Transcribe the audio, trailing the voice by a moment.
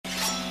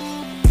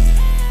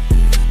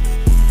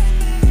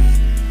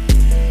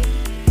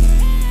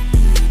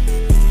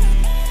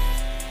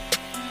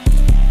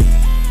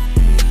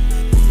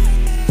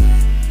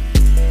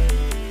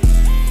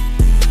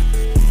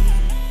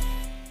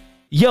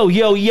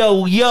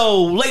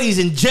Yo, ladies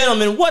and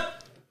gentlemen,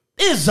 what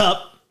is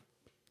up?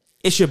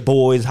 It's your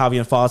boys, Javi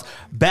and Foz,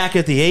 back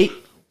at the 8.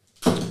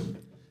 Yeah,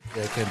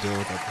 I can't do it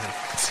without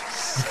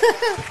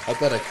that. I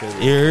thought I could.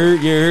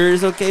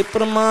 It's okay. Put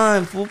them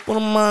on, fool. Put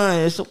them on.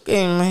 It's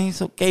okay, man.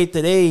 It's okay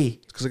today.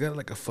 Because I got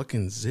like a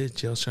fucking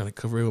zit. I was trying to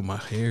cover it with my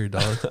hair,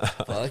 dog.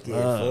 Fuck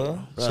yeah, fool.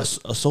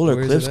 A solar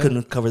eclipse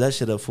couldn't cover that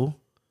shit up, fool.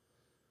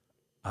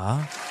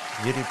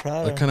 Beauty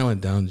product. It kind of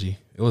went down, G.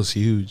 It was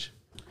huge.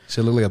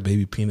 Shit looked like a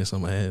baby penis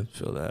on my head.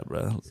 Feel that,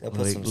 bro.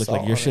 Look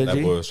Like your shit, That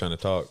G? boy was trying to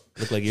talk.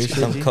 Look like your shit,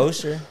 Some G?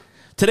 kosher.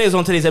 Today's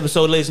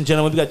episode, ladies and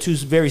gentlemen, we got two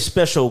very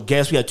special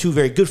guests. We got two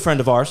very good friends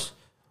of ours.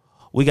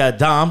 We got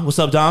Dom. What's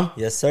up, Dom?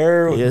 Yes,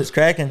 sir. What's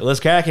cracking? Let's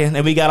cracking.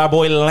 And we got our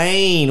boy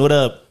Lane. What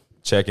up?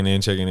 Checking in.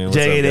 What's up,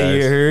 You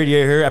guys?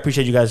 heard. I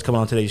appreciate you guys coming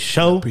on today's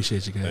show.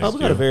 Appreciate you guys. We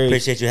got a very,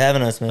 Appreciate you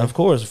having us, man. of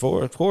course, it's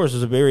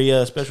a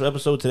very special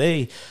episode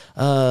today.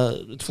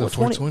 It's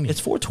 420. It's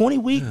 420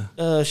 week.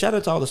 Yeah. Shout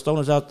out to all the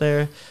stoners out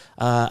there.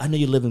 I know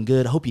you're living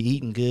good. I hope you're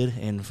eating good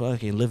and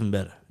fucking living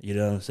better. You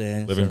know what I'm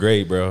saying? Living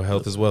great, bro.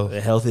 Health as well.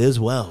 Health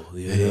is well.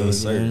 You know what I'm Yes,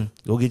 sir. saying?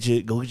 Go get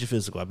your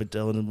physical. I've been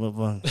telling them,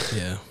 motherfucker.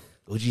 Yeah.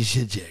 Go get your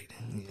shit checked.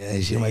 Yeah,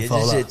 shit might Get fall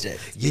your out. shit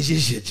checked. Get your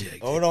shit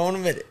checked. Hold on a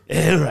minute.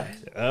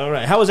 All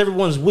right. How was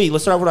everyone's week?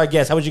 Let's start with our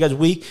guests. How was you guys'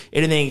 week?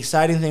 Anything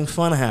exciting, anything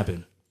fun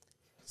happen?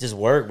 Just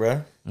work,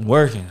 bro.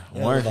 Working.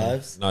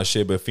 Vibes. Not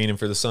shit, but fiending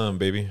for the sun,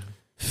 baby.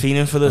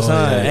 Fiending for the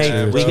sun. yeah,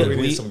 Hey, true, We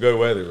need some good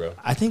weather, bro.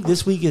 I think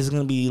this week is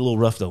going to be a little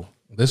rough, though.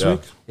 This Yeah.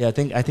 week? Yeah, I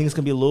think it's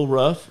gonna be a little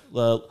rough.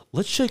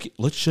 Let's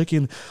check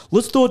in.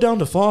 Let's throw it down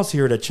to Foz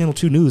here at Channel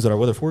 2 News at our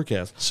weather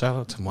forecast. Shout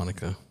out to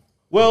Monica.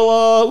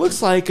 Well,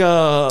 looks like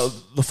the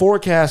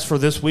forecast for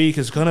this week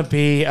is gonna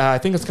be. I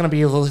think it's gonna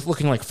be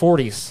looking like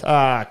 40s.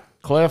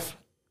 Cliff,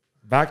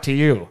 back to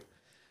you.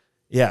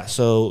 Yeah.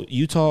 So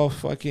Utah's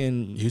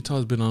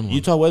been on one.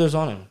 Utah weather's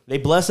on it. They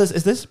bless us.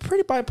 Is this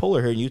pretty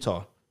bipolar here in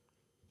Utah?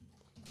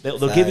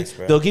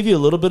 They'll give you a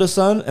little bit of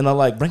sun, and they're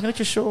like, bring out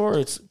your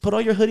shorts, put all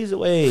your hoodies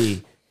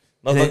away.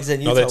 Motherfuckers in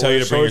Utah No, they tell you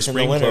wear to bring your shorts in the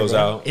spring winter, clothes bro.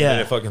 out, Yeah. and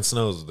then it fucking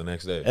snows the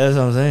next day. That's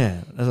what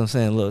I'm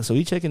saying. Look, so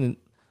we checking.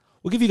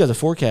 We'll give you guys a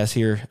forecast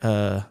here.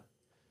 Man,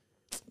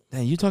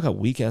 Utah got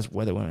weak ass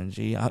weather winning.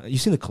 G, you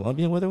seen the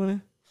Colombian weather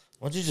winning?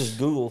 Why don't you just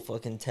Google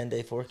fucking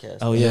 10-day forecast?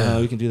 Oh yeah, Yeah.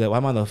 we can do that. Why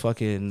am I on the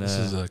fucking? This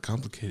is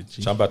complicated,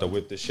 G. So I'm about to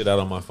whip this shit out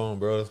on my phone,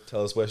 bro.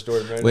 Tell us West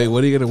Jordan right Wait, now.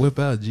 what are you going to whip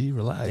out, G?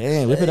 Relax.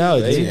 Damn, whip it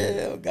out, G.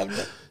 Yeah,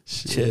 governor.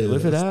 Shit,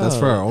 whip it out. That's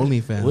for our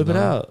OnlyFans. Whip it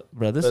dog. out,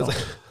 bro. This song.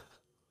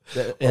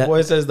 My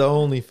boy says the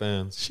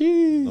OnlyFans.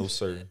 Sheesh. No,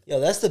 sir. Yo,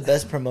 that's the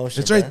best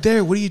promotion. It's right man.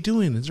 there. What are you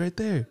doing? It's right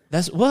there.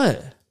 That's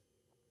what.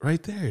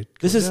 Right there.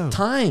 This Go is down.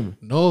 time.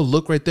 No,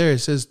 look right there. It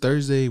says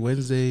Thursday,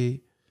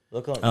 Wednesday.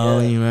 Look on. Oh,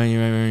 yeah. you're right.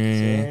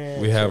 Yeah.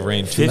 We have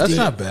rain 50. That's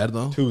not bad,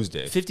 though.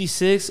 Tuesday.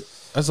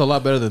 56. That's a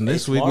lot better than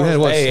this week. We tomorrow- had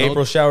what? Hey, snow?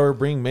 April shower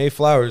bring May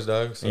flowers,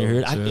 dog. So You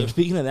heard? sure.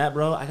 Speaking of that,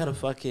 bro, I got a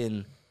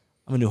fucking.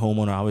 I'm a new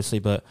homeowner, obviously,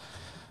 but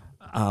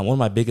one of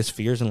my biggest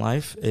fears in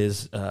life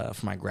is for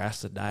my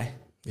grass to die.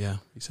 Yeah,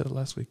 you said it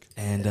last week.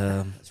 And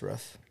It's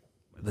rough.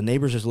 the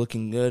neighbors is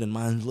looking good, and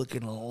mine's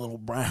looking a little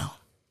brown.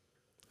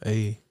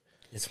 Hey,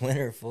 It's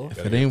winter, fool. gotta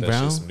If it give ain't that shit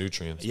brown- some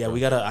nutrients. Yeah, bro.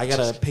 I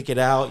gotta pick it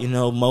out,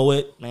 mow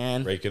it,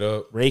 man. Rake it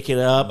up. Rake it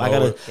up. I Mow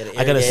gotta it.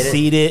 I gotta irrigate it.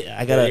 seed it.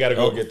 I gotta You gotta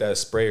go get that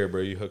sprayer,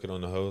 bro. You hook it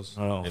on the hose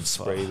Oh, and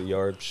spray the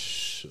yard.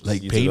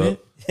 like seeds paint up.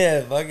 it?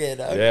 Yeah, fuck it.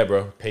 Dog. Yeah,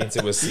 bro. Paints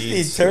it with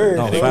seeds. turd,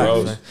 and it bro.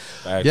 grows. Facts,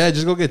 Facts. Yeah,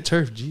 just go get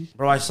turf, G.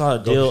 Bro, I saw a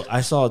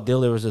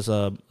deal. There was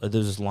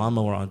this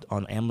lawnmower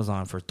on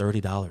Amazon for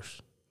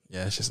 $30.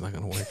 Yeah, it's just not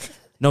gonna work.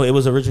 No, it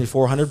was originally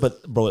 $400,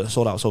 but bro, it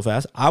sold out so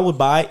fast. I would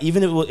buy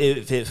even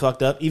if it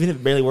fucked up, even if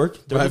it barely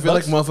worked. But I feel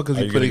like motherfuckers Are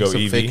be you gonna putting go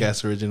some EV? fake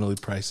ass originally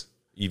price.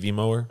 EV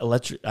mower.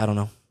 electric. I don't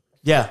know.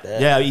 Yeah,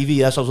 EV.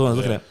 That's what I was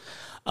looking at.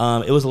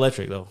 It was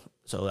electric though,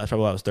 so that's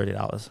probably why it was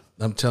 $30.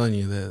 I'm telling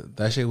you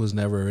that shit was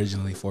never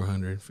originally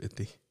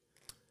 450.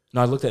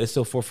 No, I looked at it. It's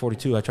still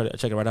 $442. I tried to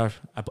check it right out.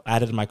 I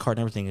added it in my cart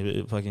and everything.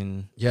 It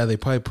fucking. Yeah, they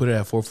probably put it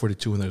at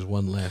 442 and there's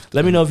one left.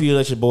 Let me know if you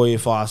let your boy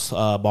Foss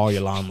borrow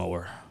your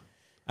lawnmower.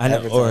 I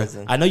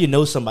know you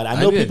know somebody. I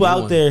know need a people new out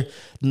one. there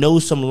know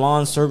some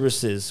lawn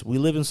services. We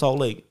live in Salt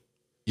Lake.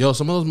 Yo,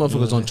 some of those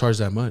motherfuckers don't charge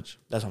that much.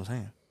 That's what I'm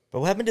saying.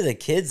 But what happened to the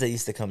kids that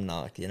used to come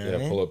knock? You know what I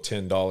Yeah, mean? pull up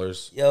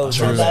 $10. Yo,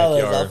 True. $10.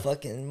 Backyard. I'll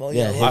fucking mow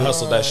Yeah, your I lawn,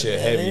 hustled that shit you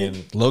know heavy what I mean?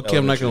 and Low key,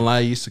 I'm not gonna lie. I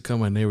used to cut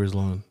my neighbor's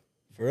lawn.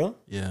 For real?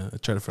 Yeah, I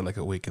tried it for like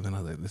a week and then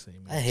I was like, this ain't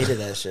I me. hated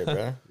that shit,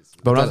 bro.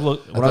 But when I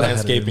was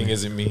Landscaping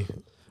isn't me.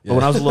 But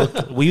when I was a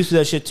little, we used to do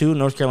that shit too in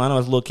North Carolina. I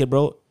was a little kid,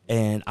 bro,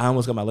 and I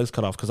almost got my legs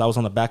cut off because I was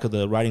on the back of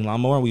the riding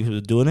lawnmower. And we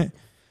were doing it,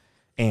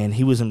 and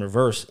he was in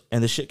reverse,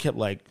 and the shit kept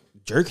like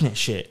jerking and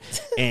shit.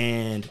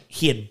 And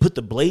he had put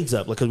the blades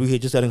up, like, because we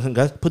had just had some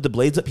guys put the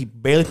blades up. He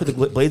barely put the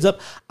blades up.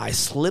 I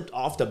slipped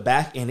off the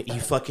back, and he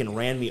fucking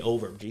ran me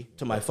over, G,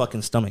 to my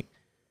fucking stomach,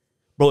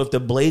 bro. If the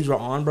blades were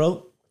on,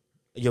 bro,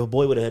 your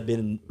boy would have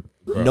been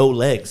no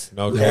legs.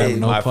 No, Hey,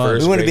 no my pun.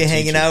 first We wouldn't be grade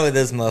hanging teacher. out with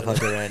this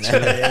motherfucker right now. You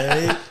know what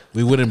I mean?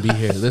 We wouldn't be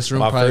here. This room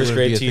My probably first wouldn't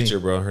grade be a teacher,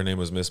 thing. bro. Her name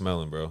was Miss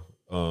Mellon, bro.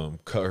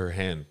 Cut her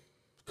hand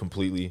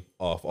completely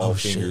off, all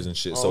fingers shit. and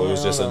shit. So it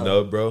was just a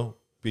nub, bro,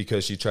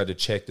 because she tried to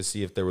check to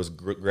see if there was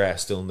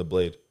grass still in the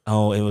blade.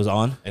 Oh, it was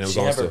on. And it was She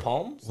on have her still.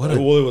 palms? Well,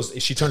 it was.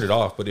 She turned it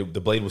off, but the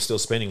blade was still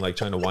spinning, like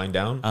trying to wind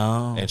down.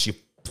 Oh. And she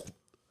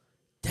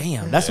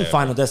Damn, that's some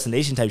Final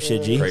Destination type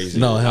shit, G. crazy.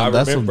 No, hell, I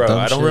that's some remember. dumb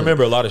I don't shit.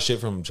 remember a lot of shit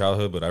from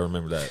childhood, but I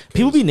remember that.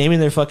 People be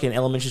naming their fucking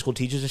elementary school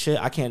teachers and shit.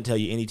 I can't tell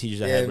you any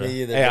teachers I had, bro.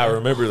 me either. Hey, I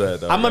remember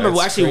that though. I remember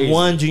That's actually crazy.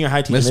 one junior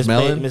high teacher, Miss Miss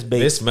Mellon? Miss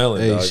Bates. Miss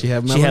Mellon. Hey, dog. she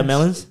have melons. She had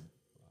melons.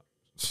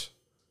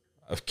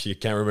 I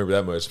can't remember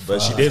that much, but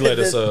she did let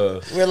us.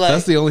 We're like,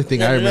 That's the only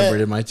thing I da-da-da.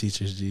 remembered in my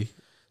teachers, G.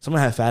 Someone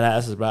had fat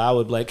asses, bro. I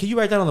would be like, can you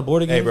write that on the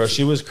board again? Hey, bro,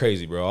 she was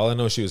crazy, bro. All I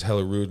know, she was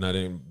hella rude, and I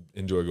didn't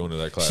enjoy going to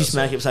that class. She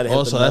smacked you upside the head. Oh,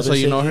 with so the that's nub why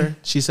and you know shit, her?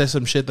 She said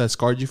some shit that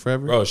scarred you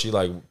forever? Bro, she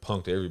like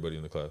punked everybody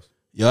in the class.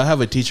 Yo, I have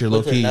a teacher, low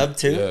With her key. nub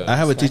too. Yeah. I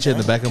have a teacher in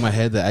the back of my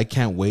head that I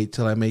can't wait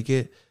till I make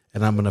it,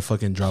 and I'm gonna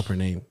fucking drop her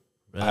name.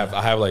 I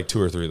have like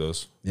 2 or 3 of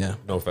those. Yeah.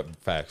 No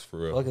facts for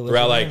real. Okay, what's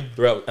her name?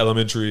 Throughout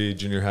elementary,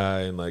 junior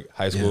high, and like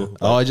high school. Yeah.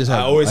 Oh, I just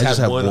have- always I just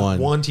had have one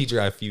one. teacher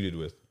I feuded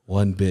with.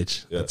 One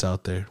bitch Yeah. that's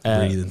out there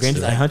breathing. Grange,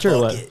 still. Hunter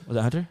or what? Fuck it. Was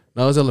it Hunter?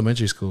 No, it was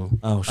elementary school.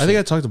 Oh, I shit. think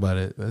I talked about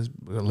it. That's,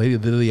 lady,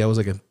 literally, I was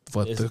like a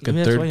Maybe that's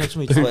third. why you have so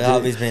many Boy, teachers.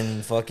 Hobby's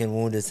been fucking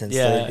wounded since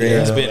Yeah, third grade. yeah.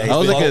 He's bro. been- I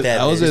was Fuck like, that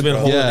I was bitch. a, been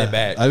holding yeah, it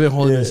back. I've been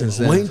holding it since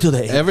then. Wait until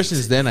the Ever 80s.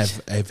 since then,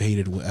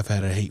 I've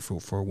had a hate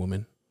for a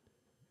woman.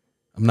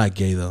 I'm not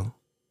gay though,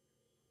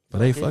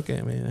 but hey, fuck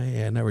it, man.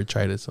 Hey, I never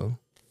tried it, so.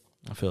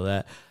 I feel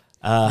that.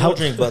 How How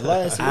drink Bud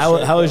Light?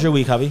 how was your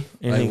week, Javi?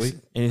 My Anything? week?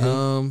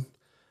 Anything?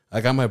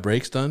 I got my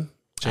brakes done.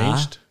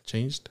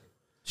 Changed.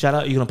 Shout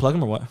out. You gonna plug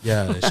him or what?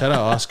 Yeah, shout out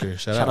Oscar.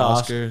 Shout out out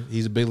Oscar.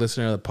 He's a big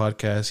listener of the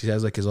podcast. He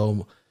has like his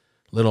own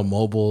little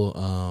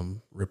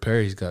mobile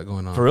repair he's got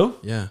going on. For real?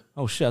 Yeah.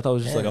 Oh shit! I thought it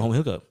was just like a home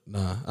hookup.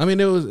 Nah. I mean,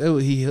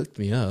 he hooked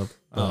me up,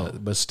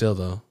 but still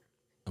though.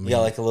 I mean, You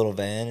got like a little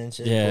van and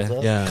shit. Yeah, pulls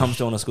up? yeah. Comes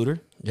to on a scooter.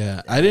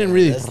 yeah. I didn't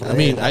really. that's I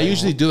mean, lit. I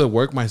usually do the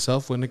work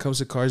myself when it comes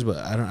to cars, but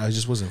I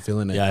just wasn't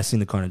feeling it. Yeah, I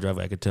seen the car in the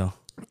driveway. I could tell.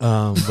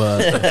 But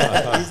He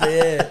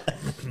said,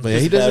 but yeah,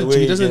 he bad doesn't. weed,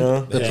 He doesn't. you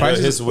know? The Yeah.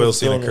 prices His will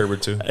seen a filming. curb or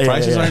two.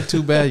 prices Yeah. aren't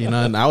too bad, you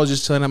know. And I was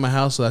just chilling at my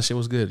house, so that shit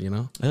was good, you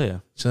know. Oh yeah.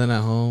 Chilling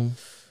at home.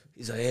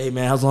 He's like, hey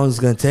man, how long is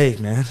it gonna take,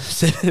 man?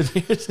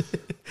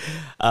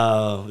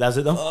 That's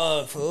it though.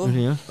 "Oh, fool."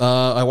 Yeah.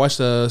 I watched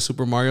the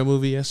Super Mario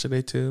movie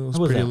yesterday too. It was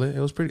How was pretty that? lit. It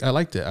was pretty. I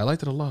liked it. I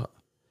liked it a lot.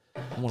 I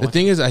wanna The watch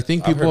thing is, I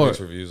think I've heard people are.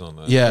 mixed reviews on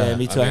that. Yeah, Yeah,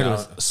 me too. I heard it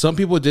was some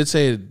people did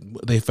say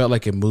they felt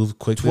like it moved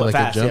quickly, like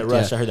fast. it Yeah, jumped.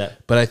 rush. I heard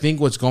that. But I think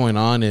what's going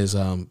on is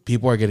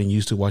people are getting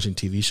used to watching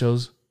TV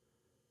shows.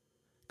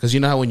 Because you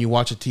know how when you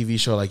watch a TV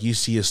show, like you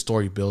see a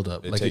story build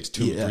up. It like takes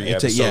 2 or 3 it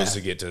ta- episodes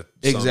to get to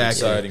something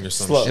Exactly. exciting or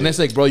something. Slow. Shit. And it's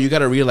like, bro, you got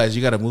to realize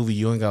you got a movie.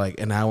 You only got like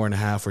an hour and a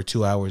half or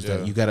 2 hours Yeah.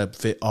 that you got to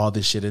fit all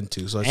this shit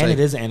into. So it's And like,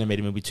 it is an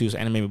animated movie too. So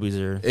animated movies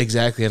are.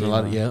 exactly, and a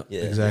lot of Yeah,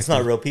 exactly. it's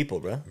not real people,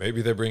 bro.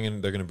 Maybe they're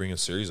gonna bring a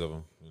series of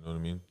them. You know what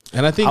I mean?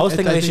 And I think I was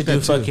thinking they should do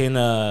that too. fucking.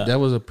 That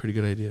was a pretty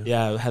good idea.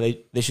 Yeah, how they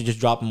should just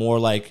drop more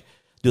like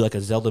do like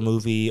a Zelda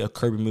movie, a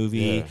Kirby movie,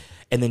 Yeah.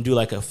 and then do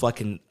like a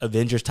fucking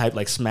Avengers type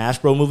like Smash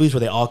Bro movies where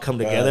they all come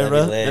together, that'd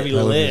bro. be lit. That'd be That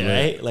would be lit,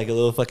 lit. right? Like a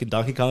little fucking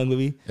Donkey Kong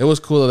movie. It was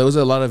cool. There was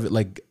a lot of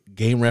like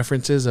game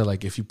references that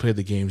like if you played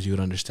the games you would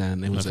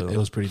understand. It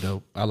was pretty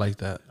dope. I like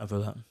that. I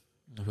feel that.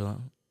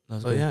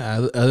 That's But good.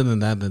 yeah, other than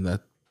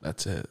that,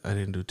 that's it. I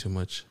didn't do too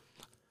much.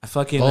 I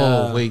fucking.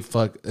 Wait,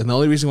 fuck. And the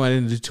only reason why I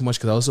didn't do too much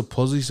because I was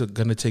supposedly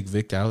gonna take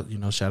Vic out. You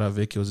know, shout out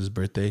Vic. It was his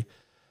birthday.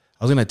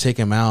 I was gonna take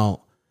him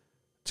out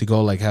to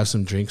go like have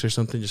some drinks or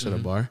something just at a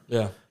bar.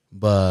 Yeah.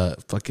 But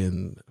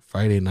fucking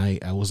Friday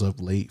night, I was up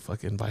late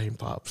fucking buying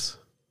pops.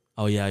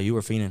 Oh yeah, you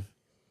were fiending.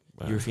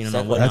 You were fiending Is that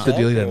on what I have to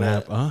whatnot. delete a Or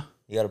nap, huh?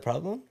 You got a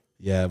problem?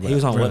 Yeah, but He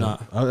was on bro,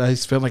 Whatnot. I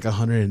spent like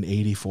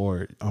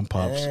 184 on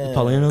pops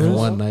Paulina knows in this?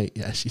 one night.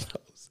 Yeah, she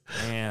knows.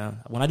 Yeah.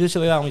 When I do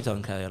shit like that, I don't be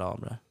telling Kelly at all,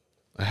 bro.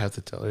 I have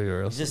to tell her or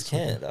You else. just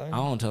can't, I dog.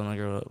 don't tell my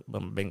girl,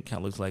 but my bank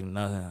account looks like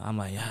nothing. I'm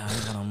like, yeah, I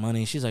ain't got no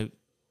money. She's like,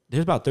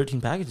 there's about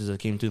 13 packages that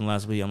came through in the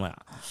last week. I'm like,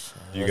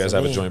 You guys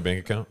have a joint bank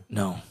account?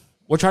 no.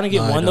 We're trying to get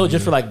No, I one though, don't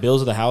just for like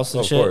bills of the house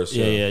and Of shit. course,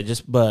 yeah, yeah. yeah.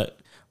 Just but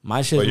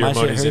my shit, But your my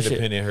shit, money's her shit.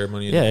 independent. Her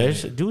money. Yeah,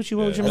 independent. do what you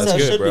want with your That's money, how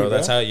That's it good, should bro. be,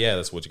 That's bro. how.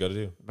 That's what you got to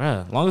do.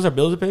 bruh. As long as our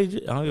bills are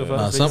paid, I don't give a fuck.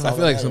 I all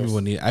feel like that some matters.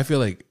 people need. I feel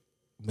like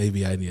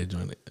maybe I need to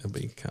join a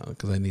bank account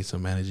because I need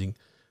some managing.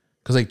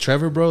 Because like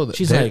Trevor, bro,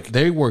 She's they, like-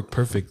 they work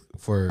perfect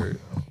for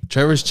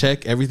Trevor's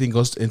check. Everything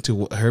goes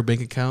into her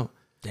bank account.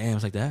 Damn,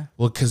 it's like that.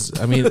 Well, because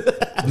I mean,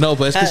 no,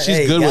 but it's because she's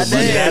Hey, good with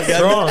money. goddamn. That's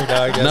strong,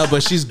 dog. No,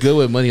 but she's good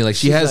with money. Like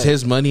she has like-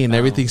 his money and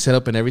everything set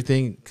up and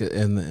everything,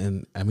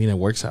 and I mean it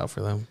works out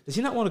for them. Does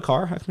he not want a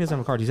car? How come he doesn't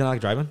have a car? Does he not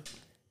like driving?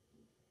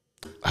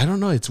 I don't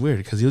know. It's weird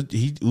because he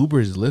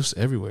Ubers lifts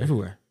everywhere.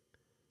 Everywhere.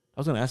 I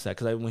was gonna ask that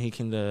because when he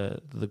came to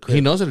the crib, He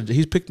knows that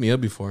he's picked me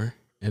up before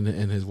in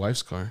his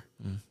wife's car.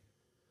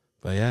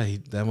 But yeah,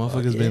 that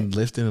motherfucker's been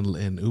lifting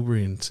and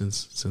Ubering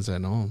since I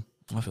know him.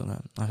 I feel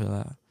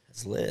that.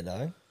 It's lit,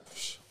 dog.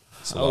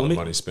 It's a lot of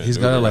money spent. He's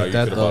dude. got it Now like you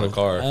that, could've bought a though.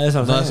 car. That's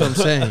what I'm That's what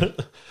saying. I'm saying.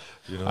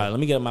 You know? All right, let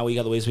me get my week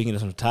out of the way so we can get into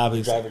some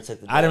topics. Driver took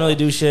the I didn't really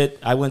day do shit.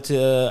 I went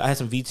to I had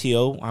some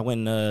VTO. I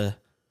went and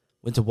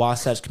Went to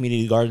Wasatch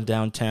Community Garden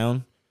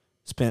downtown.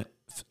 Spent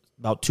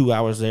about 2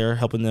 hours there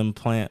helping them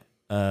plant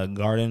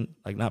garden.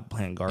 Like, not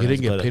plant gardens. You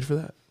didn't get paid for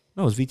that?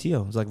 No, it was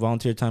VTO. It was like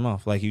volunteer time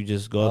off. Like, you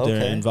just go out there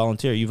Okay. and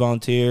volunteer. You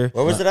volunteer.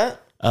 Where was it at?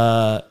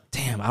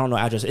 Damn, I don't know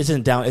address.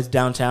 It's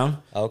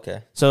downtown.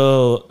 Okay.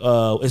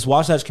 So it's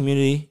Wasatch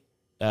Community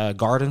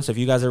Gardens. So if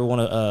you guys ever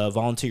want to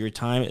volunteer your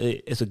time,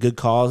 it's a good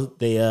cause.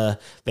 They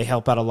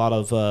help out a lot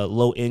of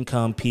low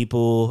income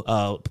people,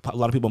 a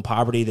lot of people in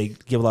poverty. They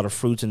give a lot of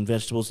fruits and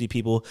vegetables to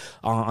people.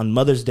 On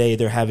Mother's Day,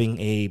 they're having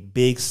a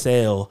big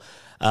sale.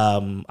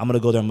 I'm gonna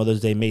go there on Mother's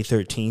Day, May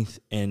 13th,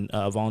 and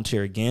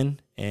volunteer again.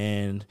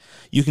 And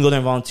you can go there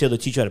and volunteer. They'll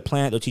teach you how to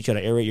plant. They'll teach you how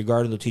to aerate your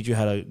garden. They'll teach you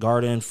how to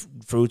garden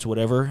fruits,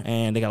 whatever.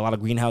 And they got a lot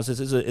of greenhouses.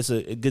 It's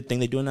a good thing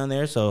they're doing down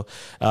there. So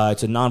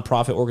it's a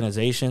nonprofit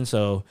organization.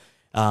 So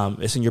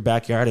it's in your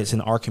backyard. It's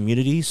in our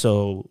community.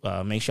 So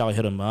make sure I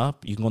hit them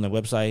up. You can go on their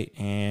website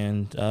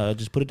and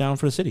just put it down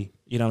for the city.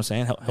 You know what I'm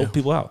saying? Help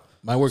people out.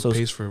 My work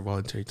pays for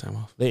voluntary time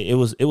off. It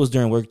was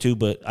during work too,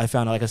 but I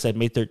found out, like I said,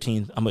 May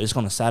 13th. It's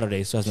on a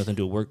Saturday, so it has nothing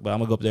to do with work. But I'm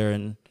gonna go up there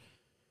and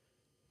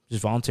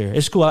just volunteer.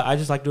 It's cool. I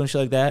just like doing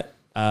shit like that.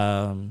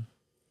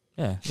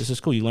 Yeah, this is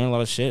cool. You learn a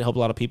lot of shit, help a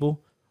lot of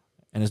people,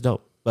 and it's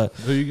dope. But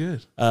Very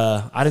good.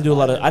 I didn't do a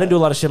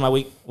lot of shit my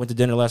week. Went to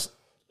dinner last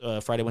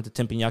Friday. Went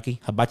to teppanyaki,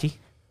 hibachi.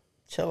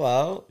 Chill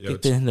out. Yo,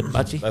 Kicked in the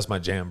hibachi. that's my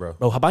jam, bro.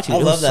 Bro, hibachi. I It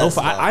love was that so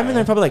stuff, fire. I've been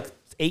there man. probably like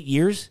 8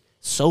 years.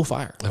 So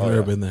fire. I've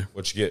never been there.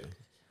 What you get?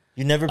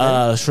 You never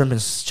been? Shrimp and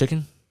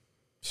chicken.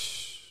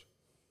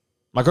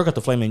 My girl got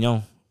the filet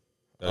mignon.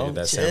 Gotta get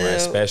that chill. samurai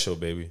special,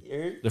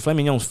 baby. The filet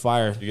mignon's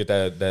fire. You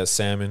get that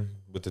salmon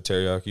with the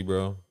teriyaki,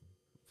 bro.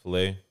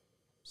 Filet,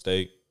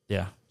 steak,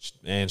 Yeah.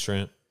 and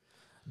shrimp.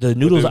 The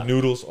noodles. The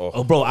noodles.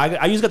 Oh, bro,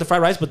 I usually got the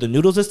fried rice, but the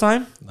noodles this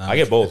time. I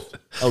get both.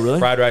 Oh, really?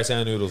 Fried rice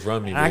and noodles.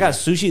 Run me. And I baby. got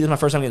sushi. This is my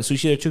first time getting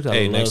sushi there too. 'Cause I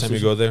Hey, love next time you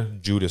sushi. go there,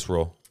 Judas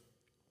roll.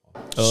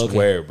 Oh, okay.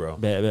 Swear, bro.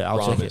 Bet, I'll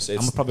check Promise. it. I'm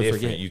It's gonna probably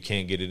different. forget. You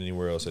can't get it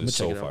anywhere else. I'm It's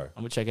gonna so check it out. far.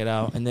 I'm gonna check it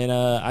out, and then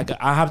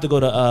I have to go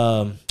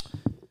to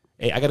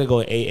I gotta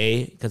go to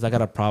AA because I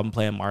got a problem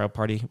playing Mario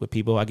Party with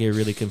people. I get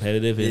really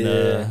competitive,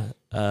 and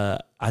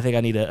I think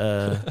I need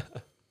a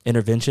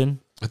intervention.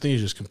 I think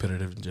you're just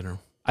competitive in general.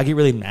 I get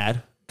really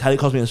mad. Kylie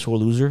calls me a sore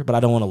loser, but I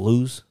don't want to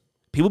lose.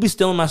 People be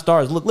stealing my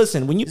stars. Look,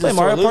 listen, when you play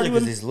Mario Party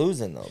with me, he's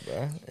losing though,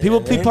 bro.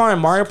 people are in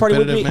Mario Party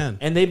with me, Competitive man.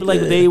 and they be like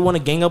they want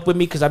to gang up with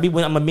me because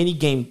I'm a mini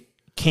game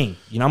king.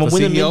 You know, I'm But gonna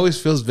see, win he the always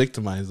feels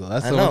victimized though.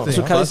 That's I the know. one thing.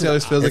 So Plus, he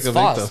always feels like it's a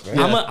false, victim.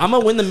 bro. Yeah. I'm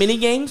gonna win the mini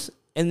games,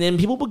 and then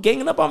people be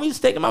ganging up on me,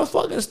 taking my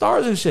fucking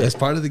stars and shit. That's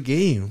part of the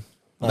game.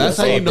 That's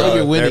how Hey, you know bro,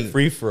 you're winning. They're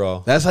free for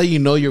all. That's how you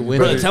know you're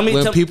winning. Bro, tell me-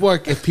 when tell-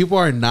 if people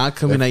are not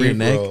coming They're at your free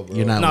neck, for all, bro.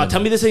 you're not. No, winning.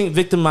 tell me this ain't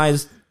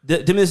victimized. Tell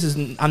me this is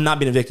I'm not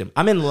being a victim.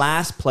 I'm in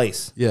last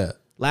place. Yeah.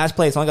 Last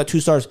place. I only got 2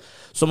 stars.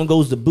 Someone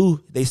goes to boo.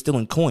 They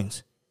stealing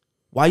coins.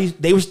 Why you?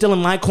 They were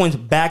stealing my coins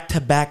back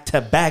to back to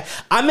back.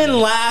 I'm in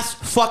last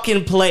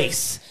fucking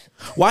place.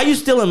 Why you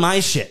stealing my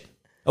shit?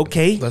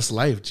 Okay. That's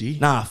life, G.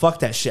 Nah, fuck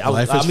that shit.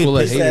 Life is full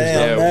of pissed. haters.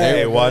 Yeah, though.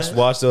 Hey, bro.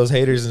 watch those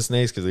haters and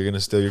snakes because they're gonna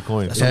steal your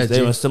coins. Yeah, They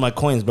G. want to steal my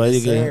coins, bro. They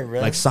sir, get-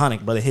 bro. like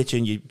Sonic, bro. They hit you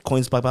and your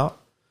coins pop out.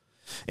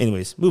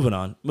 Anyways, moving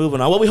on.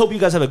 Well, we hope you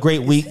guys have a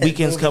great week.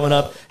 Weekend's coming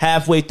up.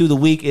 Halfway through the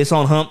week, it's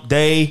on hump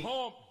day.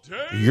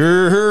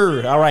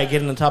 Yeah. All right,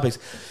 getting into topics.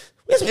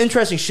 We had some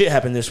interesting shit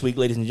happen this week,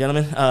 ladies and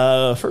gentlemen.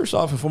 First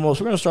off and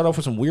foremost, we're going to start off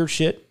with some weird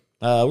shit.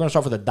 We're going to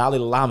start with the Dalai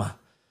Lama.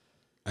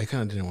 I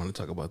kind of didn't want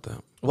to talk about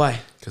that Why?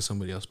 because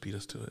somebody else beat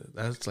us to it.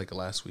 That's like a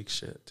last week's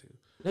shit, too.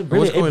 It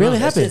What's going on? That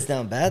happened. shit's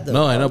down bad though.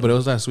 No, I know, but it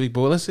was last week.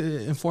 But let's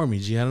inform me,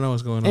 G. I don't know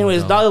what's going on.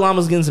 Anyways, with Dalai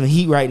Lama's getting some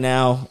heat right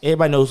now.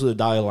 Everybody knows who the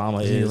Dalai Lama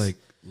Is he is. like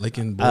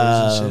licking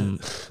boys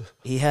and shit?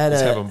 He had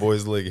Just a. having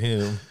boys like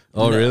him.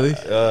 Oh, really?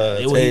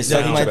 It was, Hey,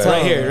 suck my right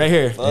tongue. here, right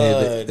here.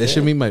 Hey, they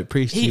should meet my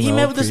priest. He my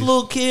met old with this priest.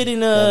 little kid in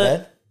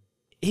bad?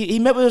 he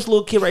met with this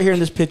little kid right here in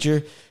this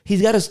picture.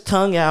 He's got his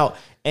tongue out,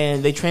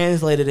 and they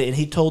translated it, and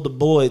he told the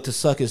boy to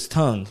suck his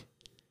tongue.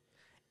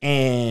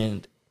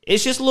 And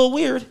it's just a little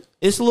weird.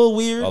 It's a little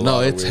weird. A No,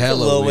 lot of it's weird.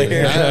 hella little weird.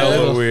 weird.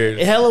 Hella weird.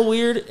 It's hella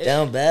weird.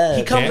 Down bad.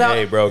 He comes out.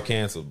 Hey, bro,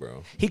 cancel,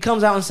 bro. He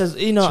comes out and says,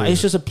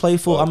 it's just a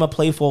playful. I'm a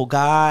playful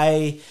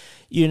guy.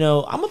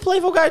 I'm a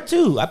playful guy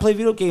too. I play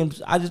video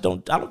games. I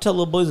don't tell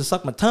little boys to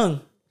suck my tongue.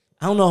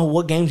 I don't know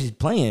what games he's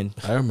playing.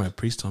 I heard my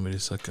priest told me to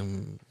suck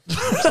him. Uh,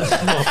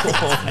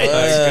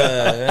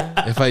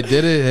 If I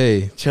did it,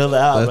 hey, Chill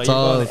out. That's bro.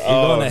 all. You're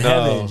going to Oh,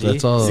 heaven. no. G.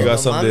 that's all. You got my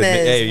something to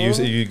admit? man's,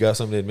 Hey, bro. you got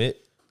something to admit?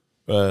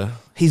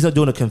 He's not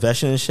doing a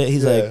confession and shit.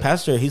 He's Yeah. like,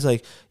 Pastor, he's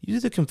like, you do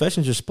the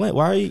confessions, you're split.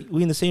 Why are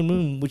we in the same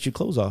room with your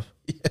clothes off?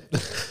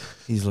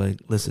 He's like,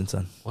 listen,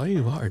 son. Why are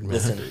you hard, man?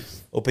 listen,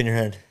 open your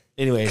hand.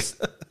 Anyways,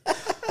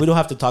 we don't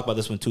have to talk about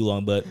this one too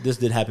long, but this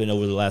did happen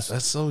over the last.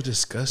 That's so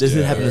disgusting. This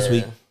did happen this Yeah.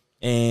 week,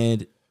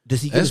 and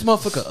does he? Get This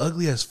motherfucker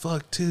ugly as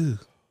fuck too.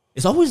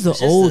 it's always the It's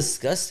just old.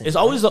 disgusting. It's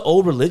always the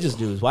old religious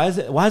dudes. Why is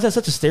it? Why is that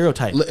such a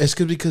stereotype? It's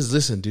good because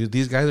listen, dude,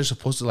 these guys are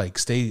supposed to like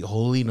stay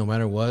holy no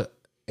matter what,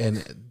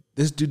 and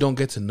this dude don't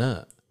get to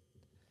nut.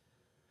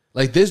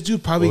 Like this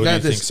dude probably Who do you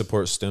got think this.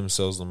 supports stem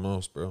cells the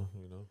most, bro?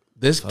 You know,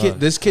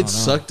 This kid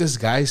sucked this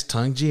guy's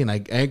tongue, G, and I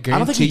guarantee I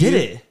don't think he did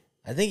it.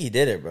 I think he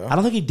did it, bro. I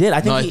don't think he did.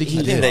 I think he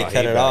I did. think they cut he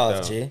it backed off,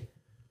 out. G.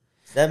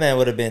 That man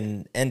would have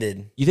been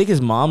ended. You think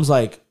his mom's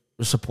like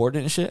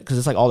supporting it and shit? Because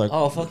it's like all their.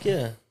 Oh, fuck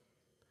yeah.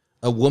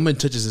 A woman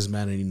touches this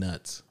man and he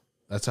nuts.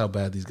 That's how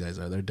bad these guys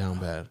are. They're down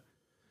bad.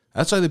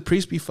 That's why the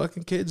priests be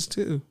fucking kids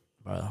too.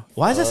 Bro.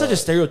 Why is that such a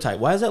stereotype?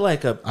 Why is that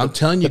like a? I'm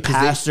telling you, the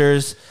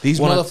pastors. These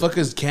wanna-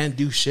 motherfuckers can't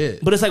do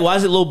shit. But it's like, why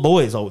is it little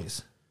boys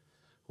always?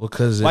 Well,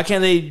 because Why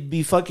can't they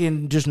be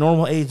fucking just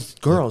normal age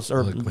girls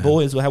or Look, man.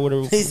 boys?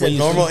 Whatever. He said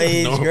normal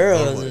age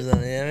girls or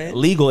something. You know what I mean?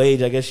 Legal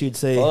age, I guess you'd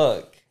say.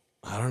 Fuck.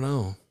 I don't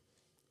know.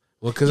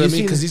 Well, because You I mean,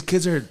 see because the- these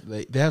kids are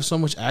they have so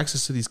much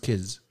access to these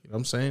kids. You know what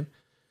I'm saying?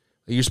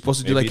 Like, you're supposed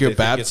to do Maybe like your they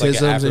think it's like an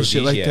baptisms and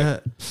shit like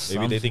aphrodisiac. that.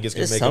 Maybe they think it's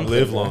gonna It's make them something,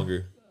 live bro.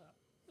 longer.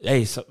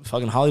 Hey,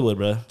 fucking Hollywood,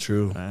 bro.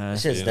 True. That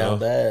shit's You down know?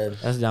 bad.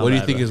 That's down What do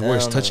you bad, think bro. is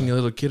worse, Hell no. touching a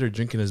little kid or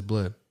drinking his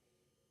blood?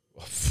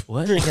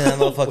 What? Drinking that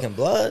motherfucking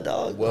blood,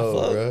 dog.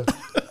 Whoa, Fuck.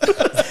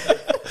 bro.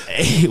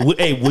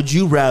 Hey, would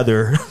you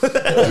rather? No.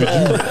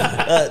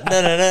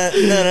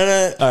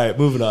 All right,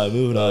 moving on.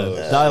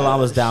 Dalai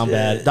Lama's down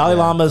bad. Dalai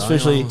Lama's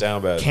officially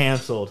Down bad.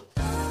 canceled.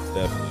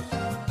 Definitely.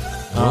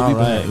 All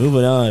right,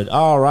 moving on.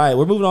 All right,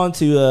 we're moving on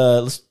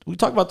to we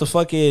talk about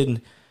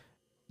the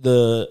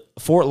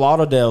Fort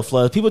Lauderdale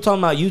flood. People talking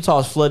about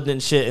Utah's flooding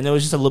and shit, and there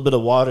was just a little bit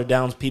of water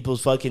down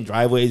people's fucking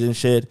driveways and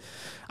shit.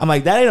 I'm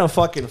like, that ain't a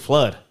fucking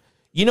flood.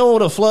 You know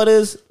what a flood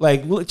is?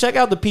 Like, check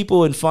out the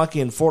people in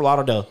fucking Fort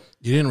Lauderdale.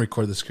 You didn't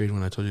record the screen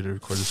when I told you to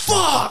record the screen.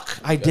 Fuck,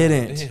 I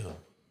didn't. Damn.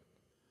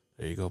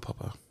 There you go,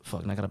 Papa.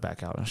 Fuck, and I gotta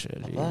back out and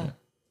shit. Dude.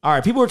 All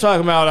right, people were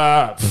talking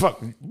about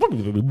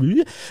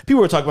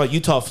People were talking about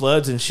Utah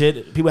floods and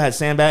shit. People had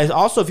sandbags.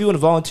 Also, if you want to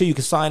volunteer, you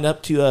can sign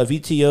up to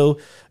VTO,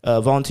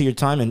 volunteer your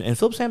time and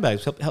fill up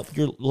sandbags. Help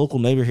your local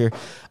neighbor here.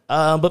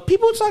 But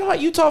people were talking about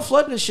Utah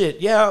flooding and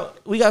shit. Yeah,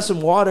 we got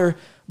some water,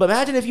 but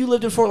imagine if you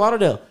lived in Fort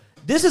Lauderdale.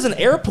 This is an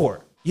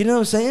airport. You know what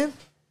I'm saying?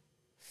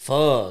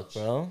 Fuck,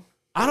 bro.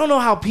 I don't know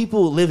how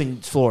people live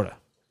in Florida.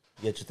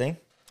 You get your thing?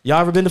 Y'all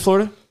ever been to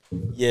Florida?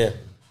 Yeah.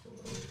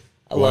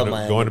 I love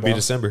Miami, Going to be bro.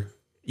 December.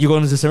 You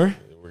going to December?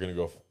 We're gonna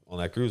go on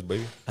that cruise,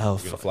 baby. Oh,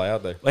 We're gonna fly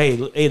out there. Hey,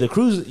 the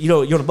cruise. You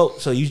know, you're on a boat,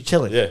 so you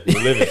chilling. Yeah,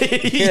 we're living.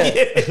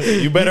 Yeah.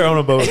 You better own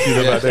a boat if you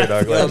live out there,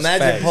 dog. Yo, Like,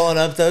 imagine facts. pulling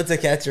up, though, to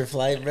catch your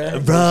flight, bro.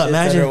 Bruh,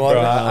 imagine- Underwater.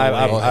 Bro,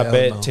 I hell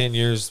bet no. 10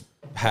 years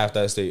half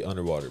that state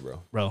underwater,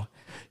 bro.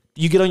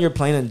 You get on your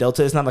plane in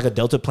Delta. It's not like a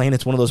Delta plane.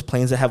 It's one of those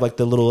planes that have like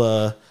the little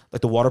like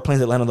the water planes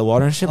that land on the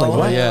water and shit. Like, Oh,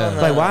 why? yeah.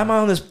 Like, why am I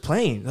on this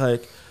plane?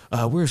 Like,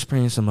 we're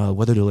experiencing some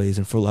weather delays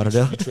in Fort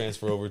Lauderdale. You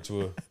transfer over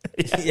to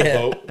a Yeah.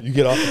 boat. You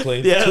get off the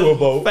plane to a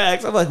boat.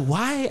 Facts. I'm like,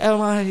 why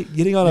am I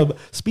getting on a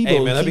speedboat?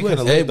 Hey man, that'd be kind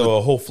of Hey, lit though.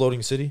 A whole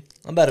floating city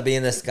I'm about to be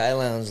in the Sky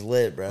Lounge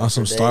lit, bro. On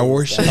some for Star days,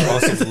 Wars dog. shit?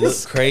 on some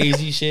lit-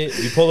 crazy shit.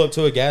 You pull up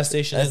to a gas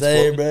station. That's It's it,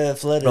 floating. bro.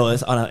 Flooded. Bro,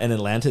 it's on in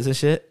Atlantis and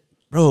shit.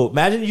 Bro,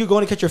 imagine you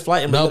going to catch your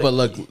flight and No, but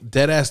look,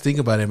 dead ass. Think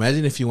about it.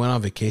 Imagine if you went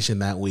on vacation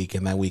that week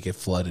and that week it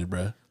flooded,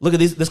 bro. look at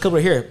this couple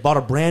right here. Bought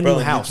a brand bro, new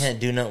you house. can't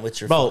do nothing with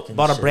your Bro, fucking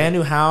bought a shit. brand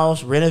new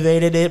house,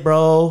 renovated it,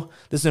 bro.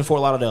 This is in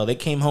Fort Lauderdale. They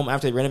came home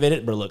after they renovated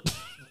it, bro. Look,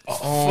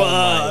 Oh,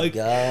 my fuck.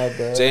 God,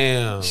 bro.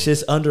 Damn.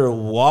 shit's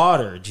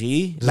underwater.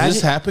 G. Does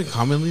this happen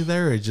commonly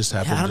there, or it just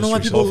happened? I don't know just why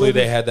recently? people Hopefully live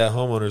they had that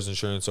homeowner's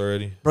insurance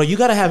already. Bro, you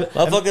gotta have,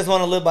 Motherfuckers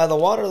want to live by the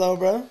water, though,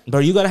 bro. bro.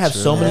 You gotta have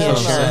so many Hell no.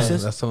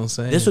 insurances. That's what I'm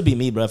saying. This would be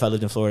me, bro, if I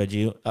lived in Florida.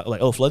 G.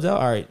 Like, oh, floods out.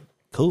 All right,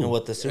 cool. And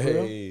what the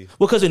Subaru?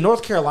 Well, because in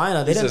North Carolina,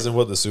 they This didn't. isn't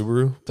what the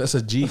Subaru. That's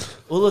a Jeep.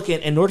 Well, look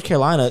in North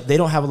Carolina, they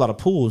don't have a lot of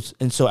pools,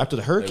 and so after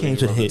the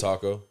hurricanes would Run the hit,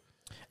 taco.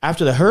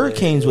 after the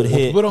hurricanes would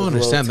hit, People don't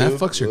understand that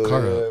fucks your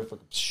car up.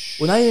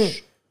 when I,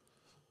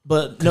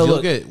 but no, You'll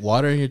look. get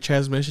water in your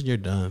transmission, you're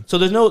done. So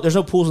there's no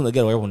pools in the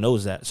ghetto. Everyone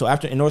knows that. So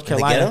after in North the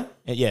Carolina,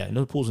 yeah,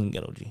 no pools in the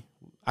ghetto. G.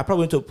 I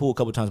probably went to a pool a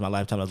couple times in my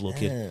lifetime. I was a little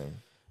kid.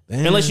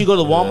 Damn. Unless you go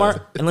to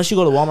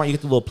Walmart, you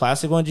get the little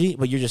plastic one, G.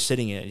 But you're just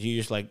sitting in it. You're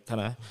just like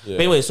kind of. Yeah.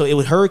 But anyway, so it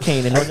would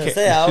hurricane in I was North going to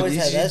say, Carolina. I always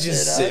had that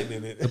just shit, sitting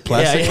in it. The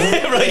plastic.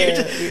 Yeah, bro,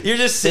 you're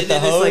just sitting the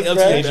in this like hose, up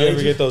bro. to Did your you ever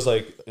nose. get those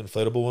like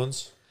inflatable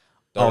ones?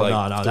 They're Oh like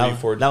no,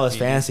 3-4 that was feet.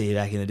 fancy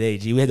back in the day.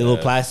 G, we had the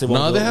little plastic one.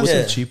 No, they have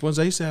Yeah. some cheap ones.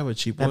 I used to have a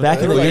cheap And one.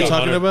 back in the What day- you're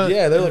talking about?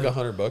 Yeah, they're like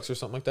 $100 or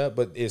something like that.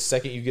 But the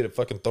second you get a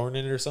fucking thorn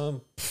in it or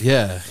something,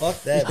 Yeah.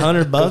 Fuck that.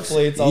 $100.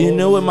 Plates all You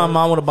know over what my you.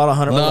 mom would have bought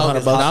 $100 No,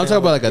 $100 now I'm talking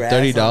about like a Grass on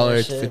 $30,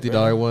 that shit,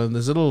 $50 one.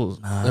 There's a little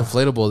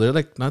inflatable. They're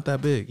like not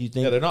that big. You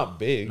think? yeah, they're not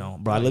big. No,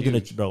 bro. I Not lived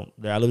huge.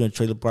 I lived in a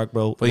trailer park,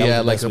 bro. But That was yeah,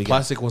 the like best the we got.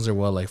 plastic ones are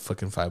well like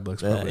fucking $5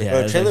 probably. Yeah. Bro,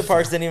 it's trailer like-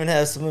 parks didn't even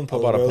have swimming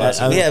pools, bought a bro.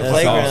 plastic We had That's all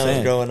I'm playgrounds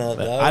saying. growing up,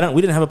 But dog.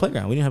 we didn't have a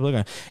playground. We didn't have a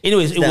playground.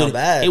 Anyways, down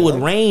bad, it would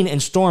bro. rain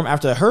and storm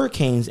after the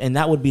hurricanes, and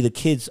that would be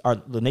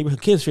the neighborhood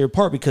kids' favorite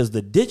part because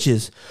the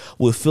ditches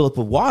would fill up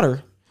with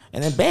water,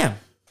 and then bam,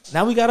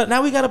 now we got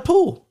a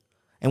pool.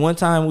 And one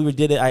time we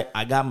did it.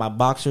 I got my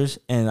boxers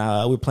and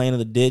we were playing in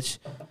the ditch.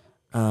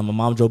 My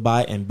mom drove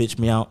by and bitched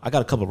me out. I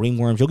got a couple of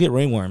ringworms. You'll get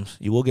ringworms.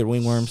 You will get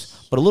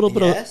ringworms, but a little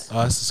bit Yes?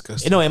 Oh, that's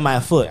disgusting. in my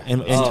foot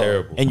and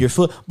terrible. and your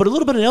foot, but a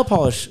little bit of nail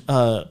polish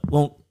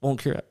won't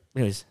cure it.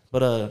 Anyways,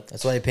 but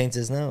That's why he paints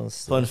his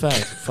nose. fun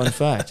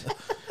fact.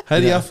 How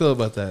do y'all feel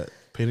about that?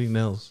 Painting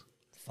nails.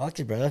 Fuck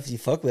it, bro. If you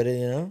fuck with it,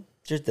 you know,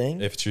 it's your thing.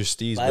 If it's your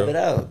steez, Vibe it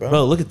bro. out, bro.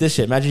 Bro, look at this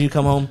shit. Imagine you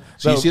come home.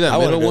 So Bro, you see that I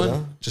wanna middle do one?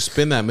 that. Just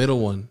spin that middle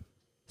one.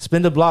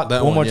 spin the block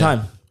That one more one, yeah.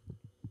 time.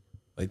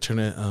 Like turn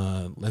it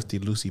lefty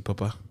loosey,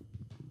 papa.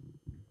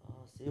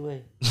 See,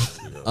 wait.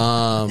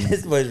 Um,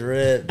 This boy's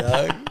ripped,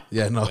 dog.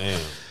 yeah, no, Damn.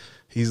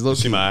 he's low.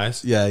 See my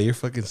eyes? Yeah, you're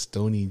fucking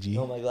stony, G.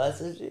 Oh, my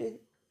glasses, G.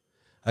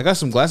 I got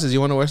some glasses. You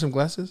want to wear some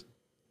glasses?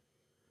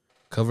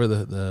 Cover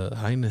the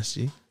highness,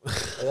 G.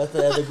 I got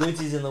the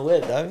Gucci's in the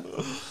whip, dog.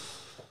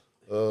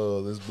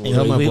 Oh, this boy. You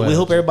know, Yeah, my we boy.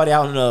 hope everybody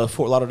out in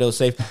Fort Lauderdale is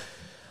safe.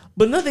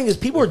 But another thing is,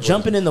 people are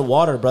jumping in the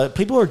water, bro.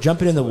 People are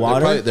jumping in the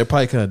water. They're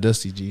probably kind of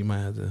dusty, G. You might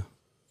have to.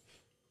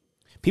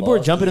 People are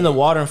jumping in the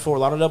water in Fort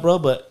Lauderdale, bro.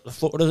 But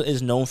Florida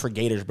is known for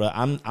gators, bro.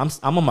 I'm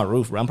on my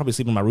roof, bro. I'm probably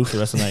sleeping on my roof the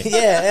rest of the night.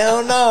 Yeah,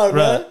 hell no,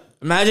 bro. Bro,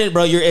 imagine,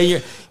 bro, you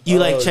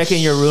like Oh,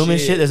 checking your room and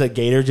shit. shit. There's a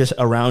gator just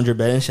around your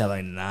bed and shit.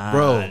 Like, nah,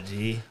 Bro.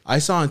 G. I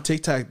saw on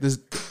TikTok this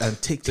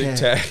Tic TikTok.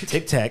 Tac.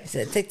 Tic Tac. He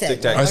said tic tac.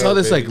 Tic-tac. I saw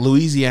this like Baby.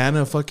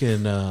 Louisiana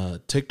fucking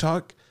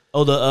TikTok.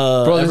 Oh, the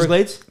Bro, there's-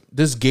 Everglades.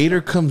 This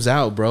gator comes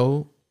out,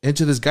 bro,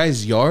 into this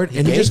guy's yard,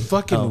 and he gay? just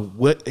fucking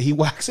Oh. he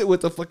whacks it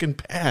with a fucking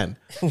pan.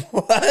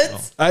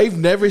 What? I've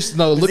never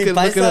no Does look he it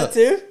bite that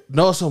too?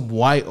 No, some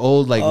white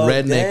old like Oh,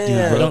 redneck damn. dude,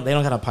 They bro.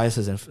 don't got no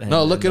Pisces in.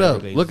 No, look it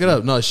up. Look it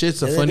up. No,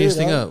 shit's the Yeah, they funniest do,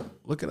 thing dog. up.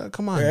 Look it up.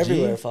 Come on, They're G.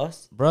 everywhere,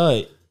 Foss. bro.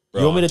 You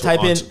want me to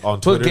type in?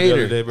 on Put Twitter the other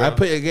gator. day, bro? I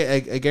put.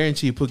 I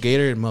guarantee you, put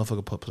gator and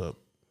motherfucker pops up.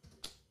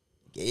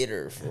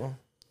 Gator, fool.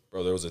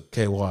 Bro, there was a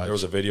Okay, watch. there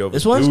was a video of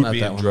This a one's dude not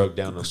being that one. drugged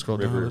down a Scroll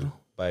down a river little.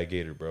 by a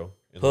gator, bro,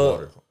 in the Put-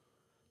 water.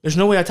 There's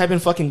no way I type in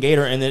fucking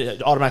gator and then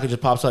it automatically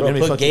just pops up. Bro, You're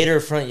gonna be put fucking, gator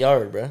front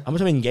yard, bro. I'm gonna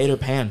type in gator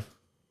pan.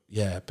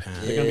 Yeah, pan.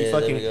 They're gonna be Yeah,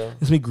 fucking. there we go.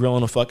 It's me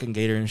grilling a fucking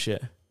gator and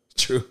shit.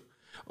 True.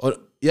 Oh,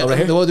 yeah, right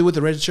here? the one with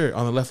the red shirt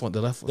on the left one. The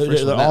left They're,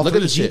 first they're one. all Look three,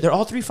 at this G. shit. They're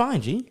all three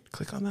fine, G.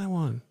 Click on that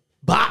one.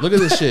 Bah! Look at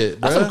this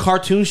shit, That's bro. some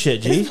cartoon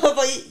shit, G.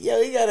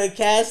 Yo, he got a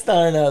cast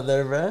iron out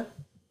there, bro.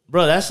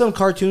 Bro, that's some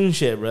cartoon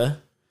shit, bro.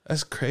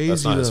 That's crazy.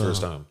 That's not his though.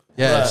 first time.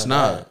 Yeah, Bruh, it's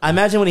not. I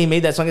imagine when he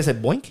made that song, it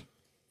said boink.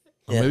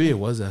 Or maybe it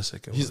was that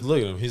second. He's one.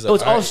 looking at him. He's like, Oh,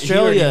 it's all right,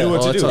 Australia. He already knew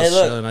what Oh, to it's do. Hey, look.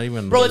 Australia, not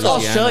even. Bro, it's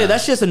Louisiana. Australia.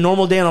 That's just a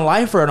normal day in the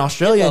life for an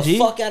Australian, Get the G.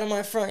 fuck out of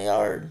my front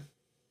yard.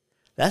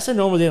 That's a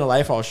normal day in the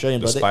life for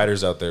Australian, The bro.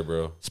 spiders out there,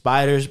 bro.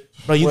 Spiders.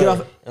 Bro, you get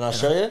Where? off. In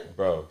Australia?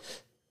 Bro,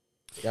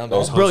 Yeah, I'm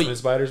those bad. Bro, huntsman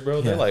spiders,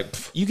 bro. They're like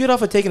You get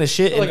off of taking a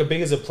shit. they're like And, as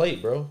big as a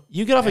plate, bro.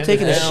 you get off of and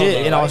taking a hell, shit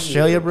bro. in I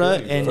Australia, eat it, bro,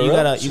 bro. and For you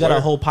real? got a Swear.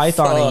 whole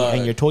python Fuck.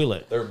 in your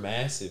toilet, They're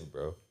massive,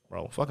 bro.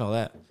 bro. Fuck all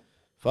that.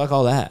 Fuck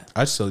all that.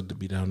 I'd still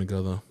be down to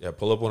go though. Yeah,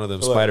 pull up one of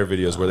them spider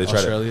videos where they try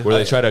Australia?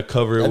 to try to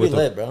cover it That'd be with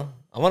lit, a bro.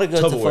 I want to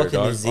go to Tupperware, fucking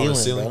dog, on New the Zealand,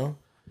 ceiling. bro.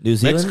 New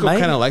Zealand, Mexico mate?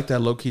 kind of like that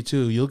low key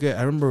too. You'll get.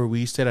 I remember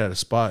we stayed at a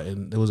spot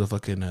and there was a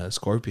fucking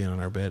scorpion on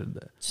our bed.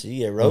 So you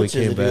get we roaches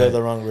came if you go back. to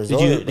the wrong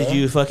resort, Did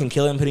you fucking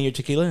kill it and put it in your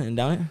tequila and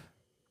down it,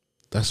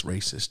 That's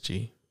racist,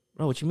 G.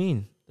 bro? What you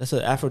mean? That's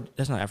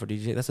That's not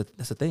aphrodisiac. That's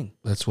a thing,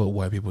 That's what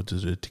white people do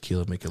to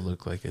tequila, make it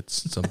look like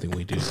it's something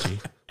we do, G.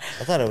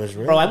 I thought it was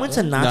real. bro. I went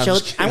to No, I'm Nacho.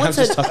 just kidding. I went I'm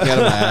just to. talking out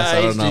of my ass.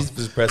 I don't know. He's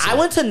just pressing I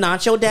went to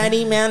Nacho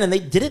Daddy, man, and they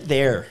did it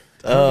there.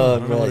 Oh,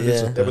 bro,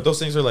 yeah. Yeah, but those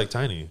things are like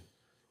tiny.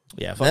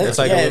 Yeah, fuck That's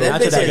that. like a yeah, little-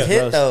 that Nacho bitch Daddy's is hit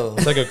gross. though.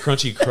 It's like a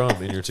crunchy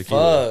crumb in your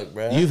tequila. Fuck,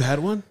 bro. You've had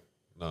one?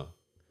 No,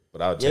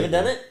 but I'll. You haven't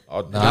done it?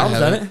 I'll, No, I I haven't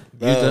haven't. done it. You've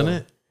Bro. done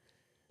it?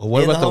 Well, what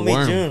Me and about the homie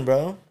worm? June,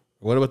 bro.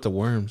 What about the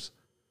worms?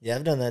 Yeah,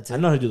 I've done that too. I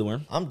know how to do the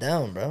worm. I'm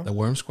down, bro. The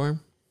worm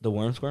squirm? The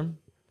worm squirm.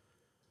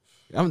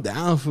 I'm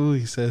down, fool.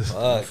 He says.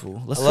 Fuck. Fool.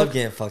 I Let's love fuck-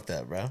 getting fucked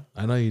up, bro.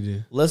 I know you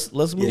do. Let's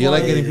move You on.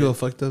 like Yeah, getting yeah. people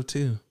fucked up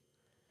too.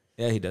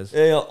 Yeah, he does.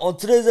 Hey, on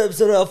today's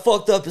episode of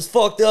Fucked Up is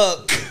Fucked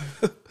Up.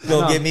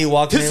 Go get me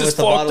walking This in is with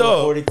a fucked bottle up.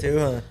 of 42,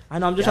 huh? I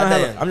know. I'm just trying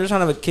to Goddamn.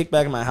 have a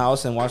kickback in my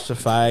house and watch the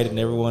fight and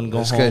everyone go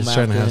This home. guy's trying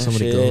to after have and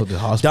somebody shit. go to the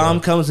hospital. Dom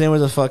comes in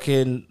with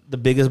the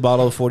biggest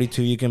bottle of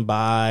 42 you can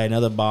buy,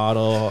 another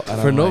bottle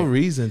and For I'm no like-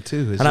 reason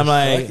too. It's And I'm just-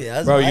 like, Fuck yeah,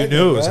 that's bro, you vibing,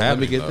 knew it was bro. let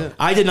me happening. get that.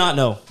 I did not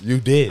know. You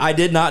did. I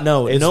did not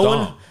know. It's No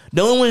Dom.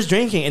 one was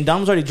drinking, and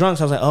Dom's already drunk.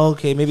 So I was like, oh,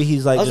 okay, maybe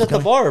he's like. I was just at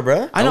the coming- bar,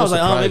 bro. I know. I was was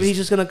like, oh, maybe surprised. he's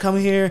just gonna come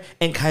here.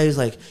 And Kylie's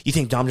like, you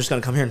think Dom's just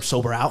gonna come here and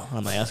sober out?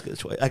 I'm like, that's a good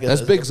choice. I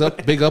guess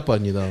That's big up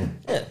on you though.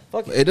 Yeah,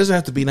 fuck it. It doesn't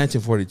have to be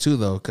 1942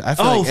 though. 'Cause I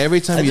feel Oh, like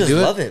every time I you just do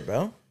love it, it,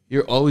 bro.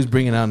 you're always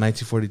bringing out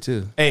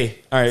 1942. Hey,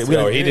 all right, we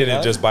Yo, gotta- he didn't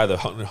dog. just buy the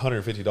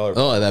 $150.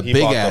 Oh, that he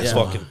big bought ass the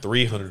one. fucking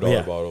 $300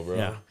 Yeah. bottle, bro.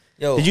 Yeah.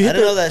 Yo, Did you hit I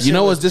didn't the- know that You shit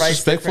know was what's priced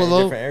disrespectful, different in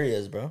though? different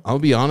areas, bro. I'm gonna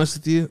be honest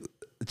with you.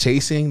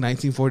 Chasing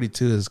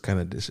 1942 is kind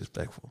of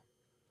disrespectful.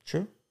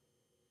 True.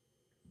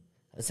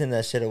 I seen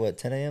that shit at what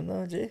 10 a.m.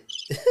 though, G.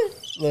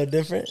 A little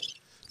different,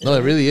 No,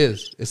 it really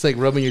is. It's like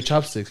rubbing your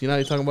chopsticks. You know how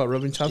you're talking about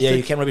rubbing chopsticks? Yeah,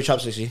 you can't rub your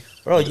chopsticks. G.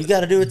 bro. You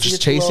got to do it. To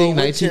Just get the little chasing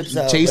wood 19 chips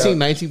out, chasing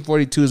bro.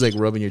 1942 is like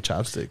rubbing your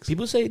chopsticks.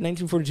 People say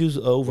 1942 is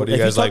over. What do you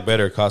If guys talk- like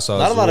better, Casa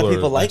Not a lot of Azul or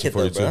people like it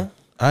though, 1942?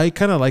 bro. I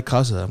kind of like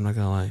Casa. I'm not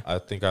gonna lie. I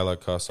think I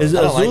like Casa. Is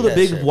I don't Azul like the that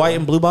big shit, white bro.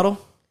 and blue bottle?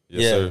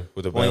 Yes, Yeah. sir.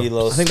 With the When bell. you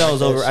little I think that was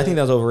smack over. I think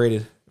that was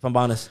overrated. If I'm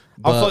honest,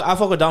 But- I'll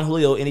fuck with Don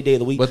Julio any day of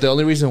the week. But the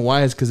only reason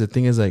why is because the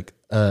thing is like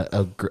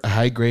a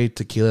high grade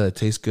tequila that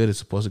tastes good is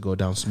supposed to go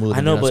down smooth. I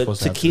and know, you're not but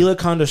supposed to have to- tequila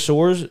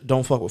connoisseurs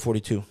don't fuck with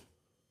 42.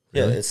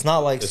 Yeah, it's not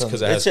like It's some.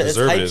 'cause it has it's hype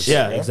preservatives. shit,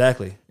 Yeah, bro.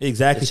 exactly. It's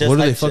just What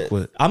do they hype fuck shit.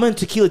 with? I'm in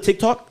tequila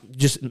TikTok.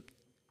 Just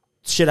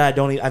shit I've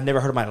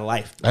never heard in my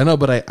life. I know,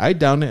 but I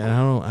down it and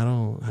I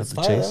don't have It's to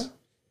fire, chase.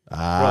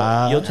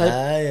 though. You'll type.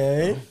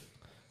 Alright.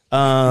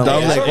 Don's Yeah,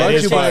 like, sure, why don't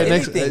it's you buy it fine.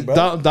 next? Anything,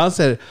 bro. Don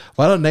said,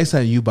 why don't next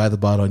time you buy the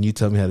bottle and you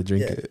tell me how to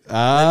drink Yeah. it?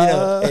 Let me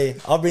know. Hey,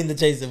 I'll bring the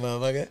chaser,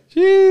 motherfucker.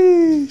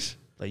 Sheesh.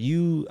 Like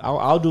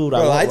I'll do what I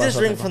Bro, want. I while just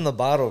fucking drink from the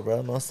bottle,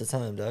 bro, most of the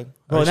time, dog.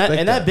 Bro, and respect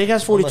that that. big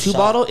ass 42 shot.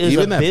 bottle is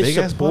Even a that bitch big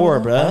to ass pour,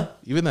 bottle? bro.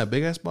 Even that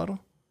big ass bottle?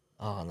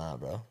 Oh, nah,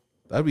 bro.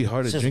 That'd be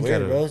hard It's to just drink weird,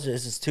 out of. bro. It's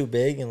just too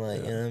big and,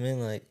 like, you know what I mean?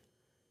 Like,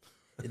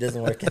 it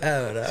doesn't work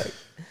out, dog.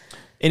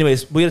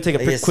 Anyways, we gotta take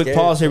a I get quick scared.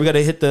 pause here. We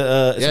gotta hit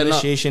the Yeah, no.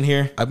 initiation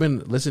here. I've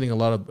been listening a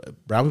lot of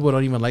brown people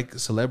don't even like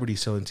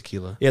celebrities selling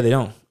tequila. Yeah, they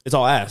don't. It's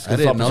all ass. I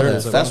didn't know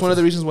that. That's one of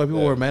the reasons why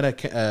people were mad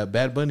at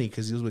Bad Bunny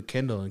because he was with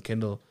Kendall and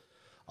Kendall.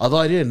 Although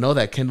I didn't know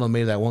that Kendall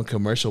made that one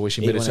commercial where she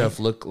made 818. herself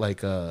look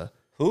like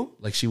Who?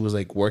 like she was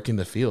like working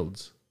the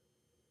fields.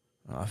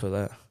 Oh, I feel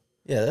that.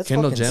 Yeah, that's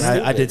Kendall fucking Jenner?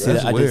 stupid, I did see bro.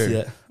 that. I did weird. see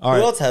that. All Who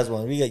right. else has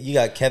one? You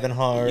got Kevin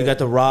Hart. You got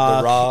the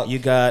Rock. The Rock. You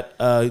got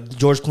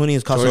George Clooney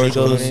is Casa George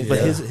Ricos, Clooney, but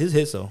yeah. his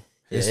hits though.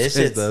 Yeah, His his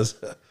shit's- does.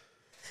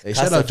 Hey,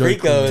 Casa shout out George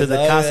Rico Clooney. To the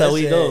dog, Casa that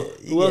we shit, go.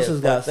 you Who else get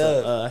has got fucked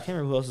some? up. I can't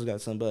remember who else has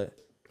got some, but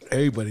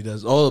Everybody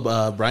does.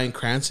 Oh, Bryan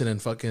Cranston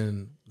and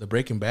fucking the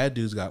Breaking Bad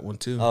dudes got one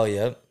too. Oh,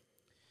 yeah. all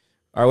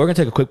right, we're gonna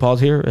take a quick pause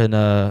here, and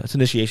it's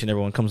initiation.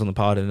 Everyone comes on the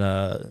pod,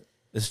 and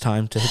it's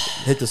time to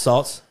hit the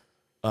salts.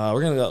 We're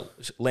gonna go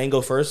Lane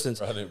go first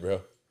Run it, bro.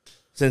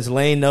 since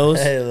Lane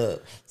knows. Hey,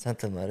 look.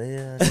 Santa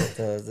Maria,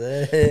 Santa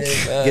Jose.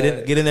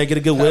 Get in there, get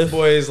a good That whiff.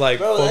 boy is like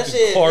Bro, that fucking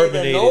shit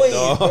carbonated, made a noise,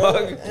 dog.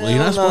 bro. Well, you're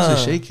not supposed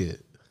to shake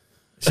it.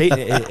 Shake,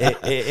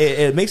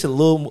 it makes it a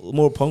little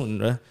more potent,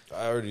 bro.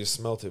 I already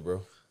smelt it,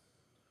 bro.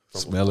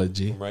 Smell it,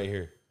 G. From right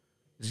here.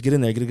 Just get in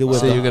there, get a good whiff.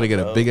 Say you're gonna get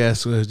a big ass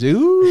swift, G.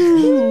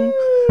 Ooh.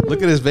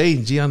 Look at his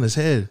vein, G, on his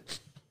head.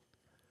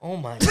 Oh,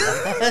 my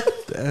God.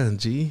 Damn,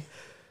 G.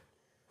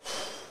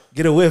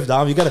 Get a whiff,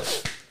 Dom. You gotta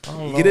I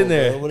don't get know, in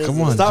there. bro. What is Come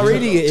it? on, Stop G.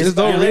 reading it. Just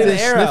don't You're read letting it.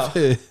 the air out.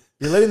 Sniff it.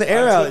 You're letting the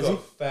air out. G.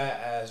 Fat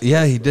ass.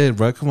 Yeah, he did,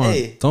 bro. Come on,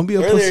 Hey, don't be a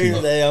earlier pussy. he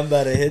was like, I'm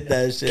about to hit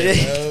that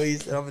shit, bro. He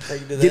said, I'm going to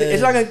take it to the Get it. head.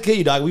 It's not gonna kill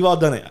you, dog. We've all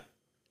done it.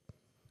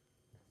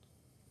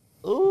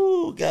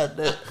 Ooh, got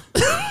that.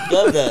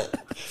 Got that.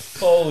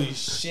 Holy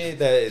shit,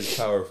 that is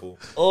powerful.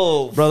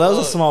 Oh, Bro, that was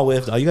a fuck. small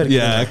whiff, dog. You gotta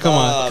get in Yeah, there. come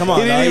on, Come on,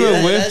 He didn't dog. even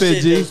That whiff shit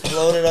it, G. just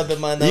floated up in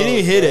my nose. didn't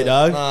even hit it, bro.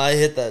 dog. Nah, I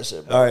hit that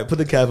shit, bro. All right, put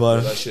the cap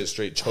on. That shit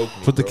straight choked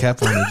me. Put the bro.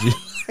 cap on it, G.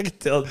 I can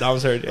tell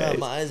Dom's hurt. Bro,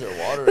 my eyes are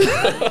watering.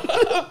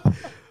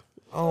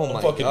 Oh I'm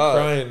my fucking god!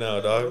 crying now,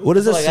 dog. What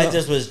is It's this? like I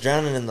just was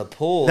drowning in the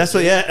pool. That's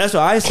what. Yeah, that's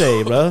what I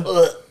say, bro.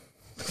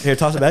 Here,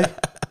 toss it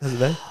back. Toss it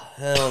back.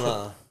 Hell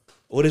no.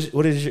 What does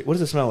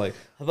it smell like?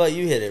 How about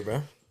you hit it,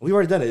 bro? We've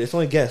already done it. It's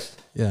only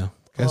guessed. Yeah,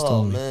 guys Oh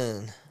told me.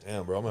 man.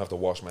 Damn, bro, I'm gonna have to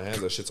wash my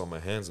hands. That shit's on my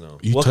hands now.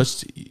 You What?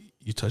 touched.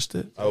 You touched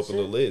it. I opened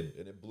the lid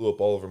and it blew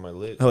up all over my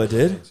lid. Oh, it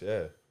did? Yeah.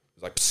 It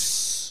was like,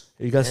 psst.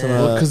 You got some.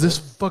 Yeah. Because this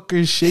fucker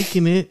is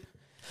shaking it.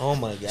 Oh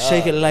my god.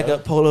 shake it like bro. a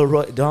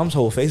Polaroid. Dom's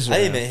whole face. Is I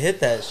didn't around. even hit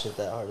that shit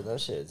that hard. That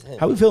shit's hit.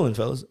 How we feeling,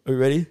 fellas? Are we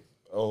ready?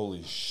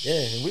 Holy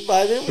shit. Yeah, we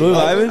vibing. We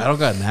vibing? I don't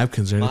got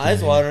napkins or My anything.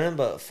 eyes watering,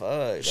 but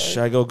fuck. dog. Should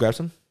I go grab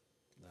some?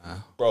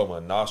 Bro, my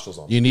nostrils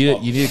on. You need it.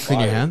 fucking You need to clean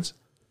your fire. hands.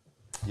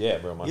 Yeah,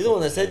 bro. My You the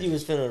one that fucking said hands. you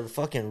was finna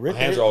fucking rip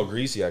My hands it. are all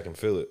greasy. I can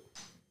feel it.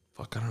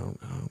 Fuck, I don't.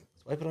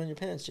 Wipe it on your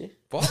pants, G.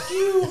 Fuck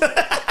you.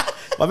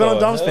 I've been on Oh,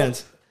 Dom's hell.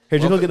 pants. Here,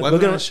 just go get Wipe go it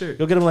get on him. his shirt.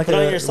 Go get him like Put it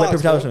on a your wet paper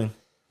socks, towel or bro.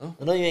 something.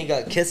 I know you ain't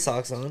got kiss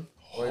socks on.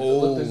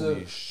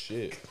 Holy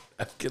shit.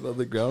 Get on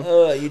the ground.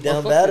 You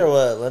down bad or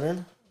what,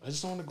 Leonard? I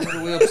just don't want to go all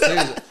the way upstairs.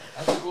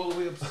 I have to go all the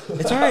way upstairs.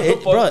 It's all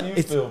right, bro.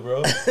 It's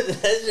bro?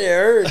 That shit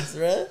hurts,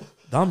 bro.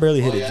 Dom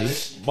barely hit it,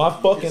 G. My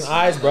fucking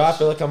eyes, bro. I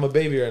feel like I'm a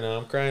baby right now.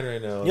 I'm crying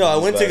right now. Yo, I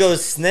went to go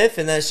sniff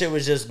and that shit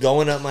was just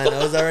going up my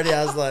nose already.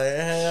 I was like,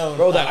 hell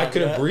Bro, no, that I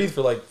couldn't bro. breathe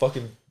for like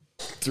fucking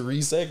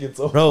 3 seconds.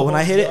 Oh, Bro, when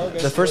I hit dog,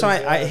 it, the first swear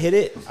time to I God. hit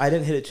it, I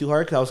didn't hit it too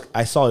hard because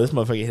I saw this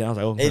motherfucker hit it. I was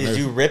like, oh, Hey, my did nerves.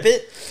 you rip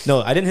it?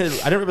 No, I didn't hit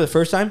it. I didn't rip it the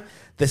first time.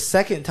 The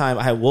second time,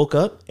 I woke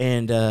up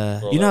and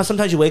you know how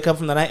sometimes you wake up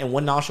from the night and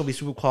one nostril will be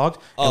super clogged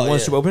and Oh,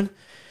 one's yeah. super open.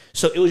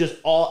 So it was just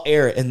all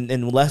air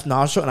in left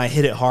nostril, and I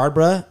hit it hard,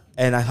 bro.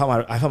 And I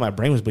thought my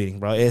brain was bleeding,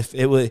 bro. If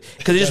it was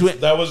because it just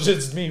went, That was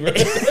just me, right?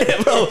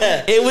 bro.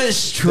 It went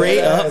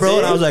straight up, bro.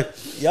 And I was like,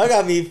 Y'all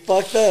got me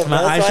fucked up. My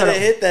Bro. eyes That's why I shut didn't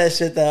up. hit that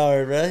shit that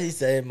hard, bro. He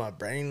said my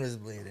brain was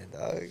bleeding,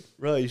 dog.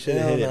 bro, you should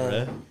have Hell hit no.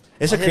 it, bro.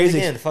 It's I'll a hit it crazy.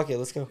 again. Fuck it,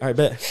 let's go. All right,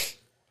 bet.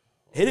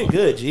 Hit it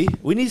good, G.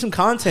 We need some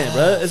content,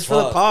 bro. It's for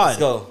the Fuck, pod. Let's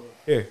go.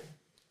 Here,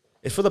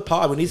 it's for the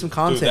pod. We need some Dude,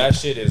 content. that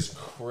shit is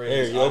Here,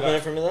 crazy. you open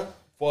it for me though.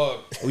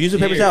 Fuck. We'll use a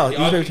paper towel. Use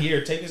a paper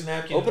Here, take this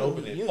napkin Open- and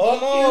open it. you- Fuck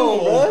come on,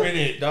 you. bro. Open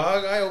it,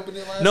 dog. I opened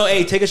it last No, time.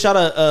 hey, take a shot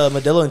of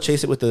Modelo and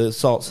chase it with the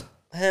salts.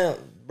 Hell,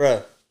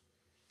 bro.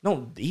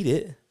 Don't eat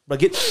it, but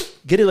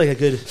get it like a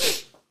good.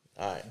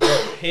 All right. Bro,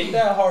 hit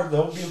that hard.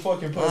 Don't be a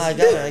fucking pussy. I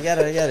got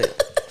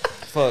it.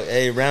 Fuck,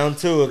 hey, round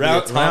 2 of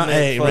Round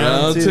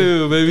Round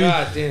 2, baby.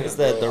 God damn. What's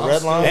that, the bro.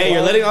 red line? Hey,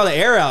 you're letting all the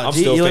air out. I'm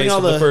G. still You're letting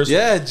facing all the first.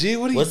 Yeah, G,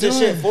 what are you What's doing?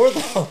 this shit for,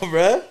 though,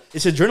 bruh?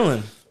 It's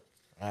adrenaline.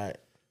 All right.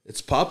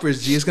 It's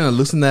poppers, G. It's gonna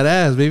loosen that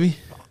ass, baby.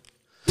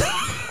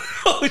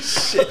 Oh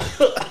shit!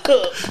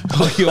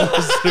 Oh, you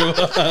almost threw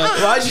up.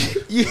 Why'd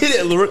you hit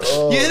it? You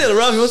hit it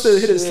rough. You want to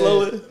hit it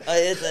slow. I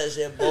hit that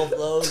shit both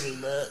lows,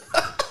 bruh.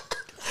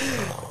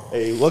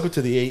 Hey, welcome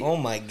to the 8. Oh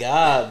my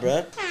god,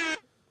 bruh.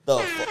 The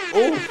fuck?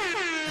 Ooh.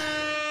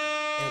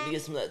 Hey, let me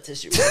get some of that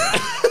tissue.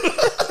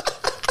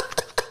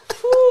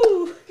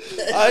 Whew.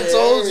 I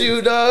told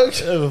you, dog.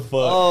 Oh fuck!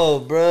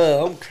 Oh,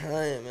 bruh, I'm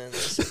crying, man.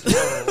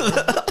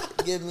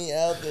 Get me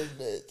out this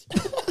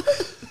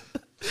bitch.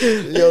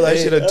 Yo, that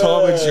shit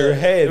atomics your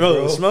head,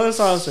 bro. Smelling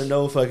salts are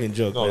no fucking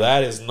joke. No, man.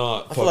 that is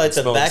not. I feel like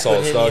the smelling back would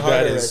salts, hit me dog. That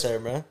harder is. right there,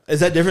 bro. Is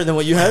that different than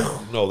what you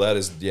have? No, that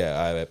is.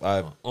 Yeah,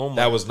 Oh my-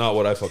 that was not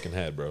what I fucking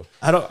had, bro.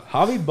 I don't.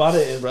 Javi bought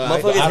it, bro.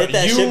 Motherfuckers hit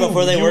that shit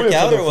before they you work went for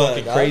out the or what,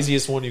 fucking dog?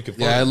 craziest one you could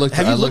find. Yeah, I looked.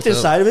 Have you I looked looked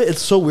inside of it?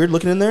 It's so weird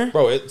looking in there.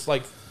 bro. It's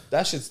like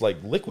that shit's like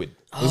liquid.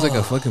 It was like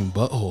a fucking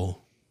butthole.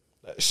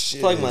 That I shit.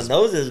 feel like my is-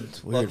 nose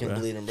is weird, fucking bro.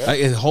 bleeding, bro. Like,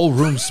 the whole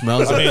room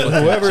smells. I mean,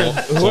 like whoever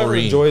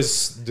chlorine.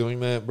 enjoys doing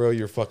that, bro,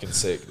 you're fucking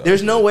sick. Dog.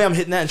 There's no way I'm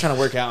hitting that and trying to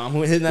work out. I'm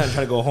hitting that and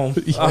trying to go home.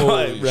 I'm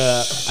like,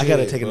 bruh, I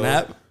gotta shit, take a bro.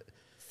 nap.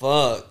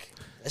 Fuck.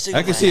 That shit I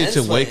got can my see it hands to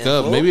wake sweating,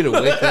 up. fool. Maybe to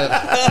wake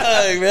up.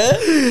 Fuck,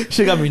 man.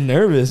 Shit got me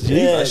nervous, G.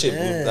 Yeah. that shit.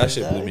 damn, That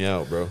shit blew dog. me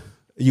out, bro.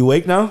 You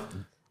awake now?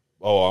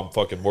 Oh, I'm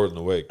fucking more than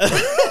awake.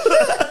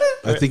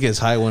 I think his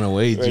high went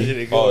away, G.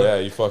 to go? Oh yeah,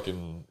 you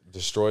fucking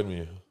destroyed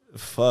me.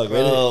 Fuck,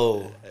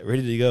 Bro,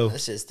 ready to go. that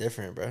shit's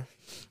different, bro.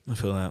 I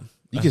feel that.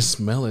 You can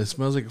smell it. It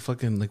smells like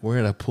fucking like we're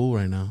at a pool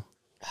right now.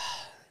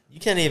 You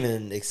can't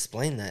even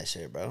explain that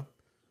shit, bro.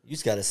 You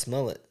just gotta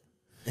smell it.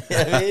 You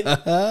know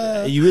what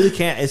I mean? You really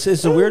can't. It's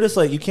the weirdest.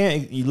 Like you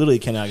literally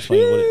cannot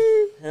explain what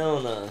it.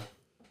 Hell no.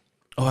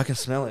 Oh, I can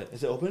smell it.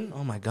 Is it open?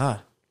 Oh my god.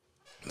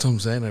 That's what I'm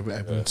saying. I've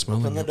been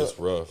smelling Open the it. door. It's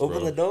rough, Open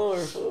bro. the door,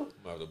 fool.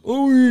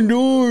 Open the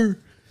door.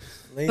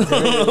 Lean to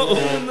it.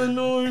 Open the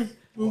door.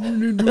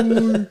 Open the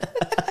door.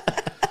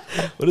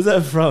 What is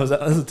that from?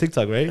 That's a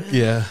TikTok, right?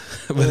 Yeah,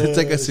 but it's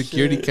like a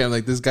security cam.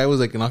 Like this guy was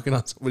like knocking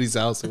on somebody's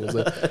house and was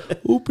like,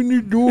 "Open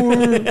the door."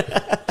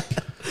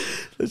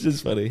 That's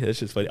just funny. That's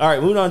just funny. All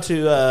right, moving on to.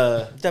 You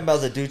talking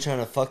about the dude trying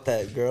to fuck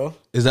that girl?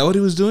 Is that what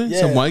he was doing?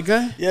 Yeah. Some white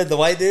guy? Yeah, the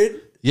white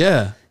dude?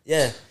 Yeah.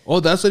 Yeah. Oh,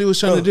 that's what he was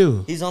trying to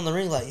do. He's on the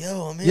ring like,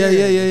 yo, I'm Yeah,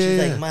 here. yeah, And she's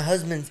yeah, like, yeah. my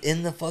husband's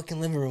in the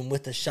fucking living room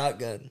with a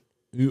shotgun.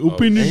 You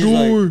open the And he's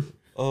door. like,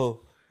 oh,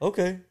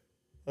 okay.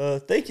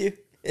 Thank you.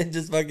 And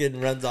just fucking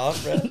runs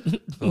off, bro.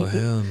 Oh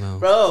hell no.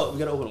 Bro, we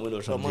gotta open a window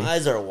or Bro, something. my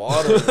eyes are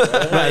watering,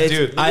 bro.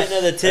 Dude, I get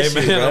another tissue,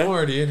 hey man, I'm bro.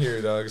 already in here,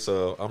 dog.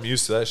 So I'm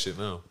used to that shit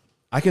now.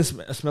 I can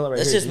smell it right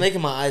That's here. just G. making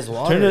my eyes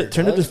water.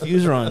 Turn the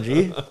diffuser on,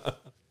 G.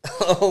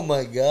 Oh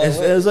my god.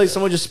 It was like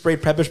someone just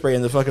sprayed pepper spray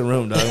in the fucking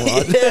room, dog. yeah,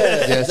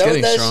 it's that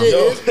getting that strong. shit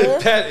is,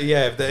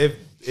 bro?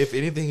 If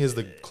anything is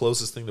the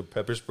closest thing to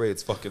pepper spray,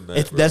 it's fucking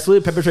that. bro. That's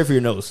literally pepper spray for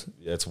your nose.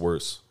 Yeah, it's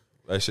worse.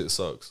 That shit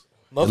sucks.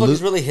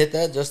 Motherfuckers really hit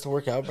that just to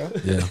work out, bro.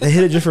 Yeah. They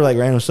hit it just for like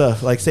random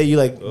stuff. Like say you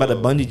like about to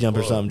bungee jump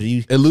or something. Do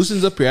you? It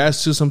loosens up your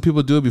ass too. Some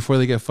people do it before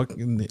they get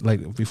fucking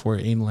like before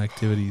anal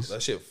activities.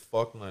 That shit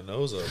fucked my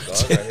nose up,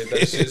 dog. I hit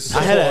that shit so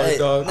I had a- hard,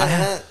 dog.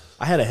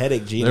 I had a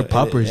headache, G. They're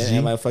poppers, and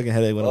G. my fucking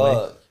headache went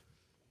away.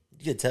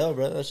 You can tell,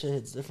 bro. That shit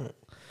hits different.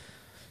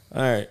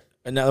 All right.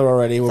 And now that we're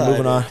ready, we're Sorry,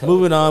 moving on. dude.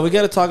 Moving on. We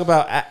got to talk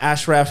about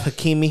Ashraf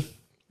Hakimi.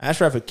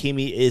 Ashraf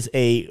Hakimi is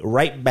a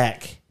right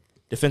back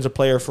defensive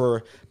player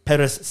for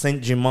Paris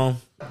Saint-Germain,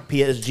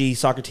 PSG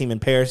soccer team in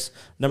Paris,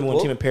 number one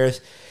Cool. team in Paris.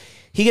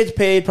 He gets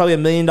paid probably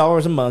 $1 million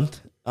a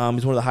month.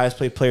 He's one of the highest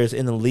paid players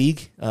in the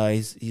league.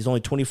 He's only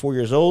 24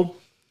 years old.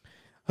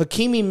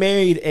 Hakimi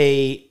married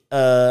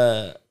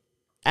a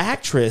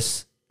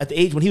actress at the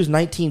age when he was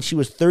 19. She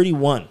was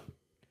 31.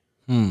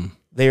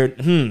 They're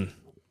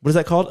what is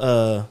that called?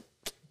 A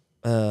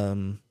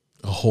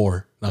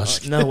whore. No, I'm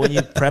just kidding. No, when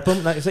you prep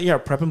them, not you're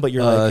not prepping, but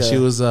you're like she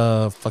was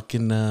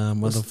fucking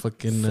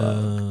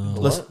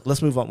motherfucking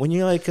Let's move on. When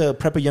you like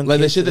prep a young like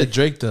kid, the shit to that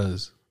Drake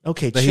does.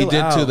 okay, That chill he did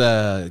out. to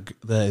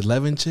the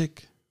 11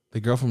 chick, the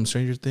girl from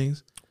Stranger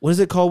Things. What is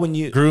it called when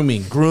you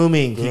Grooming.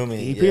 grooming? Grooming,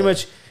 He pretty yeah.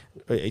 much.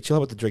 Hey, chill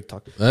out with the Drake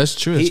talk. That's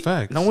true. It's He-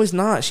 facts. No, he's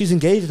not. She's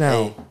engaged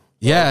now. Hey,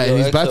 Yeah, Yo, and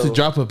he's about to EXO.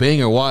 drop a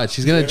banger. Watch,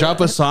 he's gonna drop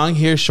a song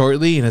here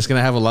shortly, and it's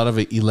gonna have a lot of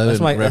 11 That's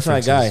my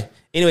references. guy.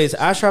 Anyways,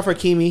 Ashraf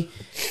Hakimi,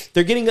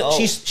 they're getting. Oh.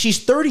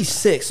 She's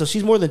 36, so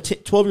she's more than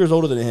 12 years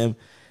older than him.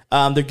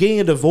 They're getting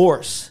a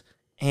divorce,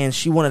 and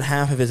she wanted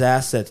half of his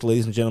assets,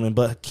 ladies and gentlemen.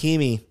 But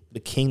Hakimi, the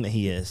king that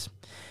he is,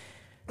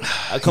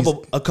 a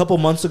couple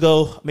months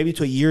ago, maybe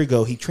to a year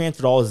ago, he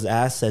transferred all his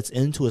assets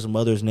into his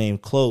mother's name: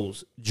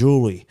 clothes,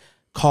 jewelry,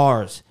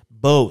 cars,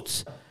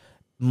 boats,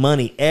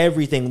 money,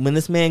 everything. When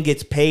this man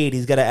gets paid,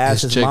 he's got to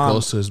ask His his check mom,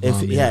 goes to his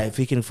mom, if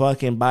he can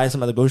fucking buy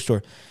some at the grocery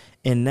store.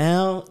 And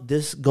now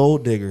this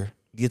gold digger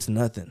gets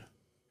nothing.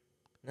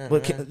 But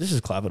let's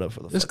just clap it up for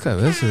the. This clap.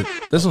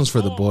 This one's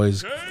for the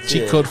boys.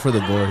 Cheat code for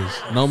the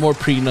boys. No more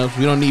prenups.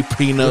 We don't need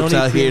prenups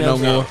out here no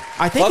more.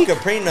 I think Fuck he, a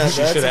prenup. That's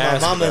should've my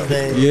asked mama's about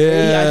name.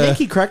 Yeah, I think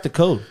he cracked the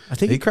code. I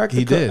think he cracked the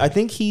he code. did. I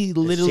think he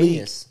literally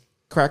Genius.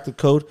 cracked the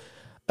code.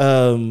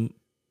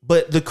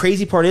 But the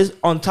crazy part is,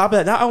 on top of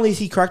that, not only is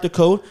he cracked the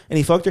code and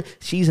he fucked her,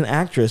 she's an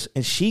actress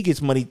and she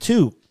gets money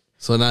too.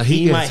 So now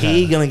He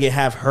gonna get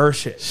half her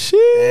shit.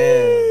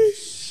 Damn.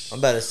 I'm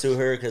about to sue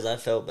her because I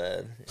felt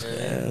bad. You know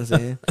what I'm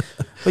saying?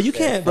 But you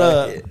can't,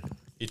 Fuck bro. it.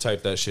 You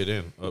type that shit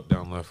in. Up,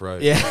 down, left, right.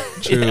 Yeah,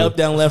 True. up,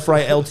 down, left,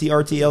 right, LT,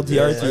 RT, LT, RT. You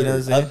know what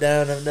I'm saying? Up,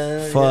 down.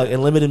 Fuck, yeah.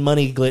 unlimited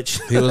money glitch.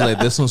 He was like,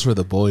 "This one's for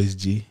the boys,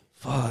 G."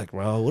 Fuck,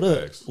 bro.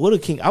 What a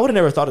king. I would have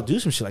never thought to do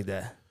some shit like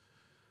that.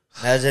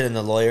 Imagine in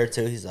the lawyer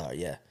too. He's like,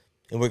 yeah,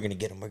 and we're gonna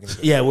get him. We're gonna get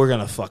him. Yeah, we're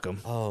gonna fuck him.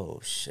 Oh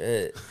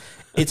shit.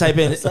 You type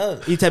in What's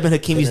up?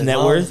 Hakimi's His net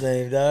mom's worth.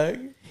 name, dog.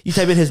 You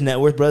type in his net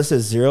worth, bro. It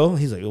says 0.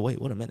 He's like, oh wait,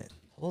 what a minute.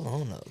 Hold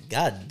on, no.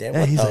 God damn. Yeah,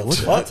 What he's the like, what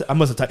fuck? the, I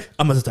must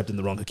have typed in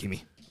the wrong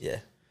Hakimi. Yeah.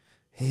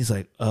 He's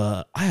like,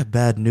 I have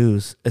bad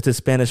news. It's his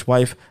Spanish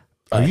wife.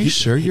 Are you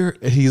sure you're?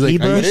 He's like,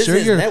 Heba? "Are What you is sure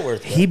his you're?" net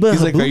worth? bro? Heba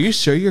He's like, Habub? "Are you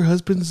sure your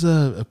husband's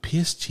a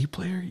PSG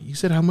player?" You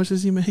said, "How much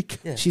does he make?"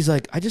 Yeah. She's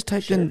like, I just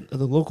typed in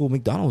the local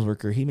McDonald's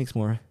worker. He makes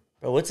more.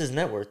 Bro, what's his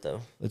net worth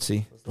though? Let's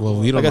see. Well,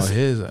 we don't I know guess-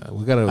 his.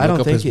 We gotta I don't look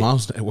up think his it-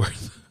 mom's net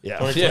worth. Yeah.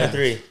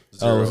 2023.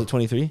 Oh, was it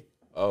 23?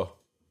 Oh.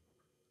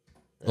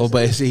 Oh,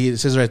 but see, it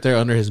says right there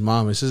under his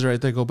mom. It says right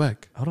there. Go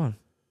back. Hold on.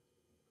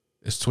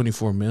 It's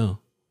 24 mil.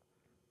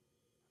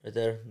 Right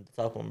there,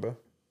 the top one, bro.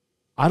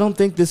 I don't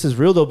think this is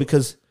real though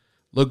because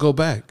Look, go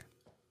back.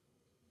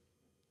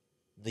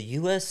 The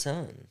U.S.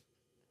 Sun.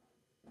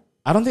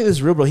 I don't think this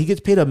is real, bro. He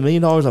gets paid $1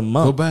 million a Go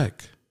month.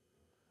 back.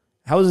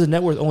 How is his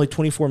net worth only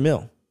 24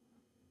 mil?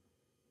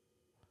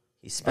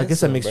 He I spent guess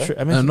that some, makes bro. true.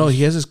 I No,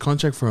 he has his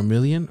contract for $1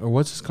 million, or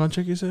what's his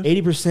contract? You said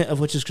 80% of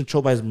which is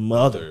controlled by his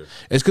mother.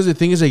 it's because the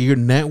thing is that your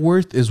net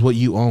worth is what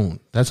you own.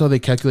 That's how they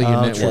calculate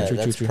your net true, worth. Yeah,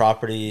 that's true.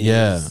 property.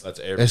 Yeah, That's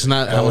everything. it's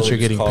not how much you're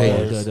getting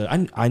Cars.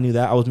 paid. I knew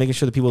that. I was making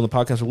sure the people in the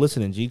podcast were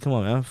listening. G, come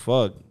on, man.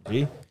 Fuck.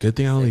 G. Good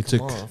thing I only come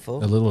took on,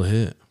 fool. a little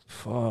hit.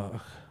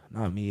 Fuck.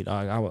 Not me,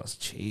 dog. I was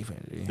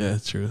chiefing, G. Yeah,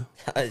 that's true.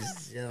 I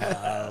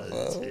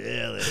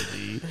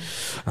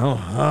I'm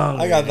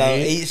hungry. got about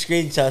G. 8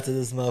 screenshots of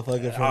this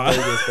motherfucker from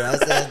Vegas, bro. I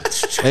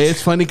said, Hey,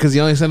 it's funny because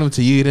you only sent them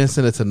to you. You didn't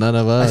send it to none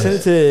of I us.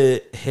 sent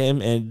it to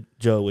him and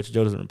Joe, which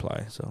Joe doesn't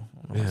reply. So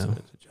I don't know why I Yeah, sent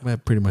it to Joe. I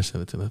pretty much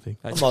sent it to nothing.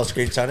 I'm all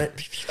screenshot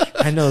it.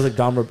 I know, like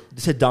Dom. It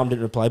said Dom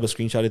didn't reply, but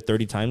screenshotted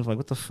 30 times. I'm like,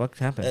 what the fuck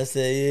happened? That's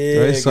it.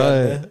 Yeah, I saw got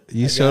it.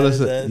 You I showed got us.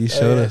 it. You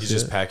showed us. He's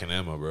just yeah. packing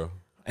ammo, bro.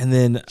 And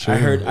then True. I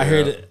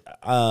heard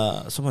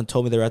Yeah. someone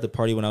told me they were at the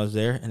party when I was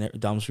there, and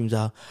Dom screams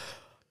out,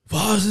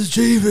 "Voss is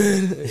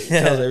cheaping!"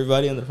 Tells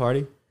everybody in the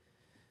party.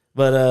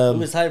 But It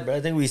was hype, bro.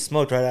 I think we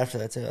smoked right after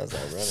that too. I was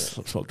like, running.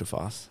 smoked to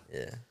Voss.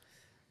 Yeah.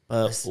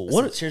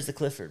 What? Cheers to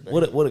Clifford. Man.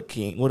 What a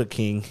king! What a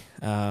king!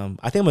 I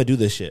think I'm gonna do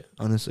this shit.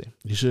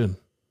 You should.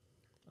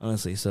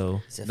 Honestly,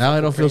 so Now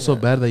I don't feel so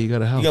prenup. bad that you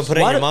got a house. You gonna put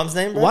it in Why your do- mom's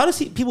name, bro? why does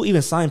people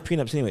even sign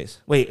prenups anyways?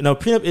 Wait, no,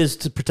 prenup is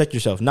to protect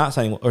yourself, not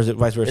signing, or is it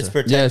vice versa? It's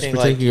protecting, Yeah, it's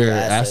protecting like, your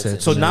assets.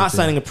 assets. So and not shit.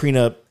 signing a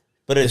prenup,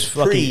 But it's it's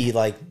fucking- pre,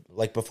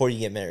 like before you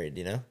get married,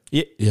 you know?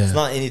 yeah, Yeah. It's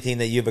not anything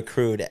that you've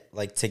accrued,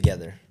 like,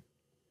 together.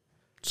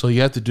 So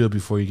you have to do it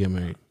before you get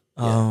married.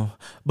 Oh,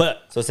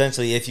 but So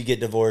essentially, if you get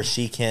divorced,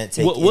 she can't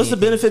take what's the anything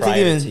benefit of prior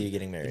even to you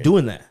getting married.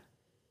 doing that?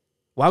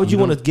 Why would you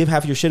want to give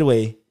half your shit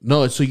away?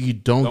 No, it's so you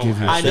don't give your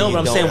have I shit. know, you but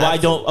I'm don't saying why have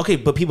to. don't? Okay,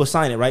 but people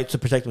sign it right to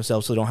protect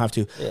themselves, so they don't have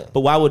to. Yeah. But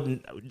why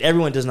would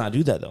everyone does not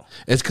do that though?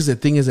 It's because the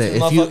thing is that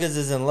if you, Motherfuckers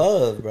is in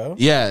love, bro.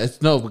 yeah,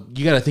 it's no. But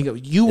you got to think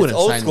of you wouldn't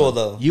old sign school, one.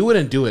 though. You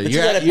wouldn't do it. But you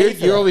You're gotta you're, pay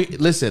for you're that. over.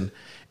 Listen,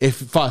 if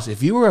Foss,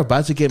 if you were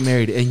about to get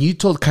married and you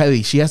told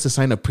Kylie she has to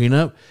sign a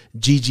prenup,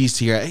 GG's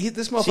to your.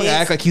 This motherfucker She's-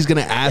 act like he's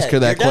gonna ask Yeah, her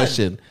that you're done.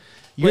 question.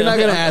 You're Wait, not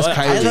okay, gonna ask I'm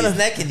Kylie. just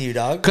necking you,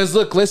 dog. Because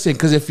look, listen.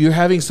 Because if you're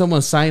having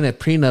someone sign a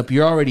prenup,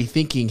 you're already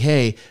thinking,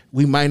 "Hey,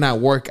 we might not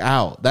work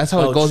out." That's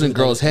how Oh, it goes true. in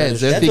girls' That is-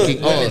 heads. They're that's what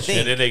thinking, women "Oh, think.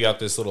 And then they got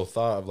this little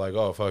thought of like,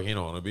 oh fuck, he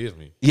don't want to be with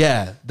me.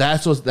 yeah."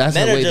 That's Men the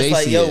are way just they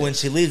like, see yo, it. when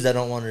she leaves, I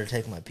don't want her to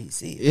take my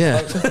PC. Yeah.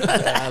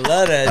 I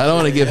love that. I don't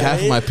want to shit, give you know half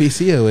what of my I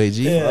PC away,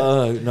 G.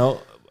 No,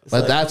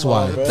 But like, that's come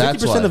on, why. bro.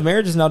 That's 50% why. of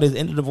marriages nowadays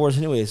end in divorce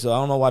anyway. So I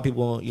don't know why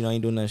people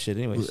ain't doing that shit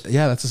anyways.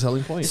 Yeah, that's a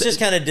selling point. It's just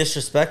kind of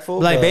disrespectful.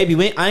 Like, but baby,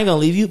 I ain't gonna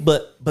leave you,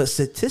 but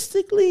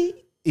statistically,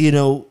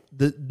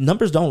 the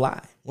numbers don't lie.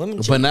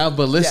 women cheat.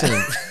 But listen,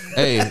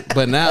 hey,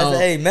 but I now said,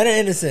 hey, men are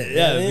innocent. you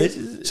know what I mean?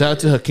 bitches. shout out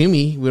to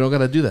Hakimi. We don't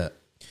gotta do that.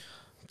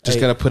 Just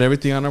Hey, gotta put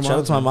everything on our Shout out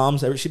mom. to my mom's.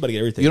 She about to get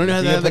everything. You don't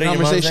have You to gonna have put the it in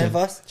your mom's conversation. name,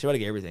 Foss? She about to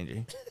get everything,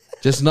 G.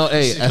 Just know,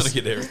 hey, She's gonna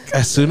get everything.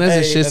 as soon as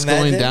the Hey, shit's going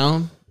imagine.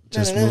 down,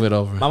 just move it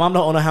over. My mom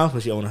don't own a house,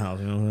 but she own a house.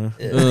 You know what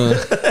I'm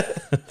saying?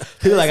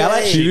 People like I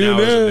like. Hey. She now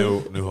is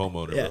know. a new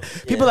homeowner. Yeah. Bro.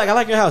 People like I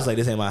like your house. Like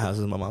this ain't my house.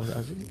 This is my mom's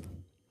house.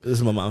 This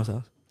is my mom's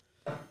house.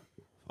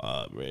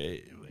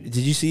 Did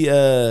you see?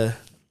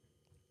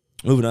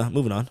 Moving on.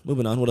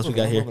 What else we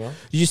got here? moving on.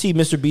 Did you see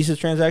Mr. Beast's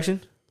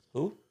transaction?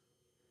 Who?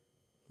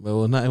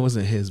 Well, not it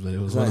wasn't his, but it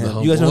was one of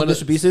the You guys know who one of-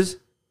 Mr. Beast is?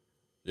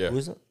 Yeah. Who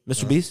is it?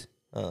 Mr. Beast.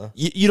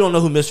 You don't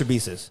know who Mr.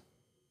 Beast is.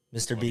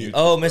 Mr. Beast.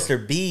 Oh,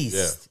 Mr.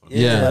 Beast.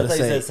 Yeah. I thought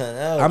you said something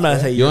else. I'm not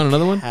gonna say You want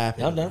another one?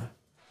 Happy. I'm done.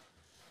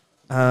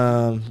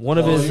 One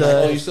of his.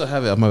 you still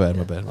have it. Oh, my bad.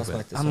 I'll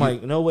smack this I'm one.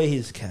 like, no way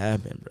he's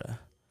capping, bro.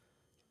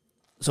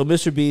 So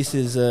Mr. Beast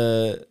is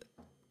the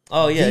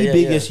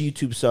biggest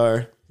YouTube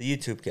star, The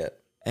YouTube cat.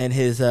 and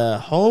his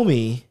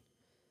homie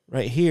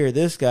right here,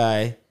 this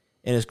guy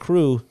and his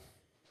crew,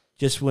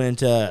 just went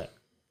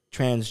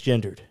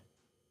transgendered.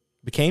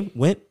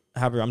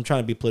 However, I'm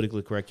trying to be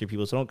politically correct here,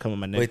 people, so don't come on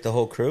my neck. Wait, the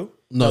whole crew?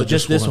 No,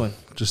 just this one.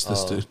 Just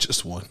this dude.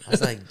 Just one. I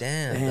was like,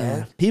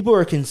 damn. Dog. People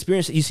are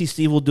conspiracy. You see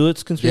Steve will do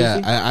it's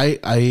conspiracy? Yeah,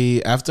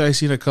 I after I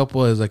seen a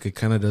couple, it's like it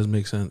kind of does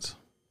make sense.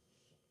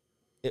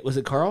 Was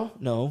it Carl?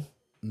 No.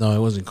 No, it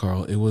wasn't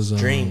Carl. It was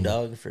Dream,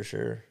 dog, for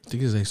sure. I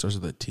think his name starts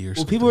with a T or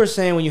something. Well, people are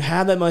saying when you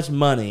have that much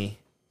money,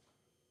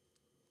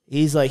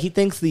 he's like, he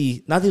thinks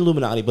not the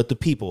Illuminati, but the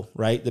people,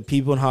 right? The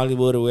people in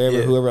Hollywood or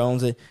wherever, whoever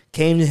owns it,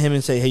 came to him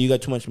and say, hey, you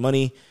got too much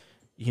money,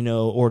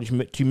 or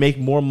to make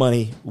more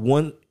money,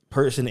 one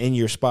person in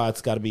your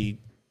spot's got to be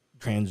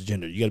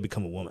transgender. You got to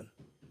become a woman.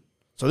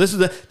 So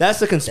that's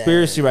the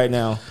conspiracy right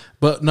now.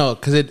 But no,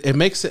 because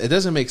it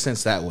doesn't make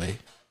sense that way.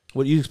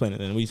 What do you explain it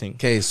then? What do you think?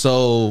 Okay,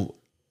 so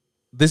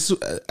this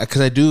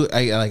because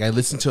I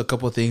listen to a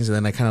couple of things and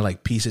then I kind of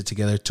like piece it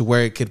together to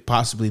where it could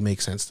possibly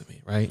make sense to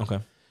me, right? Okay.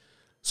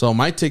 So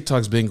my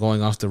TikTok's been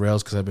going off the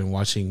rails because I've been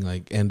watching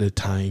like end of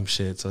time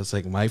shit. So it's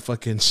like my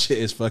fucking shit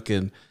is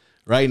fucking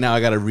right now.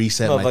 I got to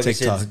reset my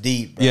TikTok. Shit's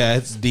deep, bro. Yeah,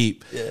 it's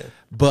deep. Yeah.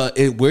 But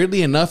it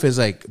weirdly enough is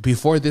like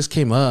before this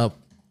came up,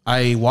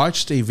 I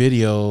watched a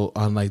video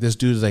on like this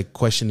dude's like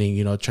questioning,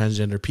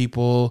 transgender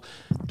people,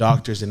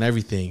 doctors and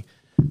everything.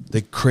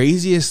 The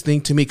craziest thing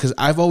to me, because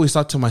I've always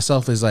thought to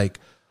myself is like,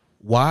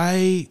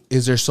 why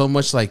is there so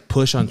much like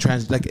push on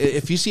trans? Like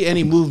if you see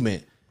any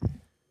movement,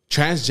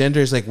 transgender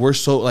is like, we're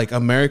so like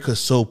America's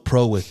so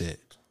pro with it,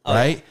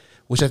 right?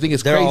 Which I think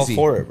is They're crazy. all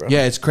for it, bro.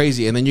 Yeah, it's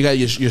crazy. And then you got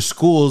your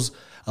schools.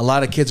 A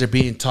lot of kids are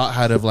being taught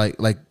how to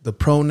like the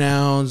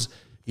pronouns,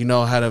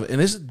 how to,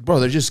 and this, bro,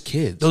 they're just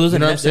kids. So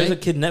there's saying? a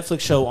kid Netflix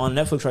show on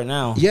Netflix right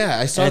now. Yeah,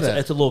 I saw that.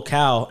 It's a little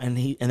cow, and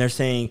they're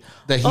saying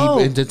That he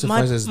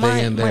identifies as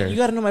they and their. You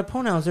got to know my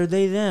pronouns. They're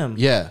they, them.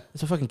 Yeah,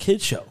 It's a fucking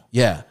kid show.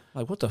 yeah.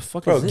 Like, what the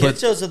fuck Bro, is this? kid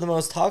shows are the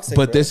most toxic,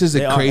 But bro. this is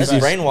the That's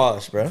craziest.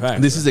 brainwash, bro.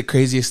 Fact, This bro. is the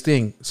craziest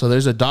thing. So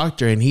there's a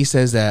doctor, and he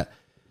says that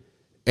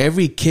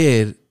every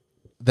kid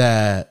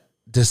that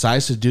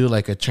decides to do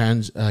like a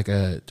transaction,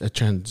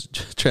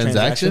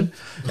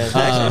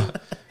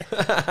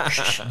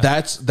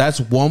 that's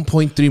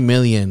 1.3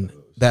 million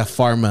that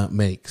pharma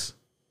makes.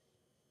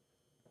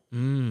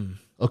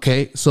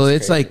 Okay, so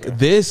it's crazy, like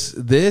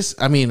this.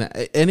 I mean,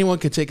 anyone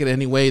can take it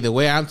any way. The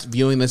way I'm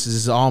viewing this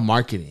is all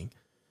marketing.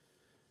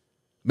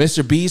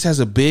 Mr. Beast has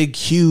a big,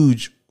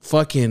 huge,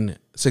 fucking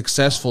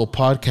successful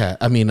podcast.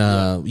 I mean,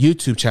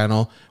 YouTube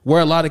channel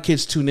where a lot of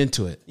kids tune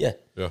into it. Yeah.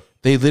 Yeah.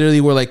 They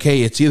literally were like,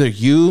 "Hey, it's either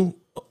you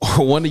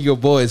or one of your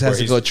boys has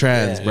Where to go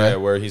trans, yeah. bro." Yeah,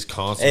 where he's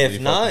constantly. If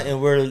not,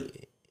 and we're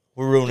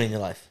ruining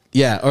your life.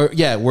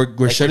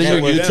 We're shutting your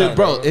we're YouTube, down,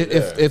 bro. bro.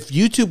 If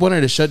YouTube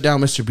wanted to shut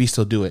down Mr. Beast,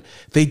 he'll do it.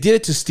 They did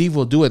it to Steve.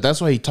 Will do it.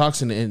 That's why he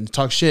talks and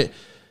talks shit.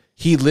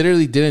 He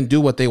literally didn't do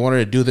what they wanted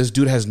to do. This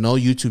dude has no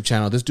YouTube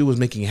channel. This dude was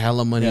making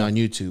hella money on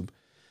YouTube.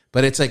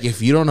 But it's like,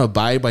 if you don't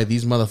abide by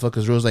these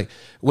motherfuckers' rules, like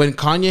when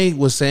Kanye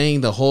was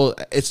saying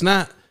it's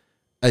not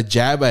a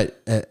jab at,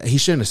 he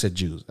shouldn't have said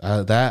Jews. I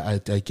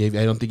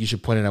don't think you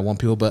should point it at one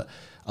people, but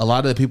a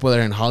lot of the people that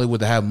are in Hollywood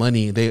that have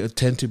money, they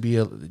tend to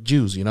be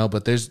Jews,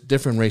 but there's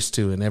different race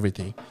too and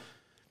everything.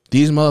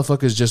 These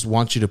motherfuckers just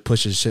want you to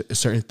push a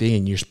certain thing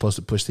and you're supposed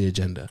to push the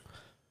agenda.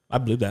 I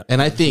believe that.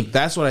 And I think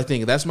that's what I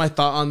think. That's my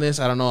thought on this.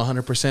 I don't know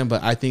 100%,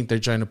 but I think they're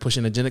trying to push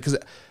an agenda because,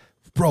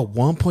 bro,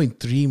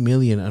 1.3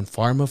 million on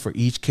pharma for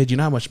each kid. You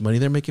know how much money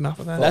they're making off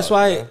of that? That's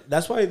why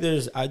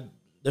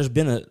there's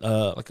been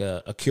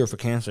a cure for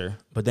cancer,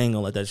 but they ain't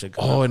gonna let that shit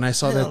go. Oh, and I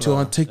saw that too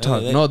on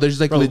TikTok. Yeah, No, there's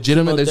like bro,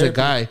 legitimate. There's a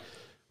chemotherapy. guy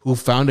who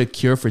found a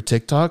cure for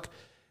TikTok,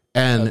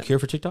 and A cure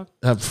for TikTok?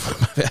 I'm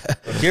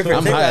Cure for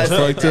high as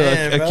fuck too.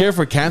 Man, A bro. cure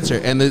for cancer,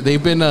 and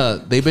they've been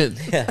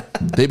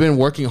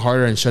working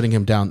harder and shutting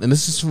him down. And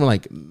this is from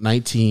like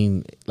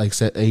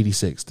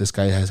 86. This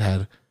guy has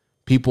had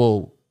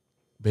people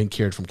been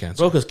cured from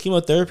cancer. Bro, because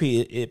chemotherapy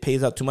it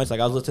pays out too much.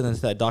 Like I was listening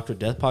to that Dr.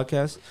 Death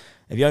podcast.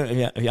 If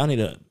y'all need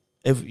to,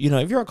 if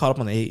you're caught up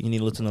on the 8, you need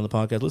to listen to the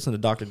podcast. Listen to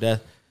Dr.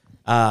 Death.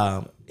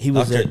 He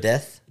was Dr.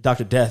 Death?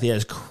 Dr. Death, yeah,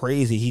 it's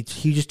crazy. He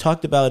just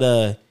talked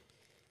about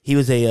he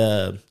was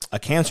a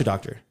cancer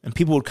doctor, and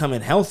people would come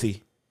in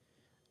healthy,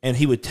 and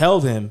he would tell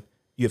them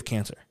you have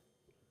cancer.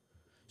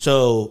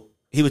 So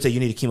he would say you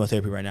need a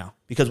chemotherapy right now,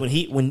 because when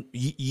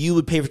you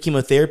would pay for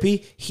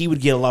chemotherapy, he would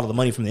get a lot of the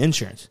money from the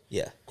insurance.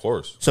 Yeah. Of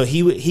course. So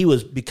he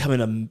was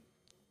becoming a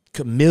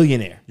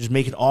millionaire, just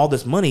making all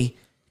this money,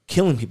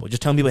 killing people,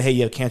 just telling people, hey,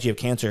 you have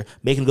cancer,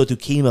 making them go through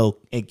chemo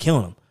and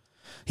killing them.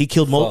 He's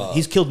killed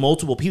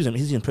multiple people.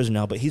 He's in prison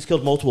now, but he's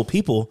killed multiple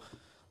people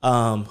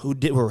who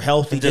were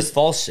healthy, Just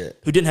false shit.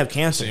 who didn't have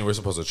cancer. Saying we're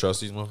supposed to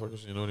trust these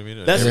motherfuckers. You know what I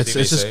mean? That's-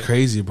 It's just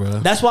crazy, bro.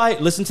 That's why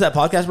listen to that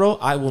podcast, bro.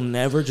 I will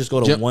never just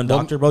go to Yep. one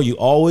doctor, bro. You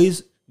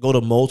always go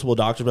to multiple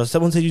doctors. But if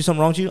someone says you something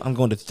wrong to you, I'm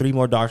going to 3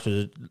 more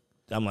doctors.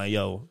 I'm like,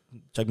 yo,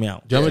 check me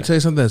out. Do you want me to tell you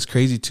something that's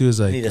crazy too? Is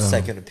like You need a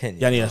second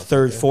opinion. Yeah, I need a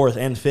 3rd, 4th,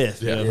 and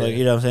 5th. Yeah. Like,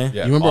 you know what I'm saying?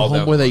 Yeah, you remember all down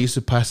homeboy the that line. used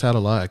to pass out a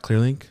lot at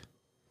Clearlink,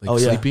 like Oh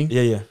yeah, sleeping.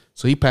 yeah.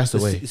 So he passed The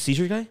away.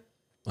 seizure guy?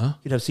 Huh?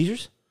 He'd have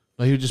seizures?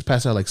 No, he would just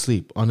pass out like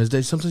sleep on his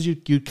day. Sometimes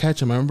you'd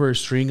catch him. I remember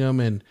Stringham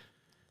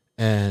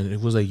and it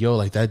was like, yo,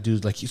 like that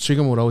dude, like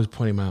Stringham would always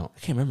point him out, I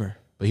can't remember.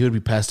 but he would be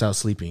passed out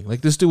sleeping. Like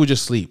this dude would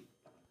just sleep,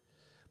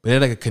 but he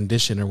had like a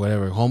condition or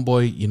whatever.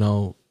 Homeboy, you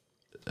know,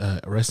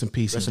 rest in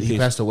peace. Rest in He peace.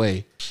 passed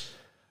away.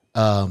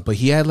 But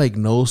he had like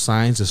no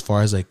signs as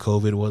far as like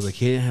COVID was. Like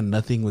he didn't have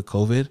nothing with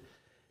COVID,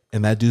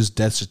 and that dude's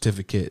death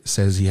certificate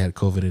says he had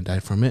COVID and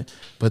died from it.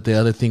 But the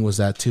other thing was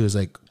that too is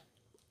like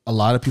a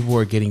lot of people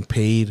were getting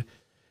paid.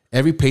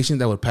 Every patient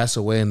that would pass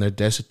away and their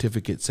death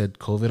certificate said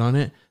COVID on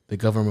it, the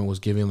government was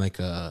giving like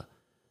a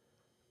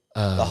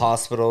The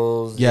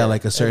hospitals. yeah,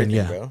 like a certain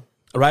everything, yeah.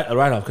 bro.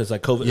 Right off because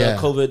like COVID, Yeah.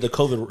 the COVID, They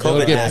would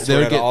COVID get- ads they were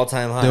would at get- an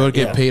all-time high. They would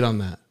get Yeah. paid on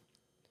that.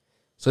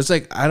 So it's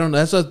like I don't know.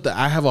 That's what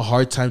I have a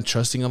hard time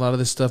trusting a lot of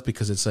this stuff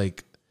because it's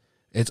like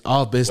it's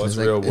all business. What's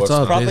Like, real, it's what's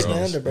all not, business.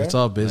 Propaganda, bro. It's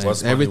all business.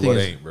 What's money, Everything what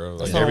is, ain't, bro?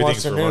 That's Like not watch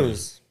everything's the for money.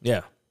 news.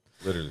 Yeah,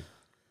 Literally.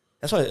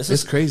 that's why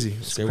it's crazy.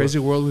 It's a scary crazy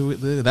world we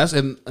live in. That's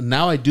and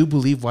now I do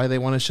believe why they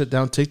want to shut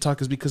down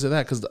TikTok is because of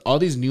that. Because all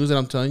these news that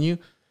I'm telling you,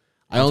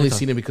 I only TikTok.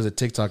 seen it because of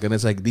TikTok, and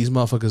it's like these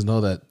motherfuckers know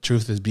that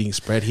truth is being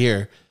spread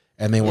here,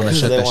 and they want to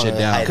Yeah, shut they that wanna shit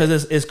down. hide it.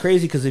 because it's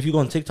crazy because if you go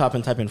on TikTok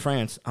and type in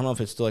France, I don't know if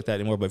it's still like that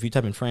anymore, but if you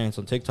type in France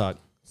on TikTok,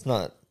 It's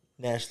not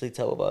nationally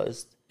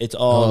televised. it's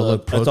all Oh,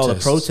 the, it's all the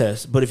protests.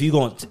 protests. But if you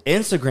go on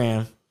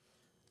Instagram,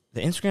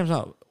 the Instagram's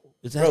not.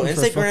 It's Bro,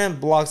 asking for a Instagram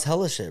blocks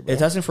hella shit, bro.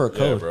 It's asking for a Yeah,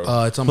 code.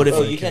 bro. It's on But my if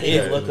phone. Bro, you can't Yeah,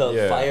 even look up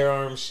yeah.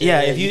 firearm shit.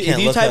 Yeah, if you- can't if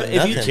you look type- up if you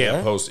nothing, You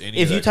can't bro. post any.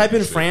 If of you that type kind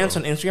in of shit, France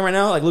bro. on Instagram right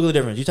now, like look at the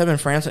difference. You type in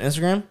France on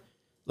Instagram,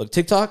 look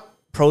TikTok,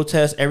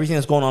 protests, everything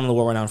that's going on in the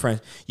world right now in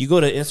France. You go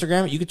to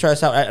Instagram, you can try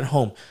this out at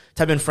home.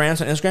 Type in France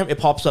on Instagram, it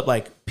pops up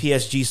like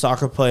PSG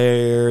soccer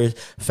players,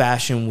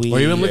 fashion week. Or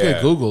even look at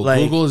Yeah. Google. Like-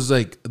 Google is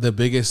like the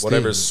biggest.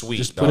 Whatever's thing. sweet,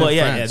 Just dog. put Well, in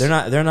yeah, France.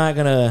 they're not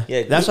gonna.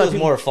 Yeah, that's why Google's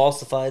people. more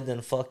falsified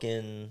than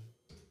fucking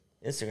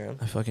Instagram.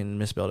 I fucking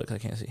misspelled it because I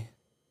can't see.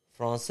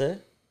 Francais.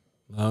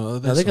 No, No,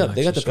 that's they got some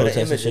the extra shit. protests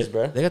and images, shit.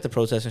 bro. They got the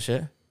protests and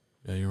shit.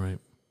 Yeah, you're right.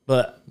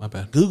 But My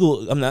bad.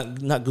 Google, I'm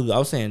not Google. I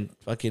was saying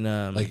fucking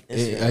Like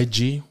Instagram.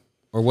 IG,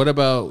 or what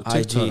about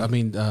TikTok? IG. I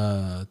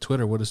mean,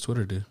 Twitter. What does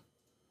Twitter do?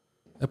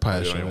 That You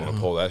probably don't should. even want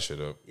to pull that shit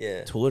up.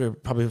 Yeah. Twitter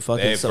probably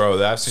fucking. Hey,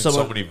 bro, I've seen so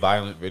someone- many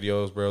violent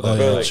videos, bro. Oh, That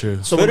yeah, are like,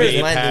 true. Someone Twitter's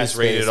way my past news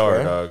rated space, R,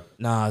 bro. dog.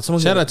 Nah,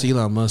 someone's Shout gonna, out to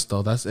Elon Musk though.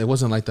 It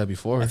wasn't like that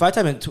before. If I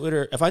type in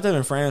Twitter, if I type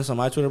in France on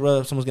my Twitter,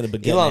 bro, someone's gonna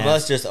begin. Elon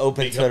Musk just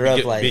opened Twitter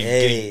up like, being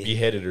hey,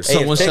 beheaded or hey, something.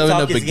 Someone if shoving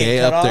TikTok a is getting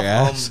baguette cut up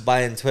their off, ass. I'm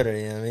buying Twitter.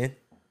 You know what I mean?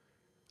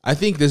 I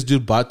think this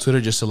dude bought Twitter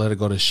just to let it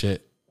go to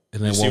shit,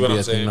 and it see won't what be I'm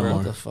a thing saying, no bro?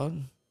 What more. the fuck?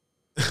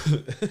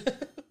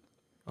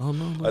 Oh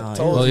no! I Nah,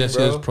 told Oh you, yes,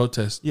 bro. yes,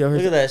 protest. You ever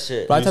Look at that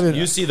shit. But I type in,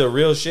 You see the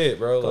real shit,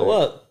 bro. Go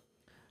Like, up.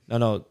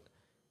 no.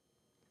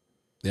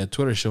 Yeah,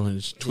 Twitter showing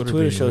Twitter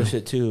being shows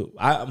real. shit too.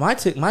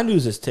 My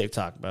news is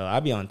TikTok, bro. I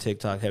be on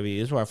TikTok heavy.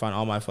 This is where I find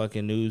all my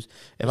fucking news.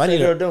 If I What's need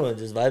that a, girl doing?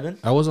 Just vibing?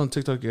 I was on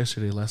TikTok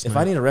yesterday, last if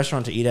night. I need a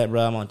restaurant to eat at,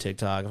 bro, I'm on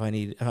TikTok. If I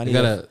need I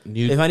got a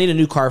new if I need a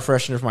new car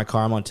freshener for my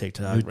car, I'm on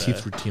TikTok. new bruh.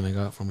 teeth routine I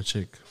got from a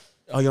chick.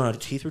 Oh, you're on a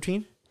teeth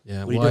routine?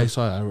 Yeah, What are you well, I doing?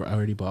 saw it. I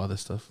already bought all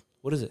this stuff.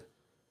 What is it?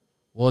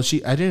 Well,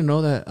 I didn't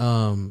know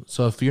that.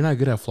 So if you're not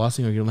good at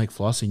flossing or you don't like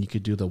flossing, you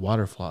could do the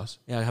water floss.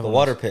 Yeah, I have The a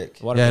water pick.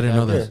 Water Yeah, I pick.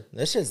 didn't know Yeah, that.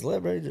 that shit's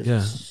lit, bro. You just-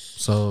 Yeah.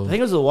 So I think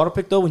it was the water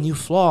pick though. When you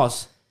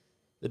floss,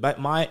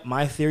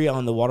 my theory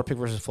on the water pick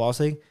versus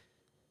flossing,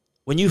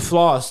 when you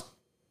floss,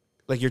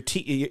 like your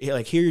teeth,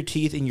 like here your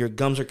teeth and your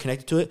gums are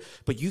connected to it,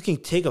 but you can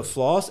take a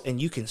floss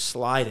and you can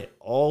slide it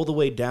all the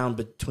way down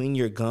between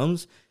your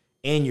gums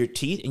and your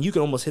teeth, and you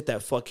can almost hit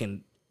that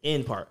fucking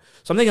end part.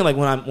 So I'm thinking like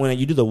when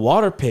you do the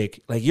water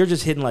pick, like you're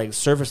just hitting like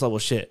surface level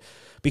shit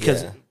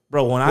because. Yeah.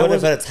 Bro, when I What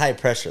was, about it's high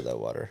pressure though?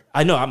 Water.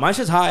 I know my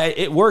shit's high.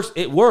 It works,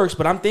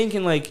 but I'm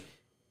thinking like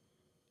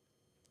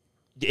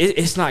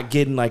it's not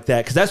getting like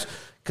that because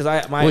it's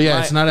not Why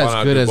as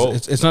not good do as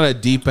both? it's not a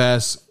deep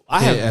ass. I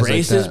hit have as like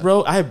braces, that.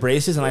 bro. I have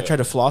braces, and I try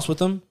to floss with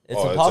them. It's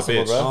oh, impossible,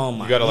 a bitch. bro. Oh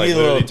my You gotta You like need a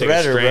literally little take a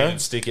threader, strand bro.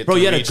 and stick it. Bro,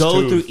 you through got to each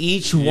go tooth. through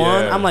each one.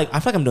 Yeah. I'm like, I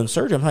feel like I'm doing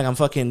surgery. I feel like I'm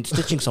fucking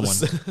stitching someone.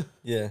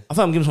 Yeah. I feel like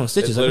I'm giving someone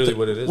stitches. It's Like, literally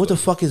what it is, What the though.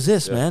 fuck is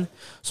this, man?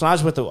 So I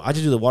just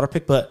do the water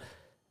pick, but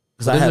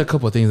because I There's a have,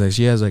 couple of things like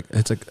she has like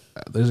it's like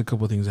there's a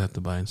couple of things I have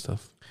to buy and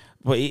stuff.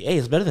 but hey,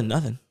 it's better than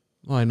nothing.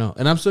 Oh, I know,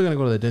 and I'm still gonna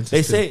go to the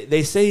dentist.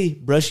 They say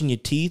brushing your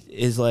teeth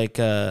is like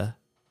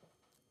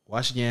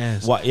washing your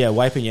ass.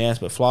 wiping your ass,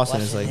 but flossing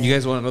Wash is your like You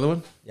guys want another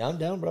one? Yeah, I'm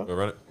down, bro. Go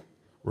run it.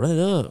 run it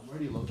up.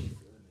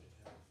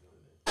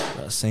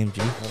 Same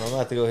G. And I'm gonna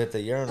have to go hit the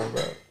urinal,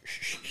 bro.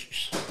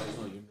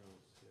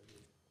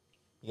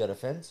 You got a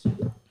fence?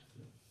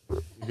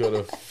 You got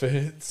a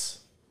fence.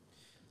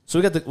 So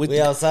we got the We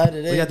outside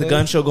today. we got the baby.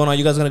 gun show going on.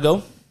 You guys gonna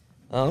go?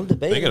 I'm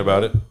debating. Thinking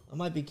about it. I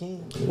might be king.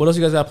 What else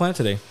you guys got planned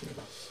today?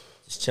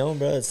 Just chilling,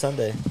 bro. It's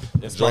Sunday.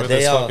 Enjoying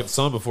this fucking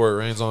sun before it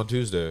rains on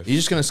Tuesday. You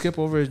just gonna skip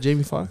over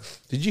Jamie Foxx?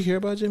 Did you hear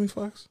about Jamie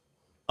Foxx?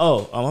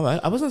 Oh, my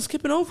bad. I wasn't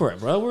skipping over it,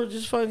 bro. We're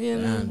just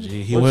fucking. Man,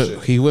 G,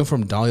 he went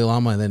from Dalai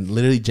Lama, and then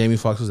literally Jamie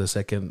Foxx was the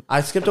second.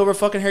 I skipped over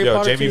fucking Harry Yo,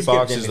 Potter. Jamie too.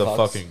 Foxx Jamie is the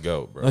Foxx. fucking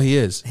goat, bro. Oh, he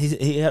is. I I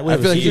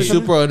feel like he's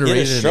super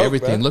underrated and stroke,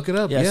 everything. bro. Look it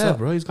up. Yeah,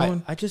 bro. He's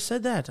going. I just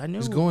said that. I knew.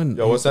 He's going.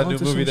 Yo, what's he's that new going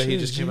to movie some that he shit,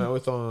 just G. came out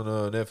with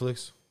on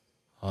Netflix?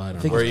 Oh, I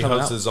don't Think know. Where he coming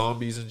hunts out. the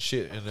zombies and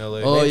shit in LA.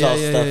 Oh, It's yeah, all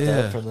yeah, stuffed yeah.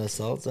 up from the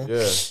assaults. Huh?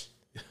 Yeah.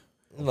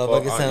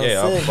 Motherfucker sounds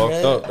Yeah, I'm sick, fucked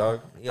right? up,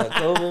 dog. You got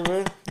COVID,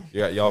 bro?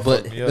 Yeah, y'all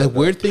But fucked me up. the dog.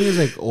 weird thing is,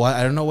 like, why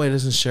I don't know why it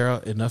doesn't share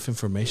out enough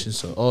information.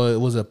 So, it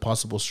was a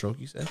possible stroke.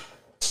 You said.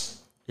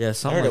 Yeah, I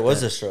something heard like it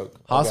was that. a stroke.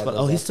 Hospital.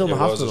 Oh, he's still in It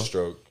the was a hospital.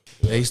 stroke.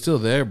 Yeah, he's still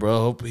there, bro.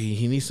 Hope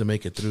he needs to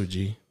make it through.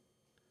 G.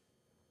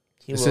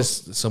 He It's will.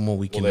 just someone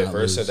we Well, cannot they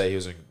first lose. said that he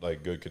was in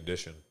like good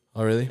condition.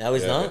 Oh, really? Now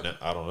he's Yeah, not. but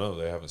I don't know.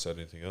 They haven't said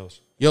anything else.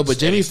 Yo, but Said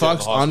Jamie he's still in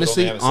Foxx, the hospital.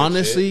 They haven't said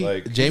honestly,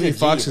 shit. Like, Jamie he's a G,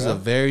 Foxx is bro. a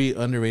very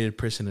underrated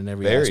person in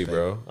every Very, aspect.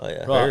 bro. Oh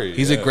yeah. Very.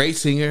 He's yeah. a great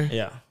singer,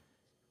 Yeah.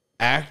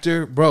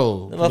 actor,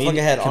 bro, The motherfucker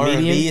had comedian.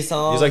 R&B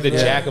songs. He's like the bro.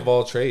 jack of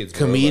all trades,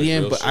 bro.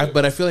 comedian. Like, real But shit.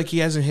 but I feel like he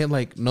hasn't hit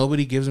like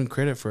nobody gives him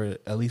credit for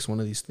at least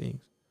one of these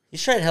things.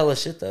 He's tried hella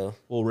shit though.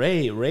 Well,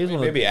 Ray's I one mean, of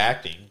maybe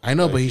acting. I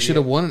know, Like, but he should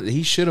have won.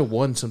 He should have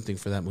won something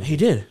for that movie. He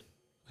did.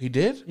 He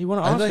did. He won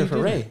an I thought Oscar he for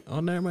didn't. Ray. Oh,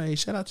 never mind.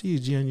 Shout out to you,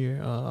 G, on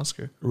your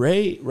Oscar.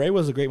 Ray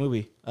was a great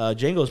movie.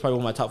 Django is probably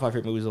one of my top 5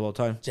 favorite movies of all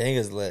time.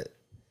 Django's lit.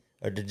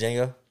 Or did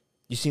Django?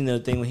 You seen the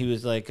thing when he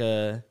was like,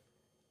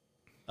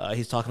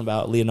 he's talking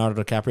about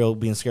Leonardo DiCaprio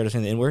being scared of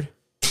saying the N-word?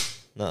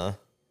 Nuh-uh.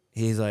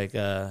 He's like,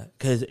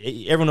 because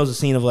everyone knows the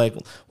scene of like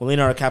when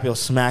Leonardo DiCaprio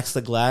smacks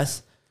the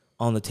glass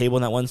on the table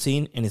in that one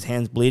scene and his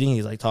hand's bleeding.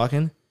 He's like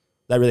talking.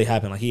 That really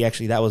happened. Like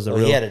that was the Oh,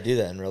 real. he had to do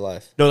that in real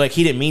life. No, like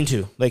he didn't mean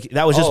to. Like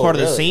that was just Oh, part of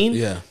the really? scene.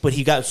 Yeah. But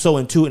he got so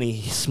into it and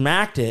he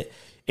smacked it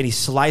and he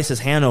sliced his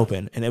hand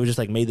open and it was just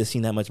like made the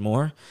scene that much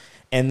more.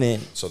 And then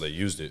So they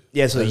used it.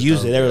 yeah, so they That's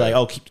used dope. it. They were Yeah. like,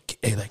 oh, keep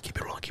it rolling, keep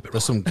it rolling.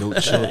 That's some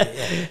goat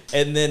shit.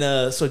 And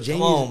then so Jamie,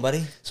 Come on,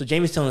 buddy. so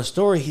Jamie's telling a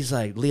story. He's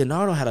like,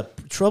 Leonardo had a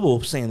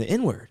trouble saying the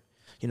N word.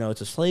 You know,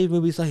 it's a slave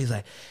movie. So he's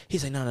like,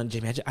 no,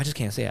 Jamie, I just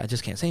can't say it. I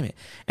just can't say it.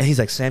 And he's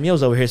like,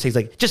 Samuel's over here. So he's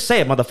like, just say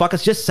it,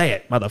 motherfuckers. Just say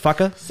it,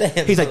 motherfucker. Say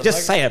it, he's like, just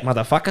motherfucker. say it,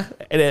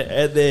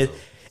 motherfucker.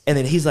 And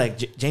then he's like,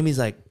 Jamie's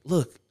like,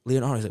 look,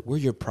 Leonardo's like, we're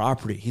your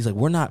property. He's like,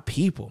 we're not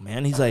people,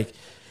 man. He's like,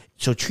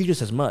 so treat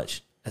us as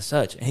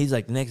such. And he's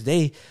like, the next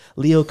day,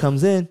 Leo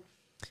comes in,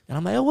 and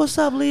I'm like, oh, what's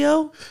up,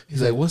 Leo?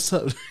 He's like, "What's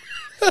up?"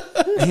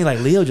 And he like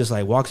Leo just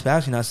like walks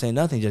past me, not saying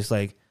nothing, just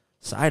like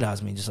side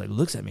eyes me, just like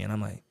looks at me, and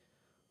I'm like,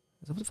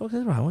 what the fuck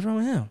is wrong? What's wrong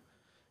with him?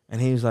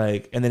 And he was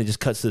like, and then it just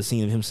cuts to the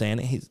scene of him saying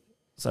it.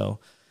 So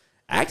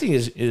acting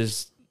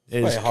is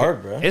Quite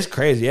hard, bro. It's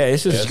crazy. Yeah,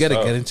 it's just You got to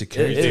tough. get into Do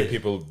character. you think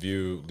people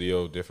view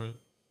Leo different?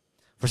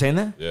 for saying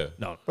that. Yeah.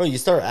 No, Bro, you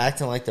start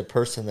acting like the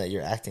person that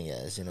you're acting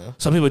as, you know?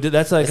 some people did.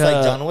 That's like It's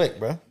like John Wick,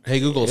 bro. Hey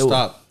Google,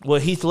 stop. Well,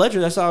 Heath Ledger.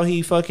 That's how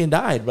he fucking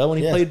died, bro. When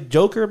he Yeah. played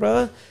Joker,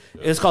 bro.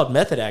 It's called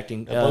method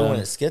acting. That boy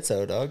went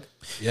schizo, dog.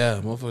 Yeah,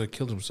 motherfucker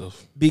killed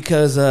himself.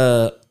 Because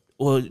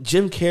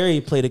Jim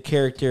Carrey played a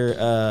character.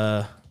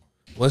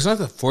 Well, it's not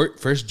the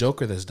first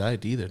Joker that's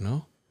died either.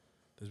 No,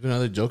 there's been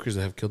other Jokers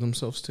that have killed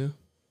themselves too.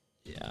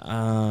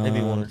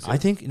 Maybe one or two. I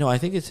think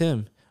it's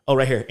him. Oh,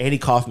 right here, Andy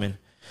Kaufman.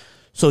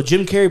 So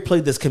Jim Carrey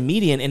played this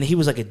comedian, and he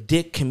was like a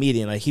dick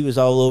comedian. Like he was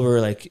all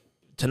over like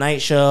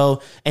Tonight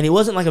Show, and he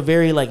wasn't like a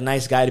very like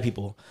nice guy to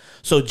people.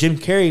 So Jim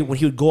Carrey, when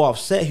he would go off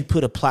set, he would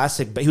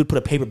put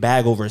a paper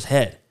bag over his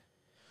head,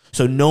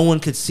 so no one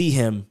could see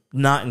him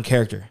not in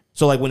character.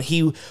 So like when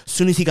as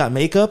soon as he got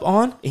makeup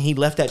on and he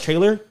left that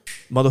trailer,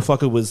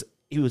 motherfucker was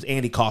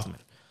Andy Kaufman.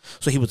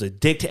 So he was a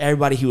dick to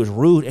everybody. He was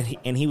rude,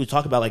 and he would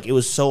talk about like it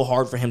was so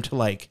hard for him to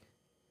like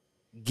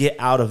get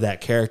out of that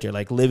character,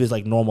 like live his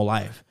like normal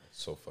life.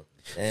 So fucking.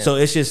 Damn. So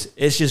it's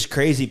just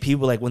crazy.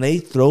 People like when they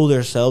throw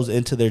themselves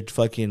into their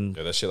fucking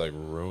Yeah, that shit like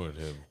ruined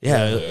him.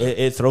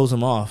 it throws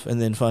them off, and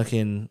then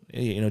fucking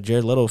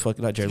Jared Leto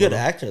fucking not Jared Good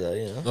Leto. actor, though,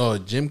 you know? Oh,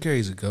 Jim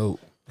Carrey's a goat.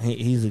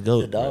 He's a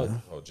goat. Good dog.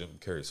 Bro. Oh, Jim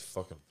Carrey's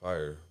fucking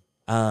fire.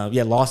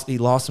 He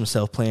lost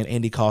himself playing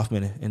Andy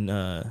Kaufman,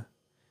 and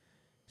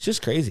it's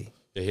just crazy.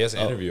 Yeah, he has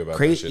an interview about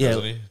crazy- that shit, yeah.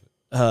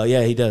 doesn't he?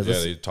 Yeah, he does. Yeah,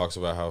 he talks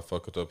about how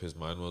fucked up his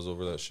mind was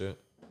over that shit.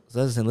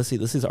 Let's see.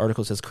 This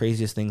article says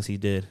craziest things he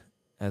did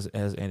as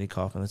Andy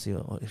Kaufman. Let's see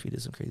if he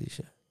did some crazy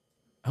shit.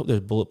 I hope there's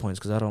bullet points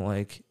because I don't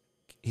like.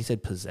 He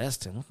said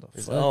possessed him. What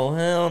the fuck? Oh,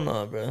 hell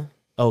no, bro.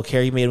 Oh,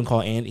 Carrie made him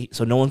call Andy,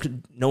 so no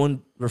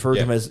one referred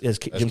to him as Jim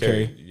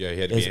Carrey. Yeah, he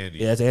had to be Andy.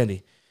 Yeah, that's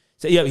Andy.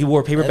 So yeah, he wore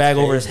a paper That's bag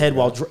over his crazy, head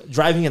bro. while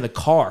driving in the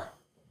car.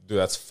 Dude,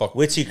 that's fuck.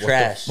 Which he what the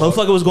crashed. fuck?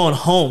 Motherfucker was going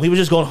home. He was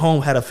just going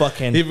home. Had a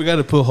fucking. He forgot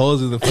to put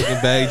holes in the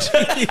fucking bag.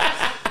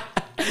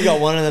 You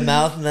got one in the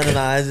mouth and then in the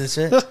eyes and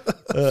shit.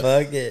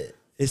 Fuck it.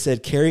 It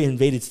said Carrey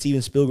invaded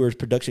Steven Spielberg's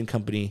production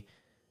company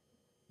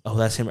Oh,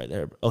 that's him right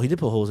there. Oh, he did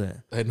put holes in it.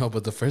 I know,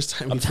 but the first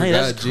time I'm telling you,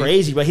 that's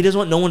crazy, bro. He doesn't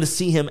want no one to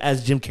see him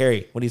as Jim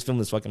Carrey when he's filming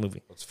this fucking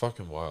movie. It's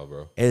fucking wild,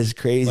 bro. It's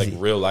crazy.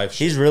 Like real life.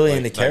 He's shit. really like,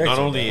 into like, character, Not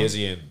only bro. is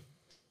he in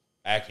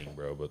acting,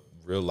 bro, but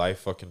real life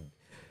fucking.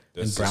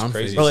 That's brown just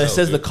crazy. face. Bro, it as hell,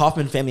 says the dude.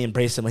 Kaufman family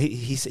embraced him.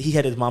 He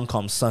had his mom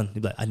call him son.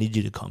 He'd be like, I need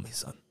you to call me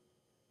son.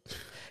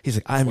 He's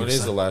like, I'm When your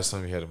is the son. last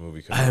time you had a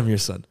movie come I out? am your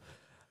son.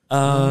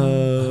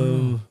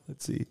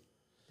 Let's see.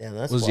 Damn,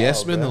 that's Was wild,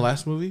 Yes Man bro. the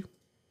last movie?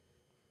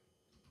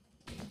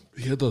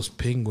 He had those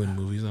penguin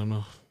movies. I don't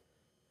know.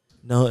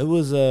 No, it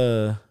was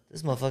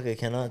This motherfucker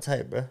cannot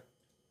type, bro.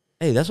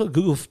 hey, that's what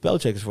Google spell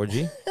check is for,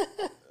 G.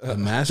 The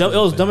Mask. It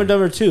was Dumb and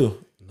Dumber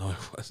 2. No, it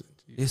wasn't.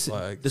 Is it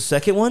Like, the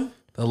second one?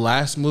 the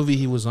last movie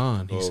he was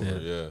on, he Over,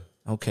 said.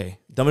 yeah. Okay.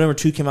 Dumb and Dumber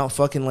 2 came out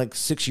fucking like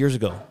 6 years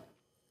ago.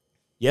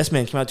 Yes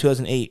Man came out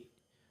 2008.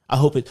 I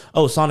hope it.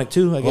 Oh, Sonic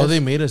 2, I guess. Oh, they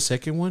made a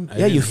second one? I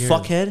yeah, you didn't hear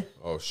that. fuckhead.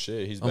 Oh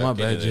shit, he's Oh, back my in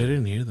bad, it. Jay. I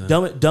didn't hear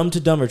that. Dumb to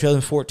Dumber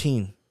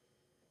 2014.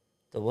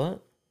 The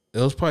what? It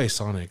was probably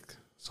Sonic.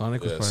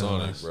 Sonic was Yeah, probably the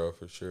Sonic, last. bro,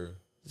 for sure.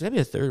 There's gotta be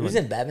a third He's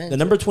one. in Batman. The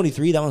number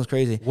 23, that one's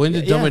crazy. When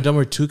did Yeah, Dumb and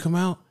Dumber 2 come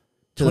out?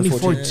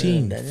 2014.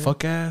 2014. Yeah,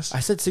 Fuck ass. I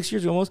said 6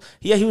 years ago almost.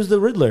 Yeah, he was the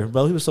Riddler,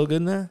 bro. He was so good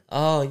in that.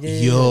 Oh yeah.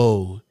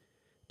 Yo.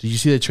 Did you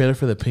see the trailer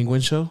for the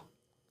Penguin show?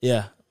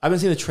 Yeah. I haven't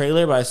seen the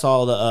trailer, but I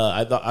saw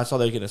the I saw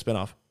they were getting a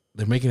spinoff.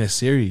 They're making a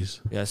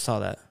series. Yeah, I saw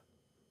that.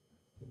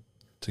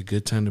 It's a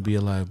good time to be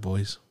alive,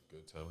 boys.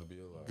 Good time to be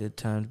alive. Good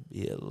time to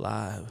be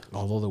alive.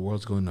 Although the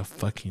world's going to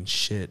fucking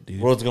shit,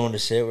 dude. World's going to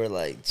shit. We're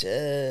like,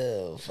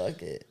 chill.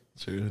 Fuck it.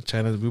 True.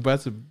 China's we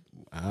about to.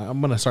 I'm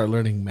gonna start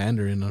learning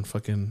Mandarin on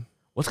fucking.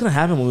 What's gonna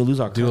happen when we lose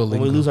our Duolingo.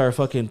 when we lose our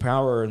fucking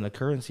power and the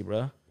currency,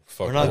 bro?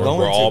 Fuck, We're not going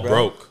we're to, all bro.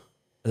 broke.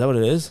 Is that what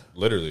it is?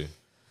 Literally.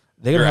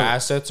 They're Your gonna have,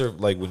 assets are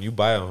like when you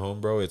buy a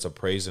home, bro, it's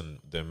appraised in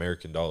the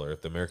American dollar.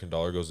 If the American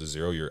dollar goes to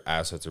zero, your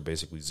assets are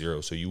basically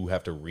zero. So you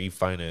have to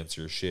refinance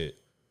your shit.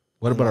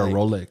 What about Like- a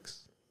Rolex?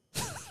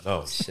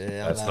 No, Shit,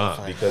 I'm that's not not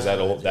fine. because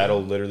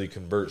that'll literally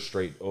convert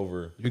straight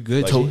over. You're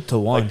good. Like, to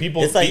one. Like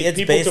people, It's like it's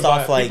people based could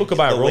buy, off like people could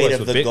buy a the weight Rolex of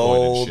with the Bitcoin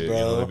gold, and shit. bro.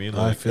 You know what I mean?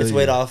 I Like, feel It's you.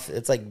 weight off.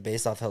 It's like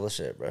based off hella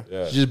shit, bro.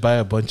 yeah, You just buy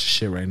a bunch of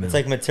shit right now. It's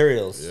like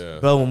materials. yeah.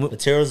 bro, when we,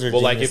 Materials are.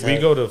 Well, like genius if we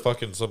as- go to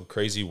fucking some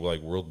crazy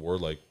like world war,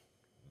 like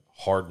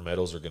hard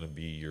metals are gonna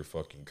be your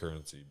fucking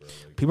currency, bro.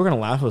 Like, people are gonna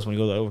laugh at us when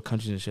we go to other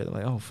countries and shit. They're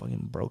like, oh,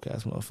 fucking broke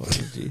ass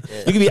motherfuckers. G.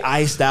 You can be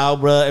iced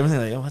out, bro. Everything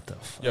like, oh, what the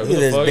fuck? yo, Look who at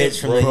the this fuck bitch is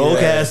from broke? the Broke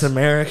US. ass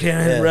American,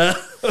 Yeah. bro.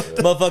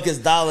 Motherfucker's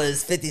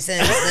dollars 50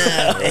 cents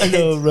now. I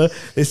know, bro.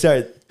 They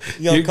start.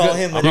 You gonna You're call go-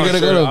 him? I'm You're not gonna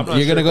sure- go I'm to not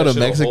you're sure gonna if go that to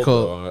shit'll hold,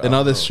 Mexico, though. I and all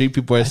don't the know. street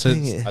people are I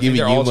think just it- I think giving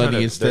they're you all trying money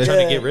to, instead. they're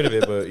trying to get rid of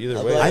it, but either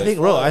I'm way, like- I think,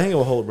 bro. I think it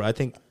will hold, bro. I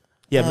think,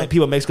 yeah,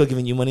 people in Mexico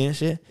giving you money and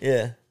shit.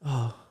 Yeah.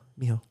 Oh,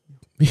 mijo,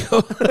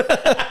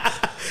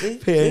 See?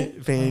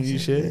 paying you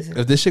shit.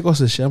 If this shit goes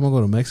to shit, I'm gonna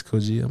go to Mexico,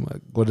 G. I'm gonna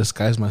go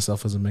disguise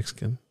myself as a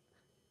Mexican.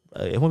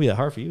 It won't be that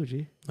hard for you,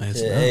 G.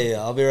 Nice. Yeah, hey,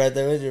 I'll be right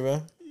there with you,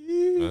 bro.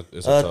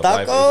 it's a tough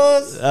life.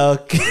 Tacos.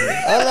 Okay.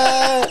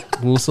 Hola.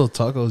 We'll sell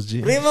tacos,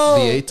 G. Primo.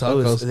 The 8 Oh,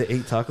 tacos. is it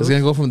 8 tacos? It's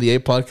gonna go from the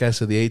 8 podcast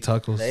to the 8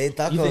 tacos. They ate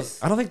You think- tacos.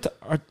 I don't think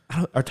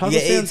are tacos. You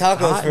get 8 stands tacos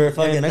hot for in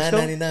fucking Mexico?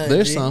 $9.99.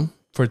 There's G. some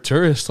for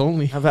tourists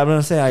only. I'm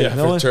gonna say I Yeah,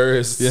 know for it.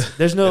 tourists. Yeah.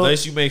 There's no.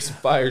 Unless you make some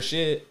fire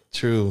shit,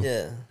 True.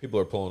 Yeah.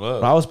 people are pulling I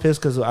up. was pissed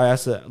because I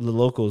asked the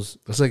locals.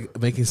 It's like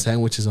making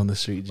sandwiches on the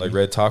street. G. Like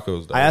red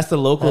tacos. Dog. I asked the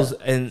locals,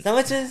 and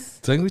Sandwiches?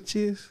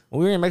 sandwiches.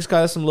 when we were in Mexico,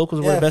 I asked some locals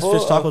where Yeah, the best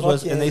fish full of tacos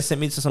was, fucking- and they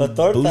sent me to some a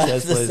torta, bougie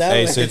ass the place. salad.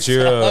 Hey, since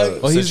you're Oh,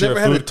 since he's you're never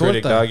a had a food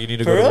critic, torta. dog, you need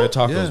to For go to real? red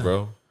tacos, Yeah.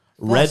 bro.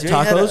 Red You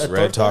ain't had tacos. a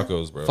Red torta?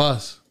 tacos, bro.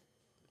 Fuss.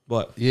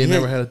 What? You ain't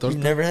never had a You torta?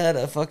 never had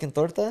a fucking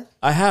torta?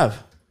 I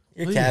have.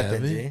 You're No, you capping,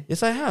 haven't. G.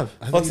 Yes, I have.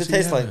 I thought What's you it said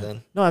you taste like haven't.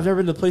 then? No, I've never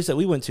been to the place that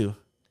we went to.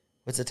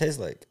 What's it taste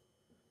like?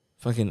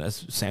 Fucking a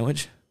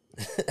sandwich,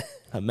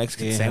 a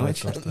Mexican Yeah,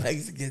 sandwich, torta.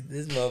 Mexican,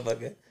 this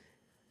motherfucker.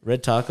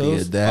 red The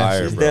tacos. audacity.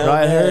 Fire, bro. Bro,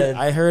 I heard. man.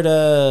 I heard.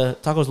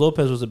 Tacos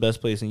Lopez was the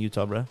best place in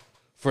Utah, bro.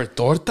 For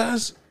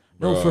tortas?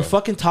 No, Bro. for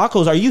fucking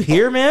tacos. Are you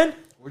here, man?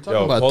 We're talking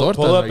Yo, about pull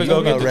tortas. up Are and you-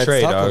 go get About the Red's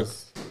tray, dog.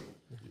 tacos.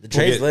 The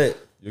tray's get- lit.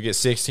 You get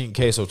 16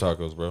 queso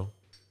tacos, bro.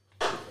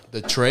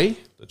 the tray?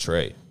 The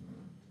tray.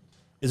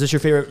 Is this your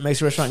favorite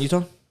Mexican restaurant in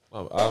Utah?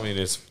 I mean,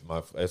 it's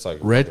like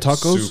Red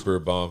fucking tacos? super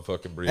bomb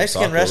fucking burrito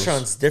Mexican tacos.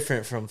 restaurants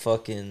different from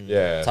fucking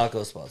Yeah.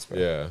 taco spots, bro.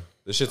 Yeah,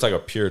 this shit's like a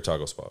pure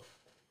taco spot.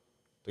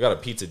 They got a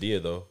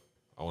pizzeria though.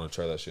 I want to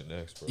try that shit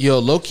next, bro. Yo,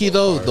 low key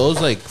though,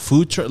 those like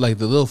food truck, like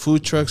the little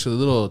food trucks or the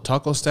little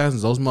taco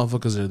stands, those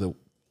motherfuckers are the.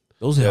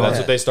 Those Yeah, are that's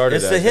what they started.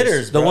 It's as. the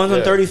hitters, the bro. ones on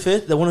Yeah.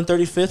 35th. The one on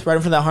 35th, right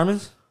in front of that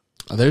Harmon's.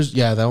 There's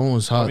that one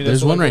was hot. I mean, There's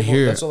that's what, one like, right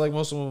here. That's what like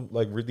most of them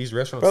like these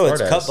restaurants Bro, start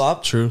it's as. Cup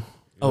Bop. True.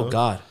 Oh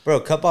God, Bro,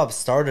 Cup Bop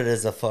started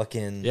as a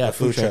fucking Yeah,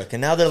 food food truck. truck. And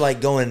now they're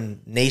like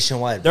going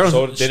nationwide. They're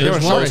So on- then they're there's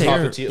on one Los right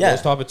here. Tapatios. yeah,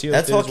 Los Tapatios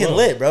that's did as fucking well.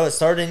 lit, bro. It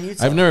started in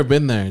Utah. I've never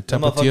been there.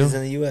 Them motherfuckers Tapatio.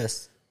 in the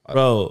U.S.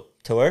 bro.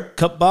 To where?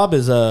 Cup Bob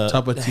is a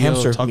Tapatio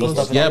hamster tacos.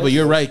 meat. Yeah, but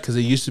you're right because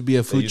it used to be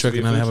a They food used to truck be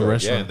a and now they food have a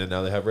truck, Yeah, restaurant. and then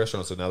now they have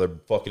restaurants, so now they're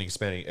fucking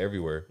expanding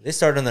everywhere. They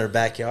started in their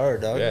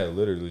backyard, dog. Yeah,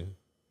 literally.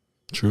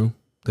 True.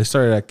 They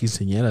started at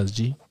quinceañeras,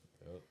 G.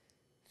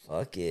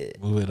 Fuck it.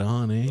 Move it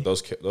on, eh?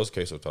 Those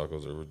queso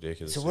tacos are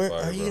ridiculous. So where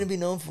are you gonna be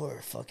known for?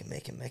 Fucking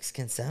making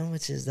Mexican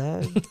sandwiches,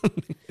 dog.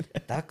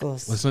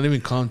 Tacos. Let's not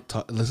even call them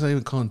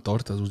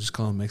tortas. We'll just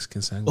call them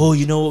Mexican sandwiches. Oh,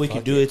 you know what we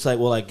could do? It's like,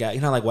 well, like,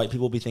 you know, like white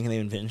people be thinking they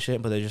invent shit,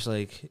 but they're just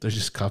like, They're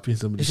just copying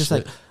somebody's it's just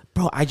shit. like,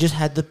 bro, I just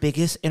had the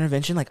biggest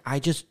intervention. Like, I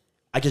just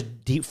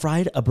deep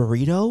fried a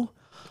burrito.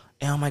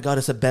 And oh my god,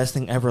 it's the best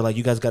thing ever. Like,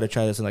 you guys got to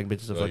try this and like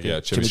bitches of like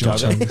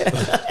chimichanga.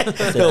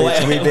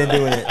 We've been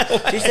doing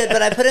it. She said,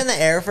 but I put it in the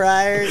air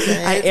fryer.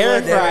 I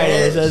air fried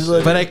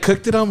it. But I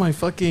cooked it on my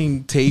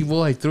fucking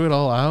table. I threw it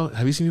all out.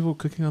 Have you seen people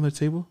cooking on their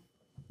table?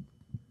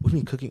 What do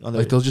you mean cooking on the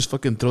Like they'll just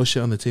fucking throw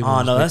shit on the table. Oh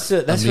and no, just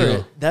that's make a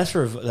meal. that's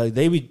for like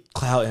they be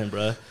clouting,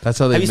 bro. That's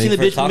how they Have you seen the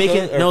make bitch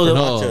making tacos or no,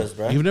 for the, nachos,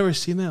 bro? You've never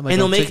seen that? Like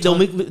and on TikTok?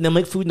 they'll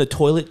make food in the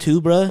toilet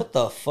too, bro. What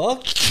the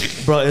fuck?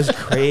 Bro, it's See,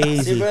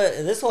 crazy. bro,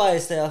 this is why I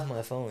stay off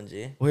my phone,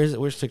 G.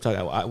 Where's TikTok?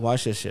 I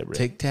watch this shit, bro.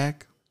 Tic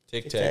Tac.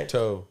 Tic tac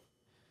toe.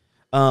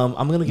 I'm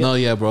gonna get. No,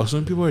 yeah, bro.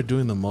 Some people are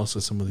doing the most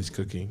with some of these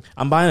cooking.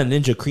 I'm buying a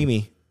Ninja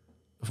Creamy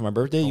for my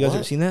birthday. You guys what?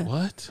 ever seen that?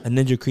 What? A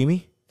Ninja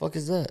Creamy, Fuck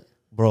is that?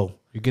 bro.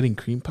 You're getting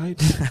cream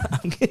piped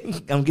I'm getting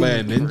by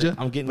a ninja?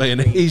 I'm getting by an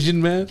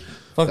Asian man?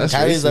 Fucking That's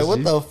Kyrie's like, racist, what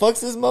G. the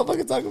fuck's this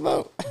motherfucker talking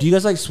about? Do you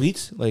guys like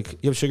sweets? Like,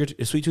 you have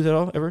a sweet tooth at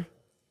all ever?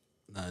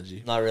 Nah,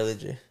 G. Not really,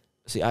 G.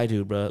 See, I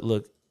do, bro.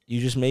 Look,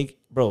 you just make,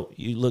 bro.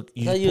 You look.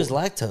 I thought you was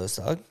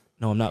lactose, dog.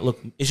 No, I'm not. Look,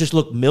 it's just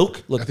look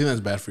milk. Look, I think that's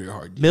bad for your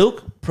heart. G.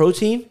 milk,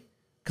 protein,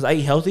 because I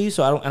eat healthy,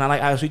 so I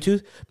have a sweet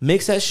tooth.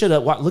 Mix that shit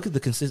up. Look at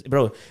the consist,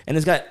 bro. And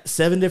it's got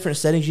 7 different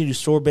settings. You can do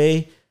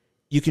sorbet.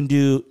 You can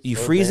do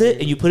freeze it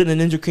and you put it in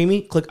a Ninja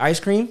Creamy. Click ice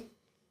cream,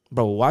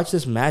 bro. Watch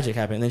this magic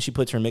happen. And then she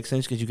puts her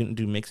mix-ins because you can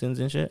do mix-ins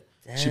and shit.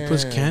 She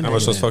puts candy. How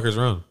much in those it. fuckers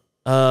run?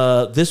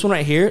 This one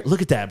right here.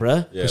 Look at that,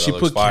 bro. Yeah, she that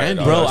put looks fire, candy.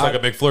 dog. Bro, It's like a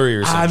McFlurry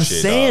or some I'm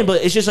shit. saying, dog.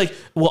 but it's just like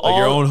well, like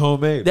your own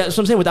homemade. That's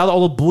what I'm saying. Without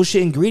all the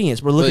bullshit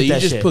ingredients, bro. Look But at you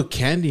that just shit. put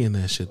candy in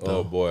that shit, though.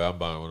 Oh boy, I'm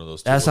buying one of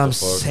those. Too. That's what I'm the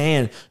fuck?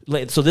 saying.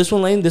 Like, so this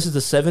one, Lane, this is the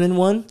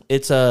 7-in-1.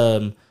 It's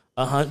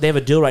they have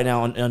a deal right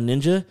now on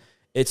Ninja.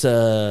 It's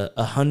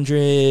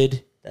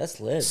 160.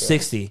 That's lit,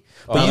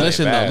 Oh, But that you, ain't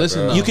listen, bad, though, listen,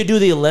 bro. though. you could do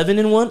the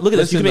 11-in-1. Look at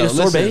this. You can make a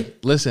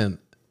sorbet. Listen,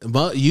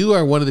 you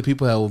are one of the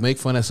people that will make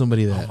fun of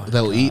somebody that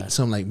will God. eat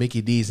some like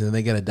Mickey D's and then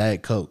they get a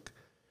Diet Coke.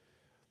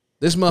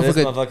 This This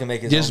motherfucker motherfucker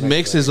make his just own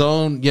makes McFlurry. his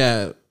own,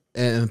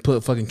 and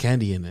put fucking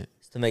candy in it.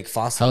 to make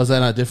fossil. How is that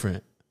not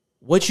different?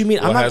 What you mean?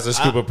 Well, it has a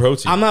scoop of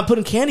protein. I'm not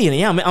putting candy in it.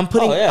 Yeah, I'm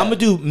putting. Oh, yeah. I'm gonna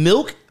do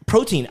milk,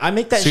 protein. I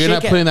make that. So you're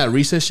shake not putting that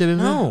recess shit in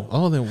there? No.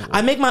 Oh, then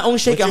I make my own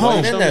shake What at you home.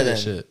 putting in there,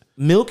 then?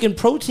 Milk and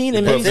protein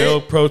and Put mix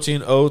milk,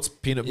 protein, oats,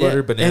 peanut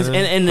butter, banana,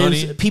 and then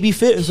honey. PB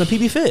Fit and some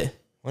PB Fit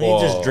Why don't you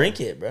Whoa. just drink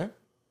it, bro?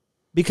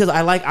 because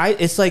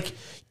it's like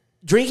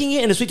drinking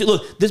it in a sweet.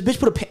 Look, this bitch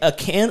put a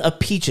can of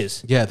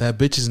peaches. Yeah, that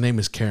bitch's name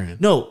is Karen.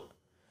 No.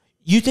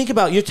 You think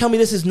about, you're telling me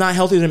this is not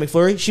healthier than a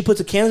McFlurry? She puts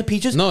a can of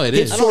peaches. No, it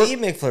hits is. I don't eat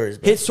McFlurries,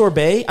 bro. Hit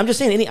sorbet. I'm just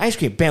saying, any ice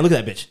cream. Bam, look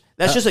at that bitch.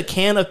 That's just a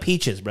can of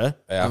peaches, bruh.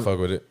 Yeah, I fuck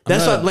with it.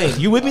 That's not Lane.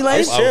 You with me,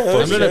 Lane? Sure,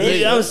 I'm sure. not a You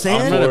big- know what I'm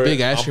saying? I'm not a for big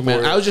it. ice I'm cream for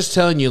man. I it. was just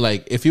telling you,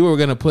 like, if you were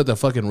gonna put the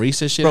fucking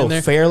Reese's shit Bro, in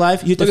there,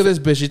 Fairlife. look at this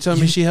bitch. You telling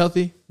me she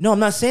healthy? No, I'm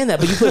not saying that,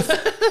 but you put.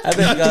 I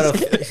bet you got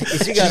a.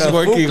 She got She's a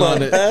working fupa,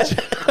 on it.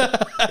 huh?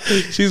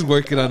 She's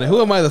working on it.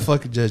 Who am I to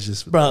fucking judge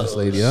this, Bro, this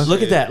lady? Huh?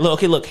 look at that. Look,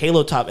 okay, look.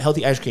 Halo Top,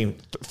 healthy ice cream,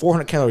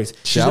 400 calories.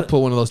 Shit, I'll put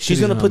one of those She's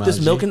titties gonna in put my this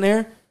mouth, milk G. in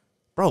there,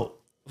 bro.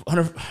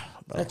 100. Is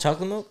that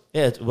chocolate milk?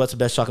 Yeah, what's the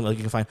best chocolate milk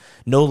you can find?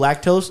 No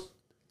lactose.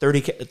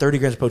 30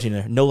 grams of protein in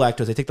there. No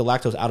lactose. They take the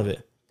lactose out of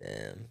it.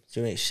 Damn,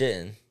 you ain't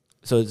shitting.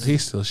 So, it's,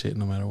 He's still shit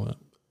no matter what.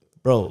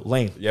 bro,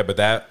 Lane. Yeah, but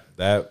that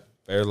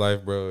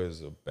Fairlife, bro,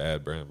 is a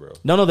bad brand, bro.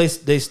 No,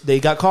 they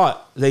got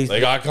caught. They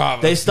got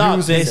caught. They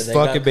stopped. They, They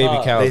fucking got baby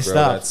caught. cows, they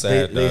bro. stopped. That's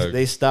sad, dog.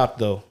 They stopped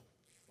though.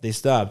 They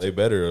stopped. They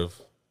better have.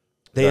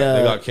 They They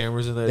got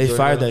cameras in there. They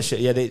fired that shit.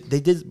 Yeah, they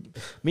did.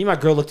 Me and my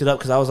girl looked it up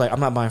because I was like, I'm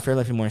not buying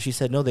Fairlife anymore. And she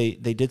said, no, they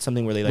did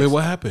something where they like Wait,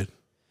 what happened?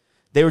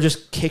 they were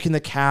just kicking the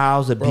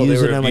cows, Bro, they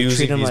abusing were them, like abusing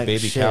treating them these like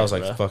baby shit, cows,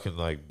 like bro. fucking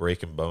like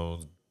breaking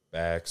bones,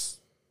 backs,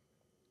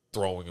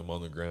 throwing them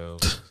on the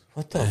ground.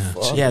 What the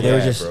fuck? Yeah, they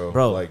were just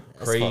bro. like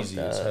That's crazy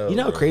fucked as up. hell. You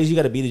know how bro. crazy you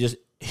got to be to just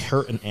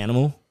hurt an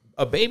animal?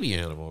 A baby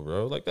animal,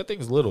 bro. Like that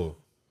thing's little.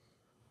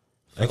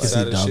 I can That's see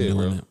sad as Dom shit,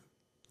 doing bro. it.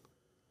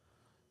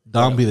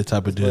 Dom be the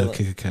type of dude to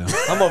kick a cow.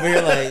 I'm over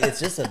here like it's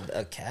just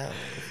a cow.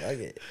 Fuck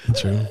it.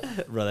 True.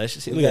 Bro, that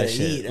shit. You Look at that gotta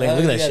shit. eat, Like, huh?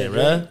 look at You that shit,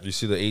 gotta bro. You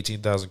see the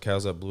 18,000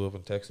 cows that blew up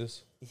in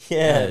Texas?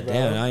 Yeah, God bro.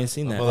 damn, I ain't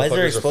seen that. Why is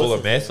there Motherfuckers are full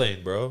of explosives?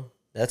 methane, bro.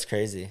 That's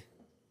crazy.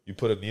 You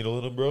put a needle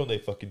in them, bro, and they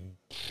fucking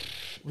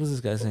What's this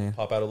guy saying?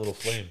 pop out a little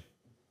flame.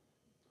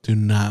 Do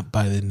not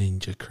buy the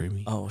Ninja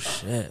Creamy. Oh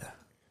shit.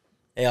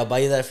 Hey, I'll buy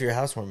you that for your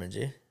housewarming,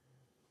 G.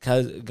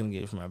 Kyle's gonna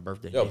get it for my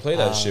birthday. Yo, play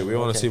that shit. We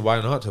want to okay. see why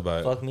not to buy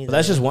it. Fuck me. But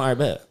that's just one. I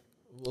bet.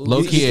 Low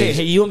You, key,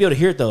 hey, you won't be able to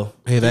hear it though.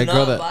 hey, that Do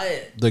girl not buy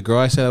it. the girl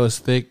I said was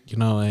thick, you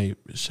know, hey,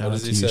 shout What out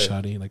does to he you, say?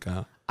 Shotty. Like,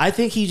 I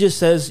think he just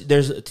says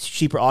there's a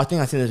cheaper. I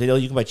think I seen the video.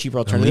 You can buy cheaper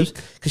alternatives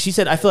because she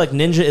said I feel like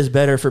Ninja is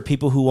better for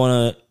people who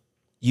want to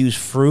use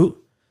fruit.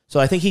 So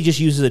I think he just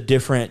uses a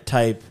different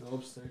type. go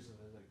upstairs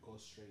and like go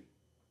straight.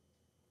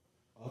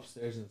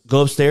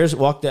 Go upstairs,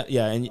 walk down.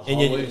 Yeah, and you.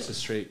 It's a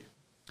straight.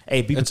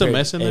 Hey, be It's prepared. a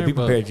mess in hey, there, be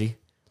but- prepared, G.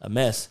 A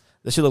mess.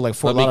 That should look like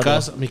Fort Mi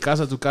Lauderdale.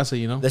 casa, tu casa,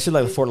 you know. That should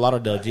look like Fort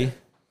Lauderdale, G.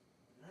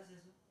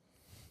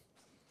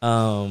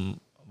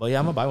 But yeah,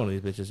 I'm gonna buy one of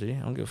these bitches, G. I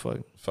don't give a fuck.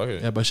 Fuck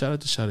it. Yeah, but shout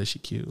out to Shada. She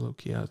cute, low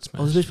key out Oh,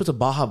 smash. this bitch puts a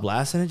Baja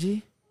Blast in it,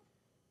 G.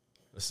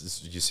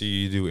 You see,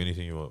 you do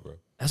anything you want, bro.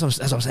 That's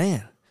what I'm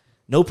saying.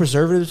 No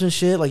preservatives and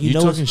shit. Like you You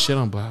know, talking shit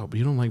on Baja, but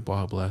you don't like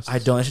Baja Blast. I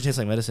don't. That shit tastes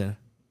like medicine.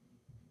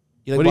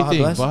 You like What do you Baja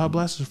think? Blast? Baja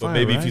Blast is But fire,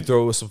 maybe right? if you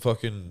throw it with some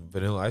fucking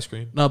vanilla ice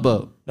cream. No,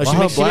 but No, Baja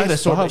she's making a Baja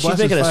sorbet. She's Blast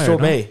making is a fire,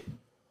 sorbet.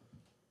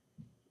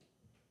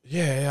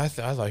 Yeah,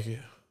 I like it.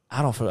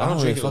 I don't. I don't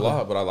really drink it a fuck lot,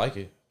 with- but I like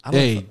it. I don't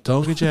Hey, fuck-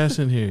 don't get your ass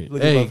in here.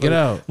 Look at Hey, motherfucker- get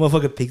out.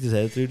 Motherfucker peeked his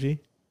head through, G.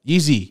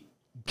 Easy.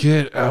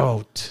 Get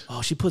out.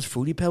 Oh, she puts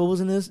fruity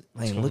pebbles in this.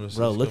 Man, coming look, to-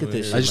 bro, it's look at coming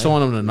this. in Shit, I just man.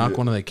 don't want him to knock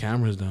one of the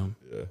cameras down.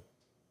 Yeah.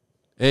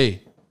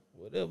 Hey,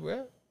 What up,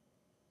 bro?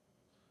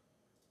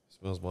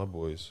 Smells my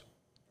boys.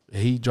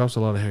 he drops a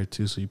lot of hair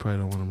too, so you probably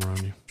don't want him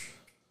around you.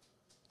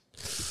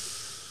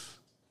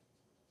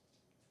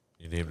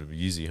 You named him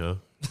Yeezy, huh?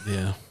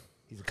 Yeah.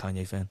 He's a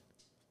Kanye fan.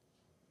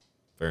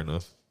 Fair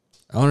enough.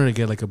 I wanted to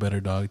get like a better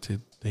dog to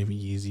name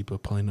me Yeezy,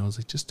 but Pauline was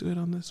like, just do it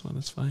on this one.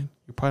 It's fine.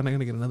 You're probably not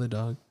gonna get another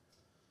dog.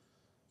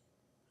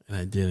 And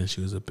I did, and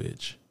she was a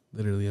bitch.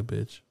 Literally a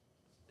bitch.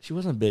 She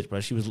wasn't a bitch, bro.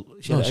 She was.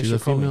 She No, had she's extra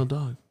a female following.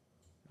 dog.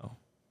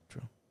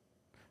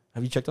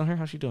 Have you checked on her?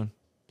 How's she doing?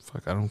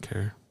 Fuck, I don't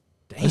care.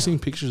 Damn. I've seen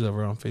pictures of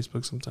her on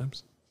Facebook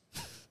sometimes.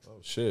 Oh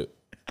shit.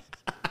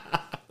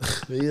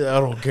 Yeah, I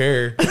don't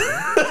care.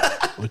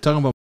 We're talking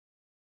about.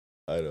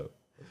 I know.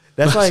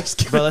 That's like,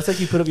 bro. That's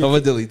like you put up your.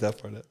 gonna delete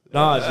that part.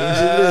 Nah,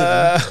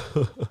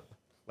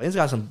 Lane's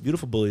got some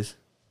beautiful bullies.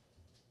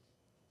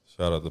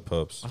 Shout out the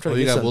pups. I'm trying Oh, to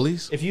you get got some.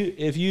 bullies? If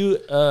you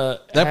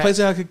That place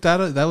that I kicked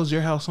out of, that was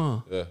your house,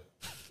 huh? Yeah.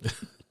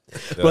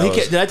 Bro,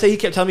 did I tell you? He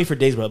kept telling me for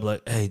days, bro.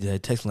 Like, hey, did I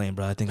text Lane,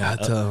 bro? I think I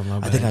tell him, my I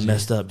bad, think I G.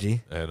 messed up,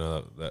 G. I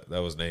know that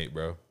was Nate,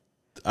 bro.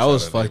 I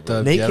was Shout out fucked Nate,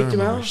 up. Nate Yeah, I don't kicked him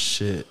remember out?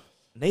 Shit.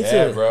 Nate Yeah,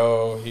 said,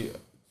 bro.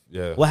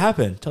 Yeah. what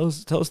happened? Tell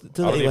us. I don't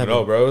what even happened.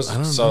 know, bro. I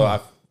don't So know. I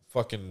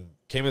fucking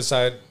came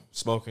inside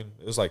smoking.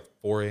 It was like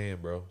 4 a.m.,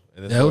 bro.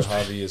 And then That was-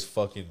 Javi is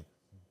fucking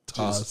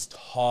just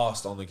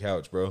tossed on the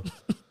couch, bro.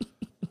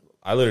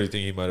 I literally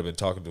think he might have been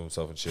talking to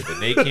himself and shit. But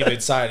Nate came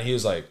inside and he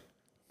was like,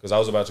 because I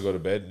was about to go to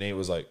bed. Nate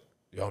was like,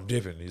 yo, I'm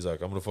dipping. He's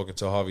like, I'm going to fucking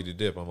tell Javi to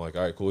dip. I'm like,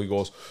 all right, cool. He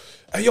goes,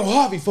 hey, yo,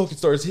 Javi fucking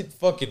starts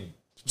smacking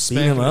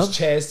him his up?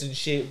 chest and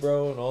shit,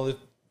 bro. And all this.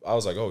 I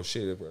was like, oh,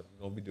 shit, bro.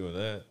 Don't be doing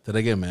that. Did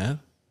I get mad?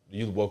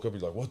 You woke up,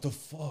 you're like, what the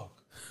fuck?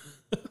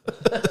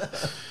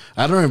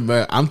 I don't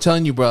remember. I'm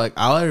telling you, bro. Like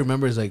all I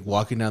remember is like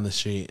walking down the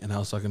street and I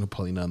was talking to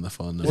Paulina on the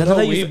phone. that Well, how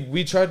no, you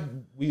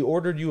we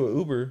ordered you an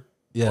Uber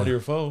Yeah. on your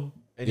phone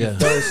and Yeah. you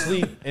fell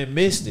asleep and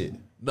missed it.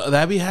 No,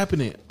 that be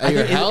happening at I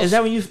your think- house. Is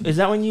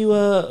that when you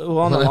were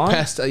on the When I lawn?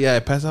 passed out, yeah, I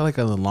passed out like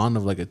on the lawn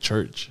of like a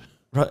church.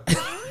 Bro-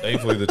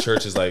 Thankfully, the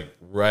church is like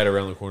right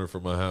around the corner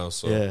from my house.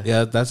 So yeah.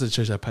 Yeah, that's the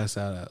church I passed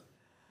out at.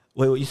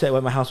 Wait, what you said?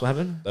 What my house? What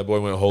happened? that boy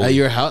went holy. At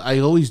your house, I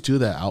always do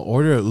that. I'll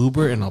order an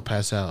Uber and I'll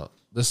pass out.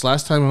 This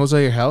last time I was at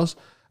your house,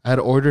 I had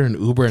to order an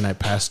Uber and I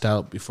passed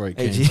out before I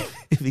Hey, came. G,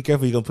 be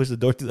careful. You're gonna push the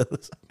door to the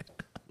other side.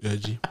 Yeah,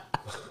 G.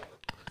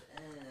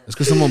 It's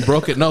because someone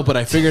broke it. No, but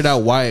I figured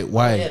out why.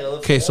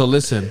 Okay, so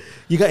listen.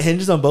 You got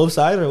hinges on both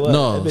sides, or what?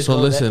 No, That bitch so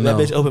open- listen. That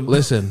No, bitch open.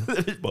 listen. That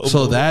bitch open So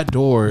both. that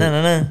door,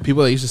 No.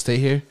 people that used to stay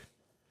here,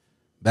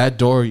 that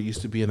door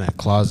used to be in that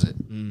closet.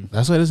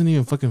 That's why it doesn't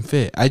even fucking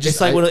fit. I just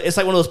It's like I- it's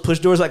like one of those push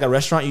doors, like a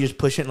restaurant. You just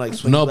push it and like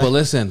swing. no, it but back.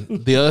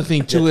 listen. The other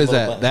thing too Yeah, is little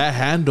that button. that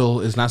handle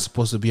is not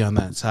supposed to be on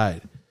that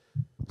side.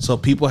 So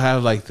people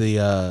have like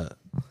the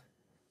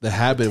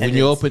habit when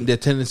you open the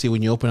tendency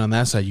when you open on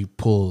that side, you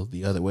pull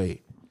the other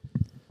way.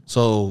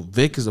 So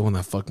Vic is the one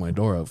that fucked my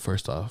door up.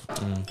 First off,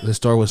 this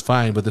door was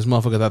fine, but this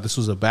motherfucker thought this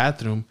was a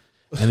bathroom,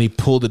 and he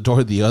pulled the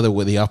door the other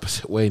way, the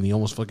opposite way, and he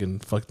almost fucking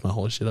fucked my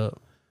whole shit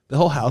up. The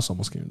whole house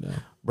almost came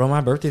down. Bro,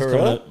 my birthday's For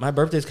coming real? up. My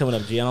birthday's coming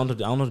up, G. I don't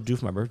know what to do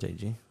for my birthday,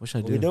 G. What should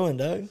I What do? we doing,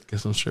 dog? Get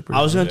some strippers.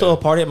 I was gonna throw a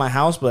party at my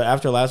house, but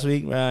after last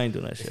week, man, I ain't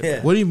doing that shit.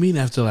 Yeah. What do you mean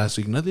after last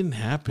week? Nothing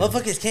happened.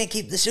 Motherfuckers can't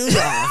keep the shoes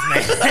off,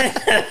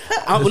 man.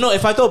 No,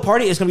 if I throw a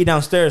party, it's gonna be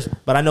downstairs.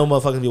 But I know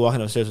motherfuckers be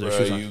walking upstairs with their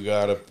Bro, shoes on. you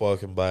gotta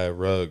fucking buy a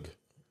rug.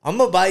 I'm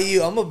gonna buy a.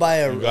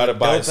 You gotta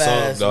buy dope something,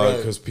 ass dog, rug.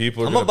 because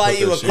people are I'm gonna gonna buy put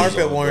you their a shoes carpet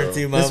on,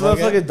 warranty, bro. This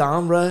motherfucker. motherfucker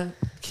Dom, bro,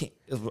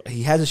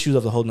 he has his shoes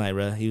off the whole night,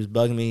 bro. He was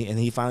bugging me, and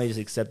he finally just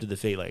accepted the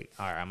fate. Like,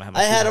 all right, I'm gonna have my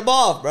I shoes had on. them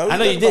off, bro. I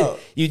know you did.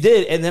 You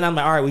did. And then I'm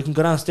like, all right, we can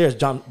go downstairs.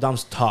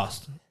 Dom's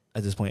tossed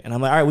at this point. And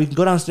I'm like, all right, we can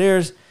go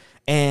downstairs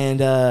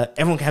and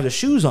everyone can have their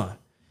shoes on.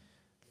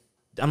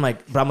 I'm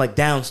like,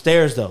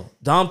 downstairs though.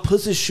 Dom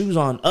puts his shoes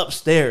on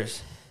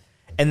upstairs.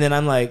 And then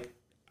I'm like,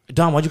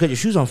 Dom, why'd you got your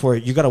shoes on for?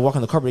 You got to walk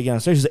on the carpet to get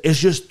downstairs. He's like, it's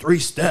just 3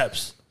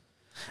 steps.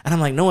 And I'm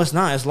like, no, it's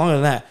not. It's longer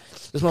than that.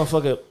 This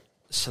motherfucker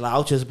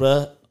slouches,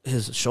 bro.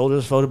 His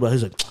shoulders folded, bro.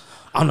 He's like,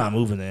 I'm not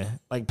moving there.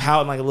 Like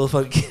pouting like a little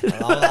fucking kid.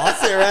 I'll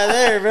sit right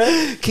there,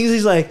 bro.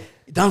 Kingsley's like,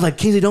 Dom's like,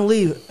 Kingsley, don't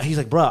leave. He's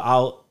like, bro,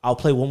 I'll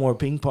play one more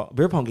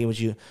beer pong game with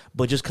you,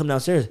 but just come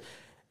downstairs.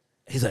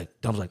 He's like,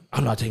 Dom's like,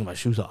 I'm not taking my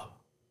shoes off.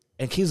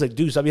 And King's like,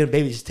 dude, stop being a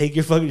baby. Just take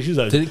your fucking shoes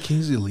off. Didn't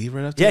Kingsley leave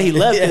right after? Yeah, he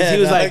left. 'Cause Yeah, he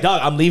was dog. like, dog,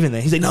 I'm leaving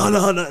then. He's like, no. And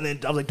then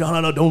I was like,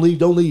 no, don't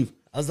leave.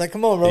 I was like,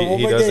 come on, bro. He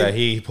one more does game. that.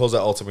 He pulls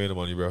that ultimatum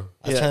on you, bro.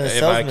 I was trying to If I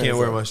salesman can't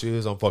wear himself. my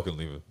shoes, I'm fucking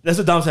leaving. That's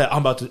what Dom said. I'm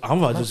about to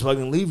just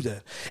fucking leave then.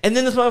 And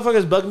then this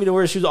motherfucker's bugging me to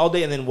wear shoes all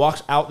day and then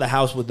walks out the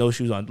house with no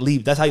shoes on.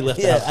 Leave. That's how he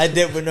left the Yeah, house. I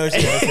did with no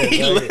shoes. I said,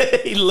 "Fuck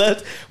it." he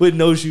left with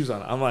no shoes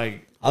on. I'm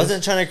like, I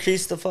wasn't trying to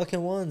crease the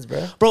fucking ones,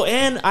 bro. bro,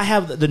 and I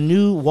have the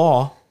new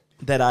wall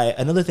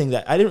another thing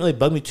that I didn't really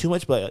bug me too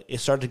much, but it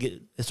started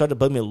to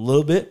bug me a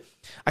little bit.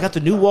 I got the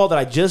new wall that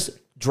I just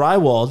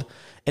drywalled,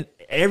 and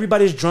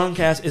everybody's drunk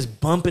ass is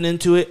bumping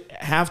into it.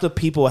 Half the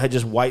people had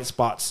just white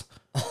spots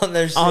On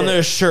their shit. on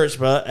their shirts,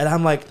 bro. And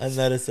I'm like, I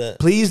noticed that.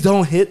 please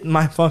don't hit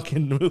my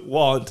fucking new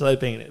wall until I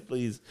paint it,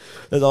 please.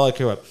 That's all I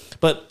care about.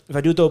 But if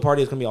I do throw a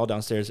party, it's gonna be all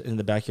downstairs in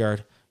the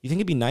backyard. You think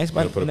it'd be nice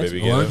by Gonna put a next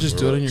baby Why don't Yeah, you just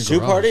do it in your Shoe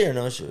garage? party or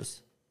no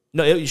shoes?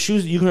 No,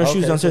 shoes. You can wear shoes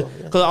Okay, downstairs cool,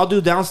 yeah. because I'll do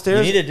You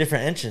downstairs. need a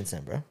different entrance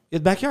then, bro.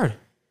 It's backyard.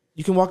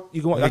 You can walk.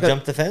 You can walk. You I got-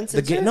 jump the fence? The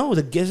and gate. shit? No,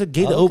 there's a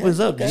gate that Okay, opens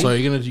up. okay. Dude. So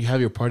you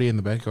have your party in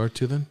the backyard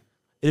too? Then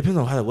It depends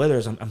on how the weather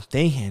is. I'm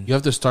thinking. you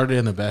have to start it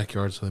in the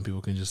backyard so then people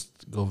can just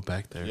go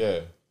back there. Yeah.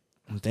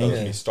 I'm That thinking.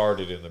 can be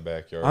started in the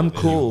backyard. I'm and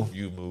then cool.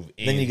 You move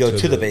in. Then you go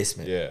to the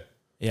basement. Yeah.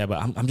 Yeah, but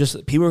I'm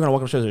just. People are gonna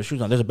walk upstairs with their shoes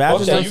on. There's a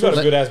bathroom. Also, you got a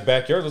downstairs. good ass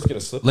backyard. Let's get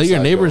a slip. Let your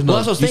and slide neighbors going. know.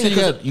 Well, that's what You I was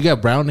said saying, you got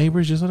brown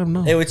neighbors. Just let them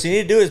know. Hey, what you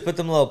need to do is put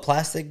them little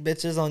plastic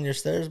bitches on your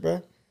stairs,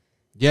 bro.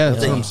 Yeah,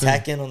 that's That what you I'm saying.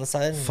 tack in on the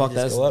side. And Fuck, you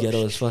just that's go up.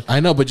 ghetto as fuck. I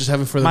know, but just have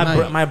it for the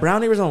night. My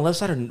brown neighbors on the left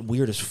side are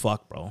weird as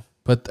fuck, bro.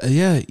 But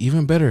yeah,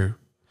 even better.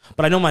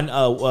 But I know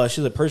my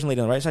she's a Persian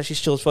lady on the right side. She's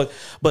chill as fuck.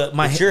 But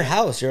my It's your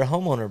house. You're a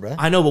homeowner, bro.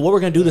 I know. But what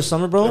we're gonna do this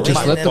summer, bro? Just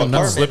Not let in an them know.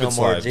 apartment Slip and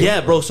no more, slide. G.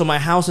 Yeah, bro. So my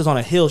house is on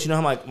a hill. So you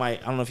know how I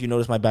don't know if you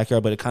noticed my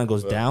backyard, but it kind of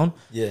goes down.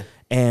 Yeah.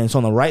 And so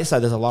on the right side,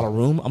 there's a lot of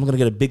room. I'm gonna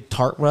get a big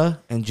tarp, bro,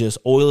 and just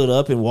oil it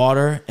up in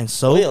water and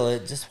soap. Oil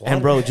it, just water.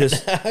 And bro,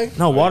 just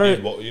no water.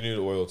 You need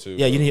oil too.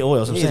 Yeah, you need oil.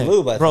 That's what I'm You need saying.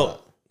 lube, I bro.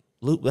 thought.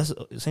 Lube. That's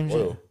the same shit.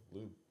 Oil.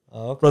 Lube.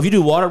 Oh, okay. Bro, if you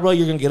do water, bro,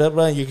 you're gonna get up,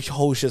 bro, and your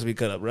whole shit's gonna be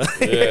cut up, bro.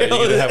 Yeah, you're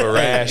gonna have a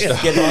rash.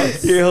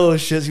 Your whole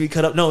shit's gonna be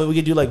cut up. No, we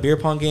could do like beer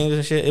pong games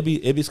and shit.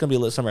 It's gonna be a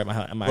lit summer at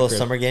my Little crib.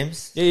 summer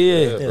games.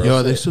 Yeah. bro. Yo,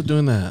 are they still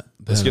doing that?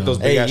 Let's get those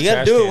Hey, big ass you gotta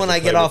trash do it cans when to I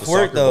play get with off the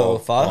work, soccer though, ball.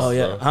 Foss. Oh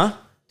yeah, bro. huh?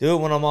 Do it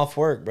when I'm off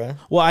work, bro.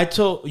 Well, I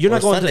told you're Or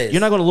not going. Sundays.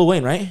 You're not going to Lil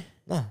Wayne, right?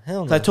 No,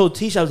 hell 'Cause no. I told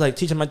Tisha, I was like,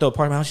 Tisha might throw a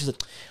party at my house. She's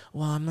like,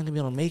 well, I'm not gonna be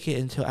able to make it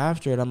until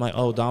after. And I'm like,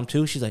 oh, Dom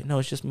too. She's like, no,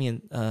 it's just me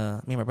and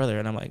my brother.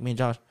 And I'm like, me and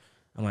Josh.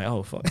 I'm like,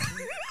 oh fuck.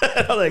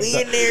 I'm like,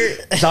 We in there.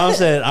 Dom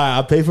said, all right,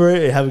 I'll pay for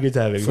it and have a good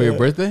time. baby." For your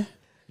birthday?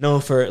 No,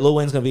 for Lil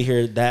Wayne's gonna be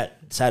here that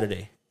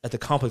Saturday at the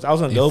complex. I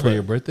was gonna go, For but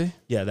your birthday?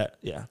 yeah,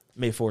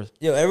 May 4th.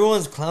 Yo,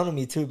 everyone's clowning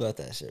me too about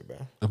that shit, bro.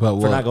 About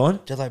For what? not going,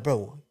 Just like,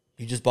 bro,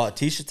 you just bought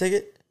a Tisha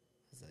ticket?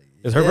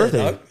 it's her Yeah, birthday.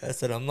 dog. I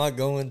said, I'm not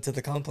going to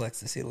the complex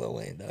to see Lil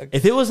Wayne, dog.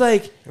 If it was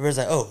like, Everyone's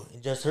like, oh,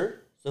 just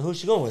her? So who's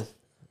she going with?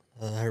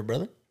 Her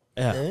brother?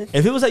 yeah, Yeah.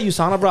 if it was at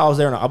USANA, bro, I was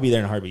there and I'll be there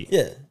in a heartbeat.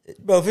 Yeah.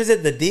 Bro, if it's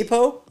at the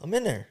depot, I'm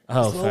in there.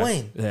 Oh, It's Lil facts.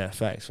 Wayne. Yeah,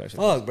 facts.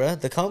 Fuck, bro.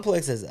 The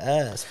complex is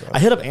ass, bro. I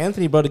hit up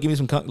Anthony, bro, to give me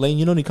some Lane.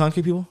 You know any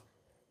concrete people?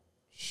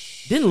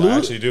 Didn't I Lou?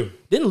 actually do.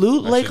 Didn't Lou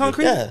lay do.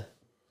 concrete? Yeah.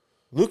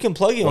 Luke can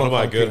plug you One on of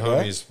my concrete, good bro.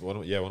 homies. One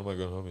of my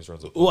good homies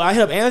runs up. Well, I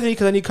hit up Anthony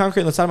because I need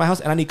concrete on the side of my house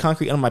and I need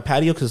concrete on my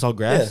patio because it's all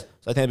grass. Yeah.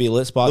 So I think it'd be a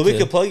lit spot. But we to-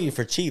 can plug you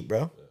for cheap,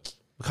 bro.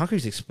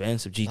 concrete's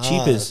expensive. G, Ah,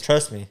 cheap is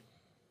Trust me.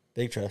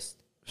 Big trust.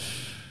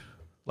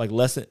 like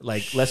less than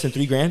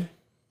 $3,000.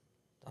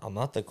 I'm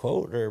not the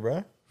quoter,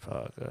 bro.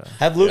 Fuck.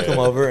 Have Lou come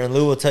over and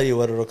Lou will tell you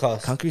what it'll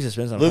cost. Concrete's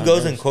expensive. Lou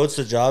goes and quotes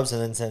the jobs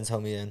and then sends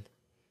homie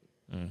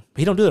in.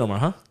 He don't do that no more,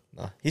 huh?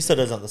 Nah, he still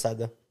does it on the side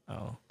though.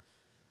 Oh,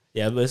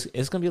 yeah, but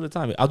it's gonna be a little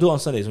time. I'll do it on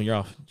Sundays when you're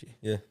off. G.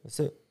 Yeah, that's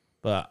it.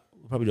 But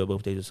we'll probably do it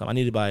both days or something. I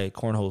need to buy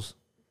cornholes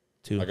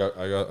too. I got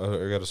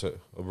to say,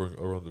 I'll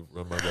run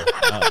my guy.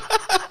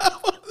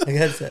 I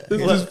got that.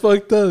 This is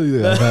fucked up.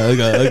 Yeah, I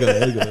got I got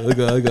it. I got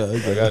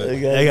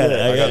it.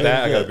 I got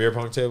that. I got a beer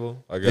pong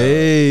table. I got.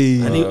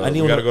 Hey. I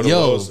need we gotta one. go to Yo.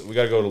 Lowe's. We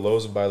gotta go to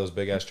Lowe's and buy those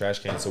big ass trash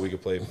cans so we can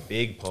play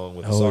big pong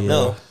with the Oh, soccer yeah.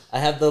 No, ball. I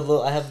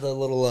have the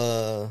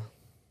little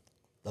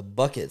the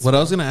buckets. What I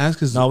was gonna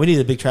ask is, No, we need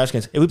the big trash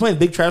cans. If we playing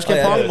big trash can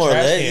yeah, pong, more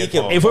trash lit. can You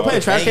can- pong. if we're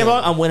playing trash can Bang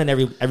 'em. pong, I'm winning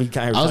every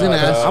time. I was gonna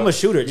ask- I'm a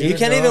shooter. G. You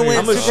can't even win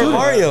I'm a Super shooter.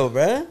 Mario,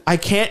 bro. I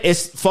can't.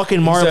 It's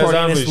fucking Mario says Party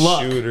I'm and it's a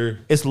luck. shooter.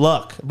 It's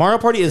luck. Mario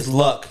Party is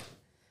luck.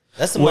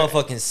 That's the Where-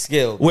 motherfucking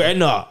skill. Where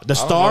no, the I don't know,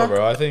 star,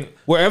 bro. I think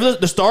wherever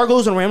the star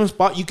goes in a random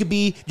spot, you could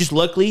be just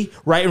luckily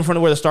right in front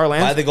of where the star Buy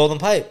lands. the golden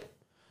pipe.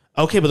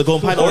 Okay, but the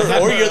golden pipe. Or, don't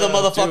have- or you're the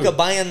motherfucker Dude.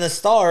 buying the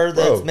star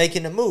that's Bro.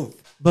 making it move.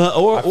 but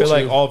or I feel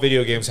like all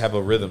video games have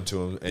a rhythm to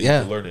them, and Yeah.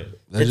 you can learn it.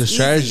 there's a It's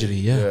strategy. easy.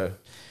 Yeah. Yeah.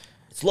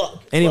 It's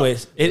luck.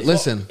 anyways,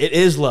 Listen, it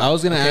is luck. I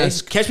was gonna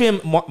ask- Catch me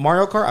in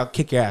Mario Kart, I'll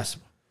kick your ass.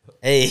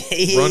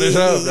 Hey, Run it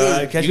up,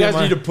 dog. catch You me guys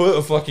on need to put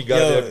a fucking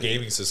goddamn Yo.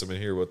 gaming system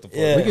in here. What the fuck?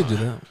 Yeah. we could do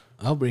that.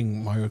 I'll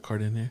bring Mario Kart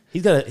in here.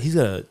 He's got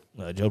a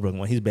jailbroken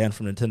one. He's banned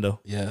from Nintendo.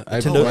 Yeah,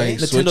 Nintendo- my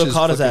Nintendo Switch is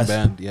caught his fucking ass.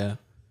 banned. Yeah,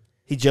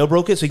 He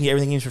jailbroke it so he can get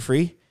everything games for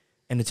free,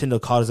 and Nintendo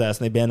caught his ass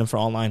and they banned him for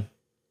online.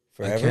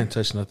 I forever. can't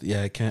touch nothing.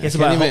 Yeah, I can't. It's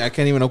about I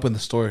can't even open the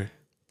store.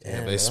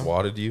 Damn, they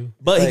swatted you.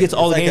 But he gets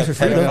all the games for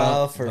free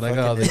though. But I got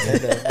all the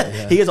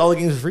Nintendo. He gets all the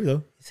games for free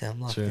though. He said, I'm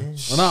locked True. in.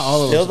 Well, not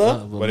all of Still us.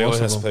 though? But he most only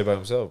has to of play them. by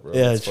himself, bro.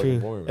 Yeah, That's it's fucking true.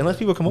 boring, Unless man.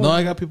 people come No, over.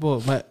 I got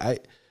people.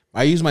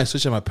 I use my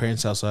Switch at my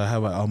parents' house, so I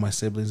have all my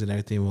siblings and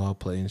everything. We all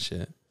play and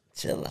shit.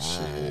 Chill out.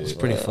 It's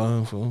pretty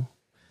fun, fool.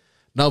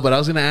 No, but I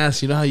was gonna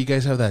ask. You know how you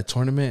guys have that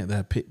tournament,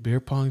 that beer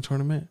pong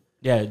tournament?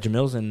 Yeah,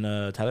 Jamil's and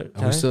Tyler.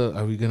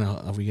 Are we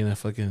gonna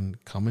fucking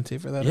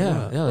commentate for that? or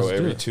Yeah, what? yeah. Bro, Let's do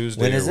every it.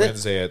 Tuesday When or is it?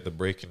 Wednesday at the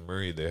Break in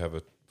Murray, they have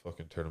a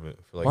fucking tournament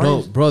for like.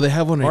 Barney's- No, bro, they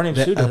have one. Bar Named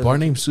Sue does A bar it.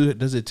 named Sue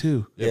does it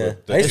too. Yeah.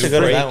 but I used new to go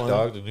to break, that one.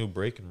 dog. The new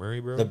Break in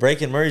Murray, bro. The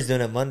Break in Murray's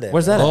doing it Monday.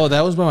 Where's that? Oh,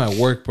 that was by my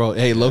work, bro.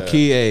 Hey, low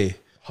key, hey.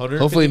 150,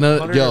 Hopefully none-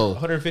 100, yo,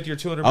 150 or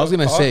 200. I was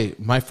gonna bucks. say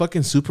my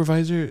fucking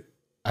supervisor.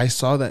 I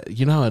saw that.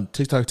 You know how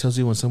TikTok tells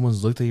you when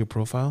someone's looked at your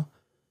profile?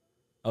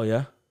 Oh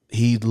yeah.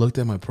 He looked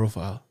at my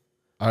profile,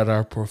 at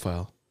our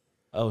profile,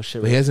 Oh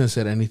shit. but he hasn't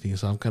said anything.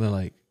 So I'm kind of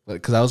like,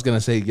 because I was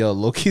gonna say, yo,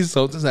 Loki,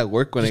 something's at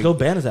work Just when go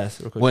ban his ass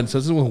real quick. when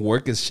something when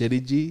work is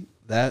shitty. G,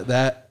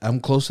 that I'm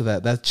close to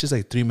that. That's just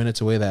like 3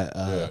 minutes away. That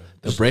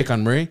the break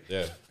on Murray.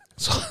 Yeah.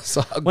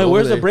 So I'll Wait, go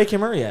where's over the there. Break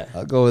in Murray at?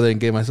 I'll go over there and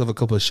get myself a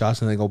couple of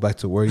shots and then go back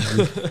to work.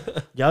 G.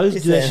 Y'all used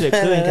to do that shit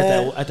at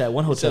Clearlink at that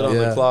one Set hotel. on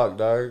Yeah. the clock,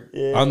 dog.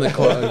 On the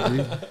clock.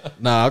 G.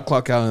 Nah, I'll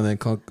clock out and then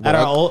clock. At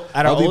our old,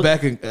 I'll be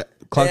back and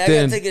clocked Hey, I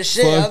gotta in. take a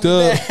shit. Fucked I'll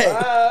be up.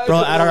 back.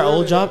 bro. At our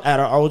old job, at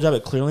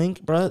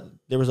Clearlink, bro,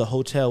 there was a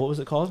hotel. What was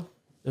it called?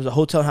 There was a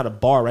hotel and had a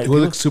bar, right? It was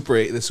People- like Super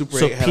 8. The Super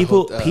so 8 had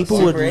people a people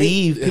hotel. would Super eight?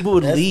 leave. People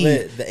would That's leave.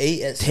 lit. The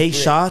 8 at Take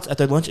Super shots at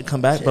their lunch and come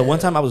back. But one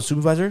time I was a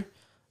supervisor.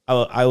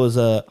 I was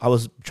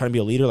trying to be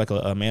a leader, like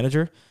a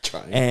manager,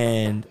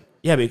 and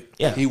yeah.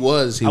 He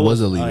was I a Oh,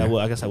 leader. yeah, well,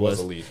 I guess I was.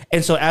 a lead.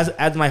 And so as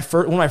my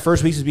one of my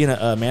first weeks as being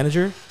a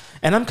manager,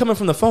 and I'm coming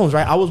from the phones,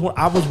 right? I was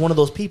one of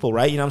those people,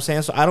 right? You know what I'm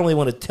saying? So I don't really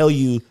want to tell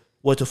you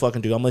what to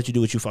fucking do. I'm gonna let you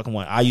do what you fucking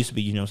want. I used to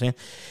be, you know what I'm saying?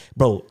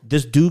 Bro,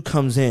 this dude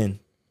comes in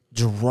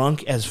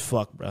drunk as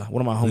fuck, bro.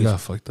 One of my homies got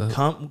fucked up.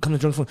 comes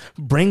drunk,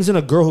 brings in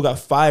a girl who got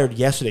fired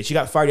yesterday. She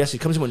got fired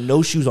yesterday. Comes in with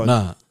no shoes on.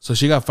 Nah, so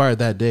she got fired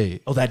that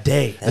day. Oh, that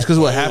day. That's because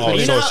what happened. Oh,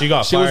 You so know- she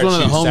got She was fired. one of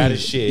the She was sad as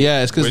homies. shit.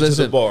 Yeah, it's 'cause Went to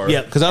listen- the bar.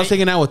 Yeah. Because I was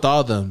hanging out with all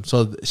of them,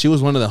 so she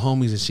was one of the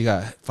homies, and she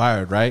got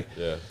fired, right?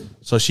 Yeah.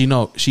 So she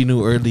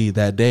knew early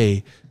that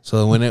day.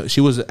 So when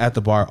she was at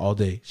the bar all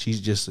day,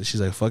 she's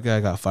like, "Fuck it,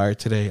 I got fired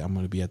today. I'm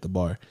gonna be at the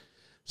bar."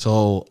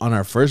 So on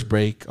our first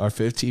break, our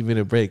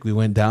 15-minute break, we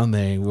went down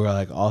there and we were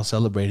like all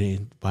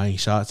celebrating, buying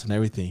shots and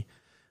everything.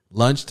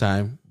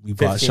 Lunchtime, we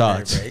bought 15-minute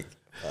shots. break.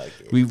 Fuck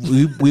it.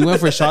 We went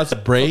for shots,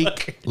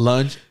 break,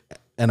 lunch,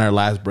 and our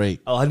last break.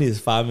 Oh, I need is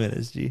 5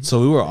 minutes, G.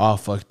 So we were all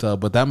fucked up,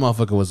 but that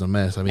motherfucker was a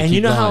mess. I mean, And keep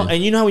you know how going.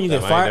 when you get Damn, I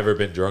ain't fired, never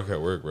been drunk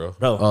at work, bro.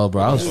 bro. Oh,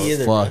 bro, I was Me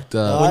either, bro. fucked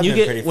No, up. I've when you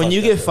been pretty get when fucked you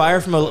up get at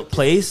fired from a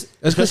place,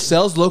 It's because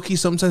sales low key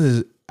sometimes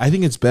is. I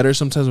think it's better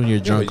sometimes when you're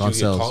Yeah, drunk but on you get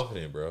sales.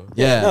 confident, bro.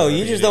 Yeah, No,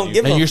 you just don't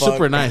give and a you're fuck.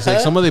 super nice.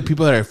 Like some of the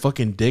people that are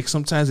fucking dicks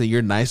sometimes that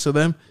you're nice to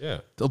them, Yeah.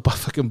 they'll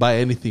fucking buy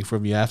anything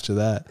from you after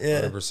that.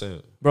 Yeah.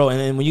 100%. bro. And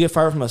then when you get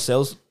fired from a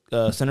sales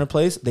center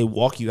place, they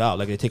walk you out,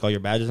 like they take all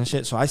your badges and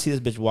shit. So I see this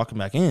bitch walking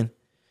back in,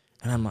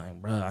 and I'm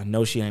like, bro, I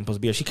know she ain't supposed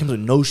to be here. She comes with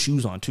no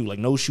shoes on too, like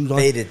no shoes on.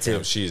 Faded Damn,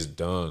 too. she's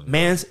done.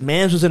 Man's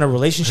was in a Hey,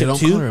 relationship don't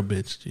too. call her a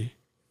bitch, G.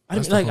 I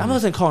didn't, like I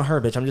wasn't calling her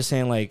a bitch. I'm just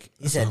saying like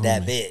He said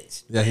that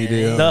bitch. Yeah, he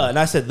did. the, and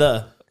I said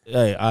the.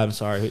 Hey, I'm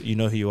sorry. You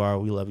know who you are.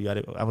 We love you.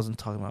 I wasn't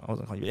talking about. I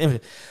wasn't calling you. Anyway,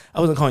 I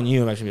wasn't calling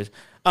you. I'm actually, bitch.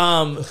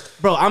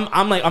 Bro,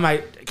 I'm like on my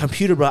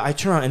computer, bro. I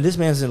turn on, and this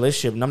man's in a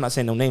relationship, and I'm not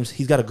saying no names.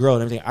 He's got a girl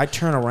and everything. I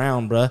turn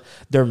around, bro.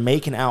 They're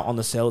making out on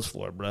the sales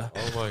floor, bro.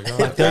 Oh my god.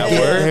 They're At getting-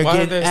 work? they're Why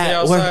getting did they stay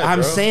at work. outside, I'm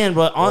bro? saying,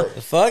 bro.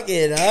 Fuck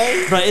it,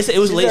 dog. Bro, it was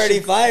She's late. already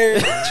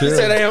fired. She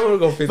said, "Hey, I'm gonna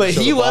go finish But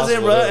the he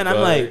wasn't, possible bro. there, And I'm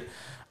dog."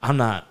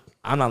 like,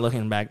 I'm not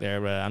looking back there,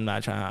 bro. I'm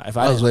not trying. If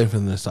I was I waiting for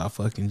them to stop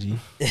fucking, G.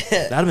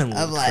 that'd have been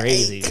I'm like,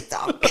 crazy, hey,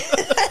 stop.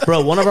 bro.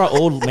 One of our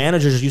old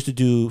managers used to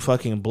do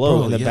fucking blow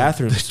Bro, in the yeah.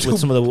 bathrooms with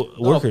some of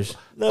the workers.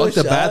 No fuck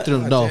the shot.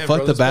 bathroom. No, Damn, fuck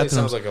bro, the this place bathroom.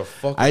 Sounds like a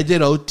fucking. I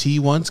did OT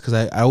once because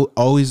I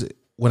always,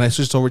 when I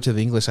switched over to the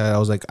English side, I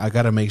was like, I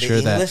got to make The sure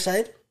English that.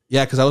 side?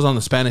 Yeah, because I was on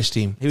the Spanish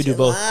team. He would do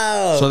both.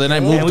 Wow. So then I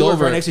bro. moved And we work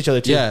over right next to each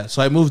other, too. Yeah,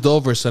 so I moved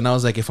over. So now I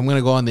was like, if I'm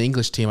gonna go on the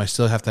English team, I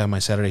still have to have my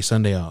Saturday,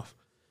 Sunday off.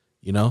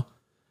 You know,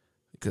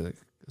 because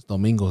it's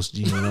Domingos,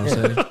 G. You know what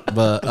I'm saying?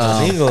 But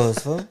Domingos,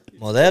 fool.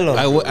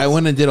 Modelo. I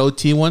went and did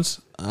OT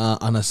once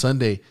on a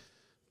Sunday.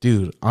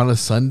 Dude, on a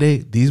Sunday,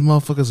 these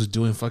motherfuckers are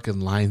doing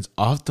fucking lines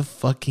off the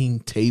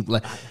fucking table.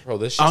 Like, Bro,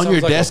 this shit on sounds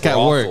your like a desk at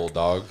brothel, work.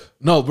 dog.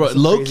 no, bro,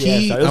 low crazy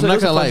key, ass job. I'm not It was a gonna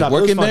fun lie. job. It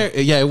was Working fun. there,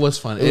 yeah, it was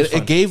fun. It was It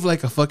fun. gave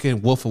like a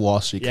fucking Wolf of Wall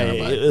Street Yeah, kind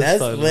yeah, of it vibe. was That's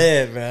fun,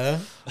 lit, bro.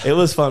 It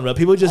was fun, bro.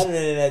 People just I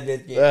didn't let that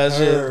bitch get That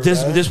shit- hurt,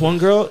 this bro. this one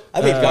girl.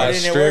 I be uh,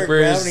 partying at work,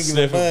 bro. I Strippers don't give a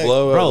sniffing fuck.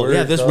 blow, Bro, at work,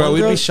 yeah, this dog. Bro, we'd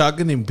girl- be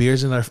shotgunning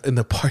beers in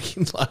the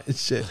parking lot and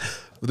shit.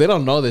 They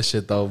don't know this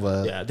shit though,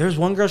 but yeah, there's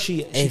one girl.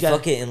 She Hey, got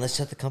fuck it, and let's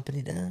shut the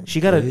company down.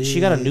 she got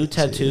a new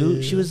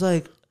tattoo. She was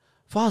like,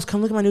 "Foz,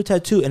 come look at my new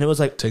tattoo," and it was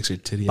like takes her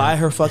titty by out.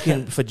 her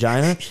fucking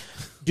vagina.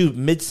 Dude,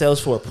 mid sales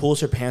floor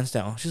pulls her pants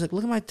down. She's like,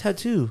 "Look at my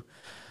tattoo,"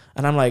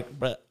 and I'm like,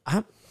 "Bro,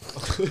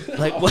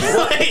 Like what?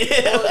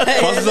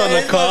 Boss is on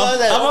the call.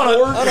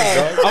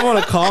 I'm on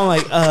a call. I'm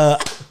like,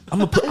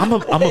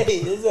 I'm a. Hey,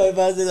 this is what I'm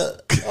about to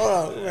do. Hold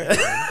on.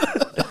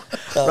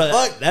 Bro,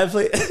 that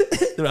play,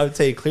 I would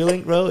tell you,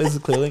 Clearlink, bro.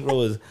 Clearlink,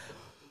 bro,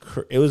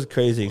 it was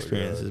crazy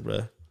experiences,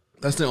 bro.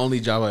 That's the only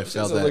job I It's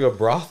felt like that. a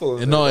brothel.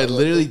 And no, it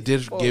literally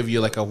did give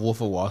you like a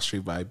Wolf of Wall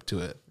Street vibe to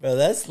it. Bro,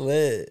 that's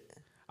lit.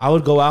 I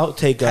would go out,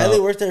 take.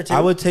 Kylie worked there too? I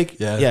would take.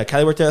 Yeah. Yeah,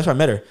 Kylie worked there. That's where I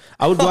met her.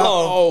 I would go out.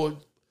 Oh,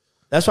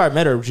 That's where I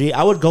met her. G.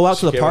 I would go out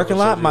to the came up parking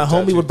with lot. some My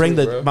homie tattoo would bring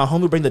too, the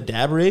bro.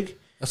 dab rig.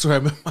 that's where I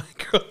met my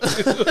girl.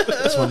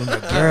 That's one of my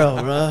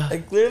girl, bro.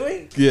 Like,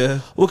 clearly?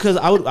 Yeah. Well, because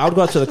I would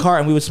go out to the car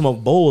and we would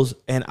smoke bowls,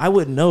 and I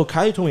wouldn't know.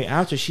 Kylie told me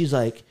after, she's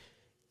like,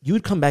 you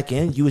would come back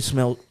in, you would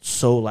smell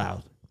so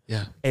loud.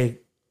 Yeah.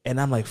 And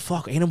I'm like,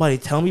 fuck, ain't nobody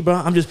tell me, bro.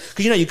 I'm just,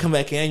 because you come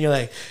back in, you're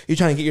like, you're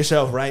trying to get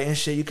yourself right and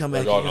shit. You come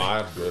back Like, oh in. no,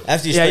 I'm good.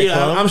 After you Yeah, spray you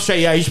cologne? I'm straight.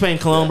 Yeah, you spraying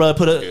cologne, bro.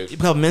 Put a Good.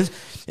 couple minutes.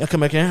 Yeah, come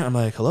back in. I'm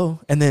like,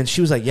 hello. And then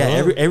she was like, yeah,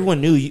 everyone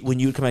knew when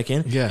you would come back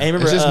in. Yeah. And I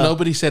remember, it's just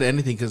nobody said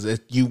anything because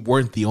you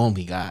weren't the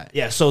only guy.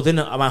 yeah, so then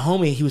my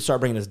homie, he would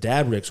start bringing his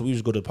dab rig. So we would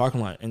just go to the parking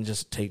lot and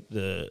just to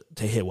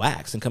hit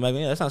wax and come back.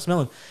 Yeah, that's not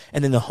smelling.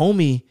 And then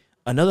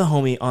another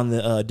homie on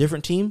the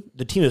different team,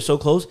 the team is so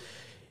close,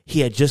 he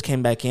had just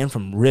came back in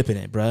from ripping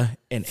it, bruh.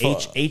 And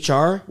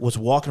HR was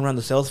walking around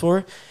the sales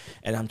floor,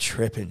 and I'm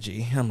tripping,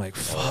 G. I'm like,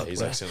 fuck, He's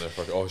bruh. like sitting there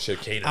fucking, oh shit,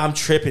 Kano. I'm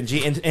tripping,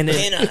 G. And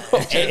then,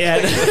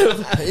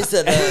 He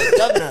said,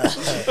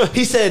 governor.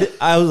 he said,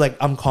 I was like,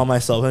 I'm calling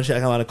myself and shit. I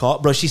got on a call.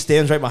 Bro, she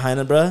stands right behind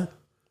him, bro.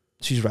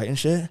 She's writing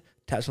shit.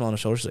 Taps him on the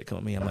shoulder. She's like, come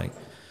with me. I'm like,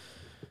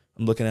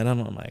 I'm looking at him.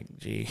 I'm like,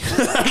 gee.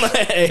 I'm like,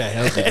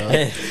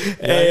 hey,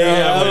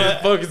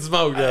 Yeah, fucking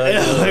smoke,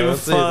 guys. I'm like,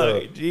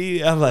 fuck,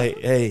 gee. I'm like,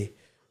 hey.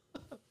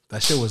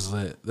 That shit was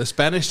lit. The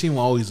Spanish team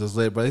always was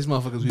lit, bro. These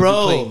motherfuckers would be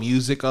Bro. playing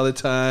music all the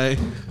time.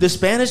 The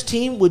Spanish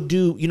team would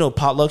do,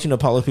 potlucks.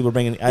 Potlucks people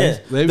bringing items.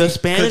 They The be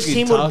Spanish cooking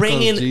team would bring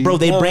tacos, in, G. bro,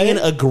 they No bring in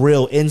way. a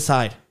grill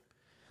inside.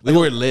 We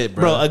were lit,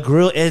 bro. Bro, a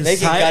grill Making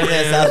inside. carne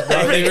asada,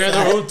 bro. They ran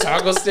their own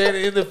taco stand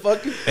in the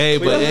fucking. Hey,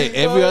 but hey,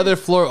 every other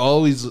floor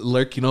always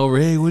lurking over.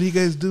 Hey, what are you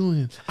guys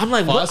doing? I'm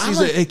like, what? Fosse's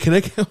I'm like, hey, can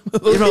I get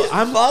bro,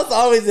 I'm, Boss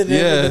always in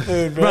there Yeah. with the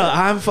food, bro. bro,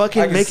 I'm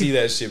fucking I can making. see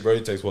that shit, bro.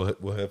 He takes one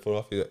headphone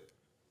off. He's like,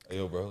 hey,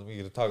 yo, bro, let me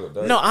get a taco.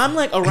 Dog. No, I'm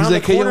like around He's the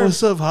like, hey, yo, corner.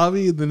 what's up,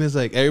 hobby? And then it's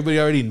like, everybody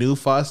already knew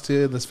Foss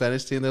too, and the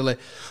Spanish team. They're like,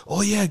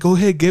 oh, yeah, go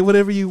ahead, get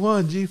whatever you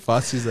want. Gee,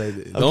 Fosse's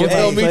like, don't Okay,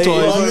 tell me hey,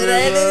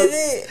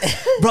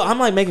 twice. Bro, I'm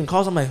like making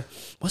calls. I'm like,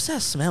 what's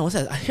that smell? What's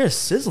that? I hear a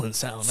sizzling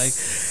sound. Like,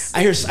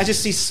 I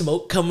just see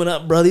smoke coming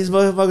up, bro. These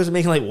motherfuckers are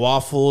making like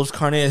waffles,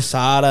 carne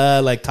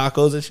asada, like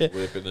tacos and shit.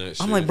 Whipping that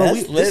shit. I'm like, bro,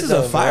 That's lit this is a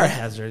though, fire bro.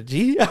 hazard,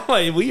 G. I'm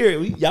like, y'all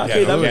yeah,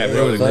 can't.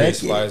 bro, the Fuck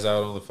grease yeah. flies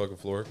out on the fucking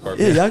floor.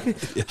 Yeah, y'all can.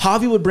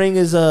 Javi would bring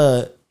his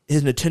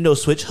Nintendo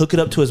Switch, hook it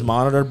up to his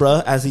monitor,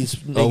 bro, as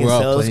he's making we're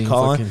all sales, playing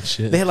calling. fucking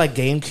shit. They had like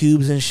game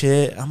cubes and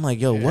shit. I'm like,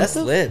 yo, what That's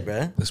the? lit,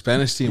 bro. The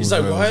Spanish team He's was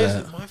like, where why I was is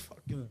at. my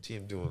fucking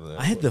team doing that?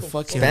 I had the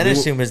fucking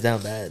Spanish team was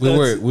down bad. We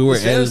were The at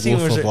Spanish team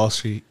Wolf was- of Wall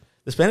Street.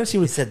 The Spanish team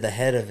He was, said the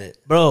head of it.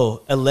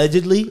 bro.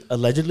 Allegedly,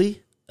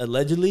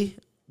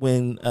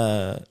 when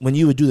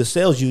you would do the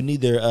sales, you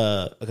need their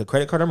like a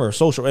credit card number or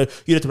social. Right?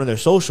 You'd have to run their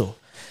social,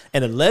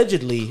 and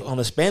allegedly on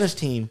the Spanish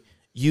team,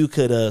 you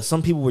could.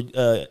 Some people would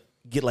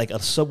get like a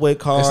subway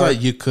card. It's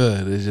like you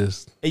could. It's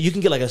just, You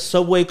can get like a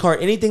subway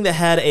card. Anything that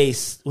had a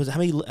was it, how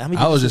many?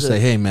 I was digits just is say,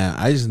 it? hey, man,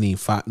 I just need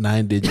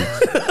 9 digits.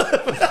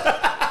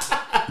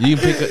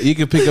 You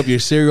can pick up your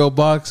cereal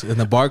box and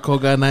the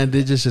barcode got 9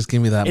 digits. Just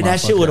give me that. And that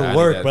shit would motherfucker. have I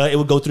worked, need bro. It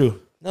would go through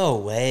No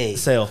way.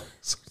 sale.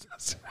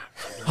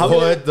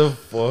 What the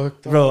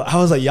fuck? Bro, I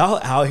was like, y'all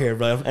out here,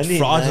 bro. I need 9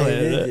 Fraudulent.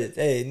 digits.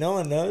 Hey, no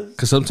one knows.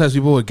 Because sometimes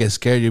people would get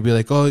scared. You'd be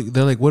like, oh,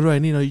 they're like, what do I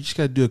need? Oh, you just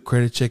got to do a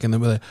credit check. And they'll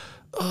be like,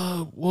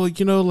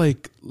 well,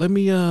 like, let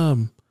me, Let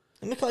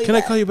me call you can I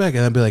back. call you back?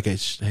 And I'd be like,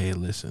 hey,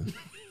 listen,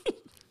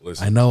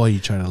 I know why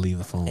you're trying to leave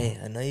the phone. Hey,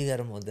 I know you got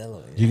a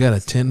Modelo. You got a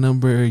TIN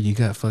number. You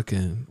got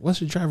fucking,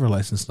 what's your driver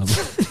license number?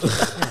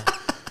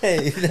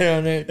 Hey, they're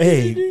on there.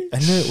 Hey, I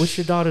know. What's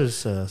your daughter's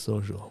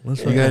social? Let's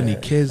You run got that. any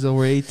kids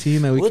over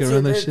 18 that we What's can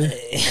your run that shit?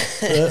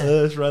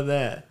 birthday? Let's run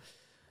that.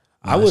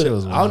 Nah, that shit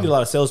was I would wild. do a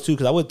lot of sales too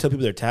because I would tell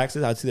people their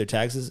taxes. I'd see their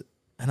taxes,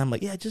 and I'm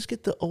like, yeah, just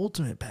get the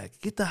ultimate pack,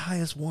 get the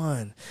highest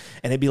one,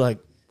 and it'd be like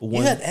You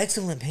one. have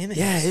excellent payment.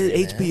 Yeah,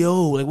 history, it's man.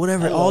 HBO, like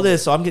whatever, I all love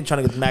this. So I'm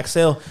trying to get the max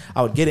sale.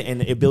 I would get it,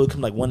 and it bill would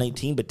come like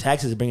 118, but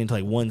taxes bring it to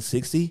like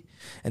 160,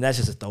 and that's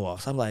just a throw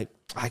off. So I'm like,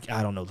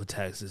 I don't know the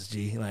taxes,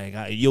 G. Like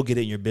you'll get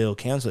it in your bill,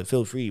 cancel it,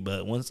 feel free,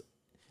 but once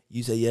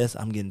you say yes,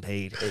 I'm getting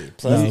paid.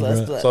 Plus, No, plus,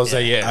 bro. plus. So I'll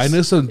say yes. I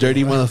knew some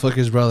dirty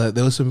motherfuckers, bro. That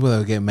there was some people that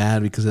would get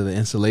mad because of the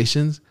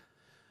installations.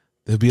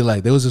 They'd be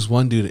like, there was this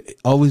one dude that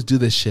always do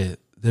this shit.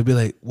 They'd be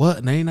like,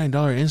 what,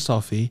 $99 install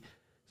fee?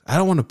 I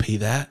don't want to pay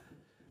that.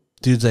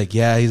 Dude's like,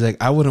 yeah. He's like,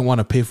 I wouldn't want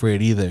to pay for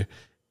it either.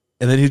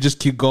 And then he'd just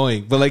keep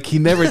going. But like, he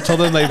never told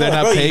them like they're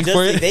not Bro, you paying just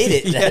for it. evade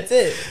it. Yeah. That's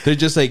it. They're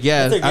just like,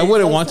 yeah, That's a I great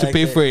wouldn't sales want to pay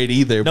tactic. for it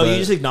either. No, but you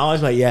just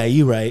acknowledge, like, yeah,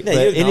 you right. Yeah,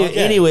 But you acknowledge,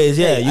 anyways,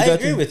 yeah, Hey, you I got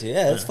agree to, with you.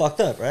 Yeah, it's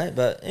fucked up, right?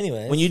 But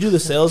anyway, when you do the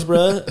sales,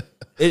 bro,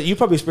 You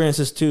probably experienced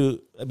this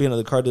too, being at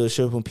the car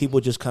dealership when people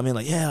just come in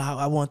like, yeah,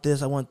 I want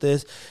this,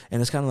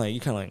 and it's kind of like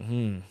you're kind of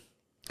like,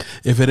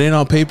 If it ain't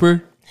on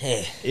paper,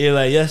 Hey, You're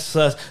like, yes,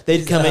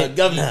 they'd come in.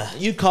 governor.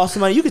 You call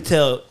somebody, you could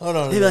tell. Hold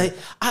on. They'd be like,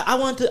 I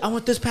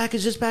want this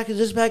package, this package,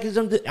 this package.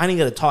 I ain't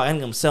gonna talk. I ain't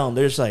gonna sell them.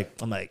 They're just like,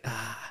 I'm like,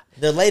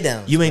 They're lay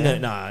downs. you ain't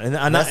man. gonna And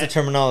I'm That's not. the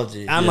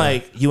terminology. I'm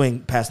like, you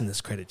ain't passing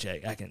this credit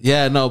check. I can.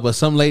 yeah, no, but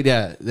some lay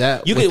down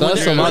that You with could- when us,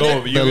 they're- some when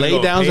other- they're- the lay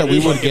downs that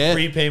we would get,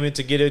 prepayment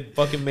to get it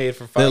fucking made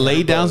for the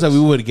lay downs that we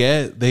would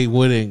get, they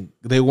weren't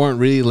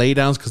really lay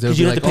downs because they would 'Cause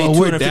be you like, have to pay oh,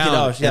 we're $250,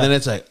 down, yeah. and then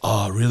it's like,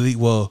 oh, really?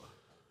 Well,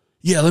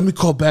 yeah, let me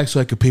call back so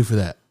I could pay for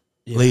that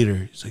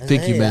later. It's like,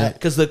 thank you, Hey, man.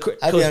 Because I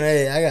be on,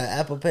 hey, I got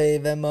Apple Pay,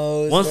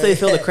 Venmos. once they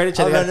fill the credit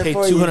check, I'll they gotta run pay it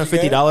for you,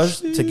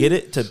 $250 to get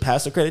it to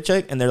pass the credit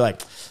check, and they're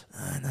like,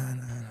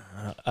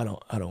 no,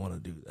 I don't want to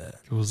do that.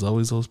 It was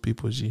always those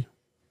people, G.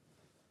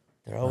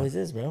 There always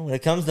is, bro. When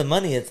it comes to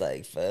money, it's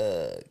like,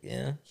 fuck,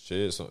 yeah.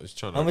 Shit, so it's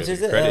trying to How much get is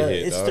the it? credit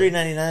hit, It's dog.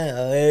 $3.99.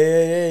 Oh,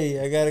 hey,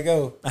 I gotta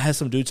go. I had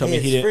some dude tell Hey, me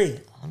he it's didn't.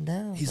 free. I'm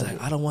down. He's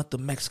like, I don't want the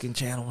Mexican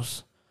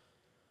channels.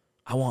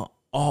 I want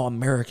all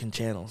American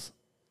channels.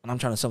 And I'm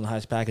trying to sell the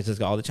highest package that's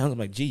got all the channels. I'm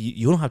like, gee,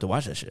 you don't have to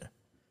watch that shit.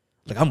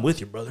 Like, I'm with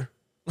you, brother.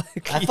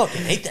 Like, I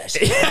fucking hate that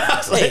shit. Yeah, I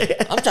was Hey,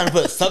 like, I'm trying to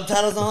put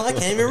subtitles on. I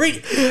can't even read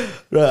it.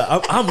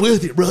 bruh, I'm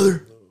with you,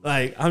 brother.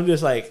 Like, I'm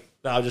just like,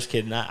 no, I'm just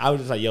kidding. I was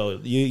just like, yo,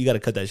 you got to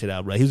cut that shit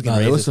out, bro. He was No,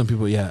 getting there was racist. some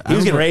people, yeah. He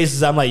was getting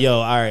racist. I'm like, yo,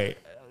 all right.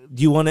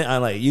 Do you want it?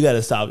 I'm like, you got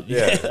to stop.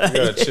 Yeah, you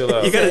gotta chill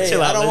out. You gotta Hey,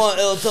 chill out. I don't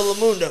Let's- want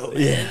El Telemundo.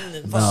 Yeah.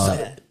 Man. Fuck No,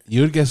 that.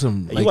 you would get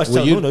some. You Like, watch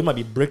when Telemundo, you might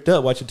be bricked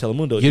up watching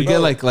Telemundo. You'd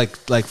Bro. get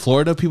like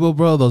Florida people,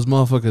 bro. Those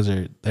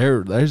motherfuckers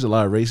there's a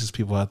lot of racist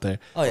people out there.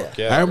 Oh, yeah.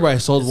 Yeah, I remember I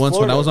sold It's once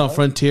when I Florida, was on bro.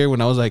 Frontier, when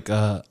I was like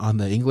on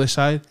the English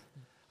side.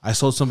 I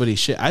sold somebody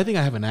shit. I think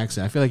I have an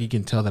accent. I feel like you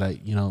can tell that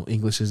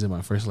English isn't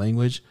my first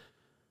language.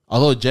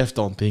 Although Jeff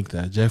don't think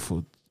that. Jeff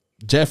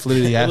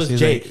literally It asked was me,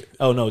 Jake. like,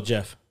 Oh, no,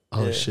 Jeff.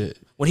 oh Yeah. shit.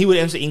 When he would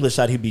answer the English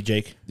side, he'd be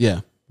Jake.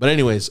 Yeah. But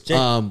anyways,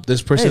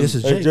 this person Hey, this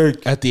is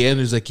Jake. at the end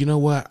is like, you know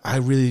what? I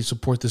really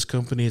support this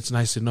company. It's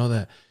nice to know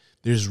that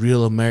there's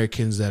real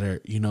Americans that are,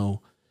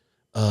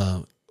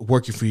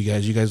 working for you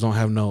guys. You guys don't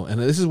have no. And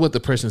this is what the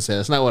person said.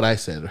 It's not what I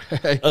said.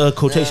 Right?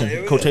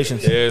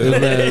 Quotations. Yeah,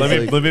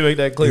 let me make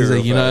that clear. He's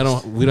like, real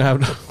fast. we don't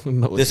have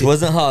no. This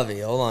wasn't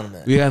Javi. Hold on a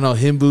minute. We got no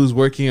Himbus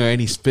working or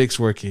any Spics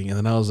working. And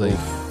then I was like,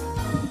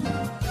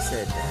 He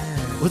said,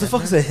 damn. What the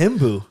fuck is a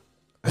himbu?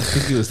 I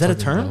think he was that a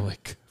talking term? about,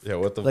 like, Yeah,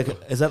 what the Like,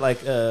 fuck? is that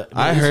like?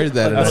 I heard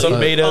that. That's some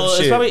made up it's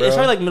shit, probably, bro. it's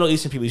probably like Middle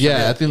Eastern people.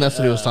 yeah, I think that's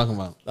what he was talking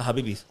about. The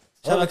Habibis.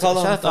 Shout out to Shout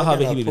out to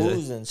Habibis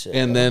Habibis. and shit.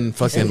 And then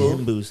fucking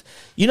Himbus.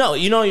 You know,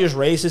 you're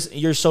racist.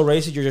 You're so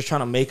racist. You're just trying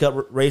to make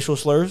up racial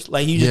slurs.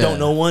 Like you just Yeah. don't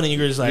know one, and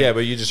you're just like, Yeah,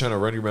 but you just trying to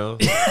run your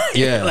mouth.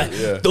 yeah. like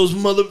Yeah. those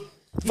mother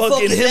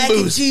fucking mac and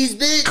Himbus. cheese,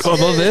 bitch.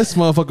 Although this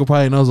motherfucker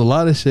probably knows a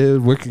lot of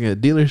shit working at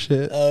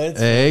dealership. Oh, it's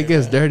Hey, it funny,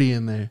 gets dirty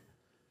in there.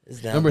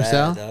 It's down Remember bad,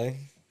 Sal? dog.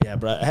 Yeah,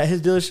 bro. At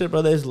his dealership,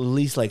 bro, there's at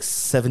least like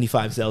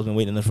 75 salesmen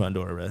waiting in the front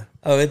door, bro.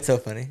 Oh, it's so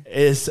funny.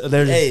 There's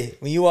Hey,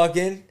 when you walk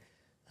in,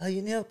 oh,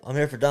 you need help? I'm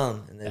here for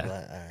Dom. And they're like,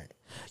 all right.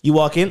 you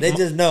walk in, They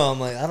just know. I'm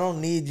like, I don't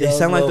need you. they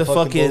sound like the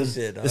fucking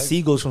bullshit, the dog.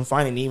 seagulls from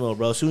Finding Nemo,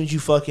 bro. As soon as you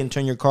fucking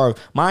turn your car,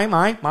 mine.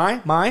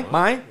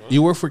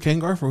 You work for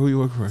Kangaroo or who you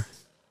work for?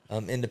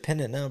 I'm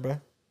independent now,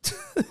 bro.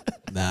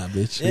 Nah,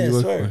 bitch. Who Yeah, you I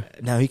work swear.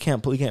 for? Now he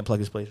can't plug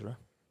his place, bro. You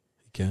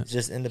can't.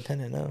 Just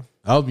independent now.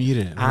 I'll mute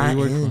it. Who you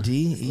work for?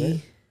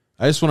 INDE.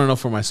 I just want to know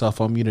for myself.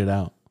 I'll mute it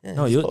out. Yeah,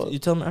 No, it's you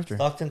called tell him after.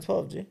 Stockton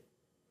 12, G.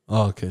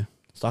 Oh, okay.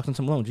 Stockton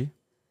some loan, G.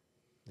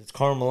 It's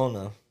Carl Malone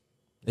now.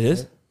 It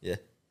is. Yeah.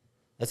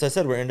 That's what I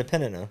said. We're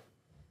independent now.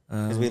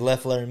 Because we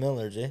left Larry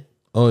Miller, G.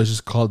 Oh, it's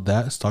just called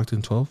that?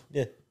 Stockton 12?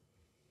 Yeah.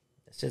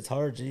 That shit's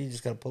hard, G. You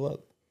just got to pull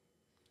up.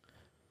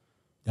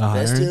 Y'all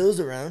Best hiring? deals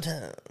around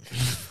town.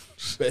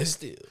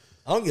 Best deal.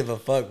 I don't give a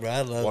fuck, bro.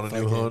 I love Want a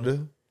new fucking-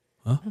 Honda?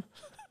 Huh?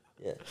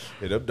 Yeah.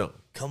 Hit up Dom.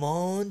 Come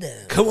on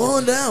down. Come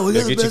on down. We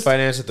They'll got the get you best.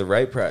 financed at the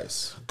right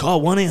price.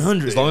 Call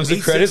 1-800. As long as the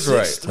credit's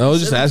right. I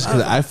was just asking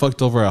because I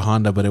fucked over a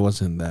Honda, but it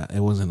wasn't that. It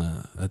wasn't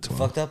a 12.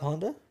 Fucked up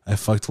Honda? I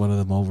fucked one of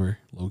them over,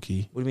 low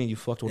key. What do you mean you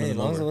fucked one Hey, of as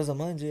them long as it over? wasn't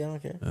mine, G, I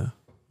don't care.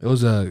 It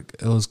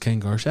was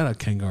Kangar. Shout out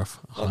Kangar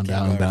Honda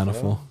out in Kangar,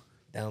 Bountiful.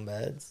 bro. Down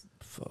bads.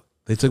 Fuck.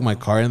 They took my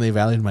car and they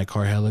valued my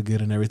car hella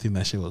good and everything.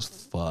 That shit was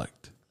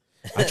fucked.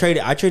 I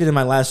traded in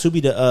my last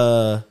Subi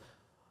to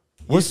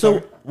what's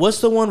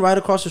the one right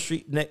across the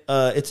street?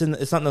 It's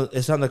not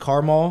in the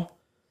car mall,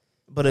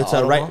 but it's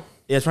auto right. mall?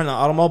 Yeah, it's right in the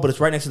auto mall, but it's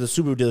right next to the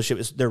Subaru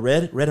dealership. They're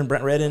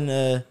red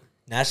and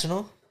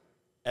National?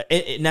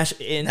 in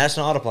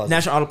National Auto Plaza.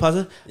 National Auto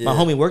Plaza. My Yeah.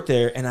 homie worked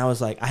there, and I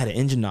was like, I had an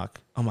engine knock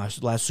on my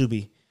last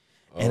Subi,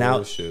 and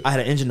Oh, shit. I had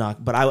an engine knock,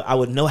 but I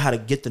would know how to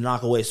get the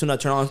knock away. As soon as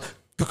I turn on,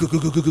 I'm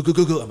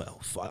like, oh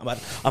fuck,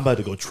 I'm about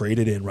to go trade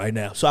it in right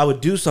now. So I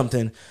would do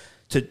something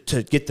to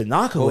get the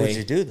knock What away. would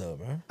you do, though,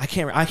 bro? I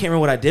can't remember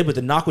what I did, but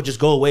the knock would just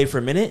go away for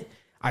a minute.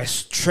 I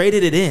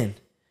traded it in.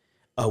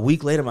 A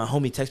week later, my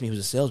homie texted me. He was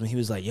a salesman. He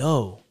was like,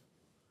 "Yo,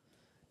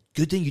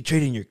 good thing you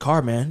traded in your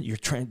car, man.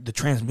 The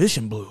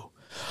transmission blew."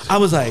 I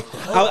was like,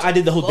 I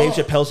did the whole Dave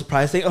Chappelle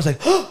surprise thing. I was like,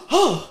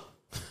 Oh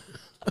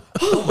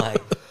my.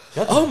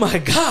 oh my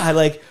God,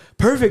 like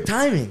perfect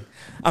timing.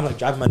 I'm like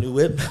driving my new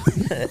whip.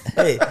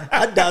 Hey,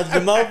 I dodged a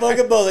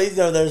motherfucking bullet. He's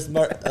over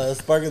there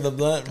sparking the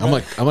blunt. Bro.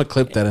 I'm gonna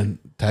clip that and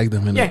tag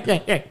them in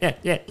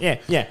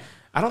it. Yeah.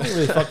 I don't think it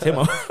really fucked him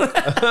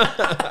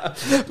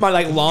up. My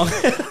like long.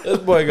 This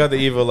boy got the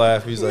evil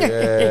laugh. He's like,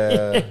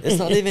 yeah. It's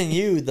not even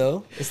you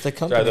though. It's the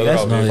company. Try to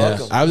That's go what out, fuck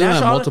yeah. 'em. I've done that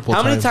National- multiple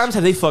How times. many times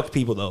have they fucked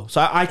people though? So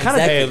I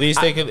kind of. Exactly. Hey, at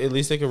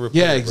least they can report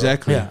Yeah, it, bro.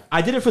 exactly. Yeah,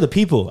 I did it for the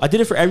people. I did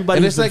it for everybody.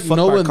 And who's it's like been fucked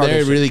no by a one car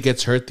there dealership. really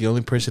gets hurt. The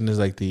only person is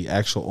like the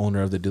actual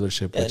owner of the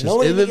dealership. Yeah, Which no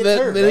one is, even gets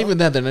hurt, then bro. even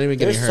that, they're not even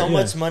getting There's hurt. so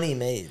much money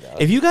made. Dog.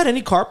 If you got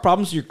any car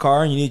problems with your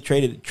car and you need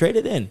to trade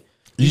it in.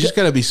 You just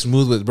gotta be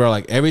smooth with, bro.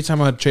 Like every time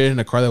I would trade in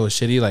a car that was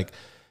shitty, like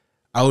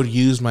I would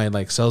use my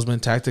like salesman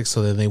tactics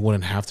so that they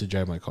wouldn't have to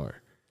drive my car.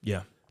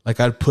 Yeah.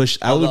 Like I would push,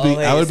 I would it's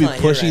be not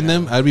here pushing right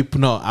them.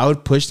 now. I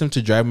would push them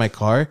to drive my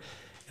car,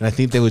 and I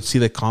think they would see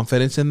the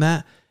confidence in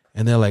that,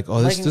 and they're like,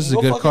 "Oh, this Like, is a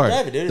go good fucking car."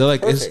 drive it, dude. They're It's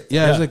like, perfect.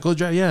 "It's like go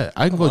drive. Yeah,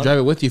 I can go drive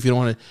it with you if you don't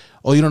want to.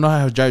 Oh, you don't know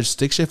how to drive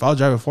stick shift? I'll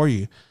drive it for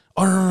you.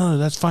 Oh no,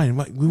 that's fine.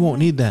 We won't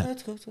need that."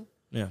 That's cool too.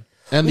 Yeah.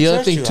 And We the other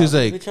trust thing you, too is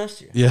Albert. we like,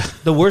 trust you. yeah,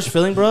 The worst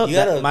feeling, bro. You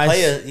gotta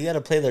that you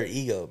gotta play their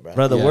ego, bro.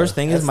 Bro, the Yeah. worst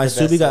thing is That's my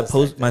the best Subi got sales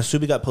posted. tactic. My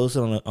Subi got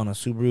posted on a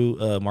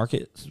Subaru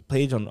market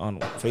page on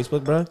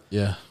Facebook, bro,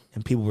 yeah.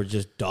 and people were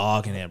just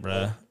dogging it,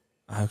 bro.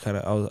 I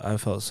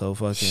felt so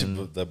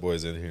fucking. That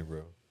boy's in here,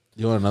 bro.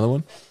 You want another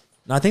one?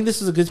 No, I think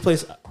this is a good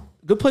place.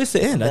 Good place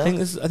to end. I Yeah. think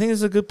this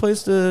is a good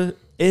place to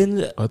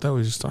end. Oh, I thought we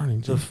were just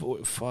starting. The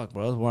fuck,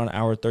 bro. We're on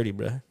hour 30,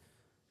 bro.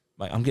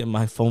 Like I'm getting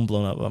my phone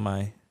blown up by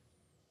my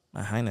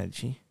High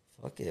G.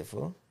 Fuck it,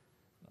 fool.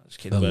 Just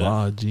kidding. The but,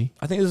 law, G.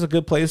 I think this is a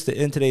good place to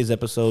end today's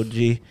episode,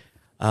 G.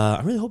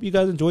 I really hope you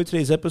guys enjoyed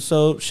today's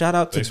episode. Shout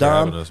out Thanks to for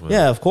Dom. having us, man.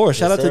 Yeah, of course.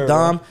 Shout Yes, out to sir,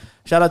 Dom. bro.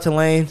 Shout out to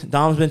Lane.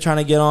 Dom's been trying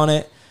to get on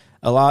it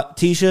a lot.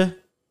 Tisha,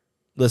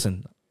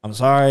 listen, I'm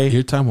sorry.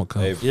 Your time will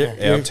come. Hey,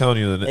 Yeah. I'm telling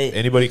you, Hey,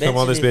 anybody come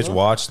on this bitch, eventually,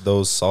 watch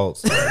those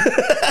salts.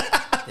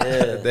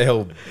 Yeah.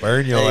 They'll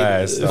burn your Hey,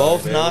 ass.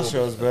 both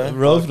nostrils, bro.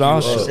 Both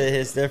nostrils. Shit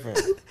hits different.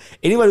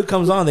 Anybody who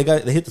comes on, they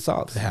hit the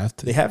sauce. They have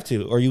to. They have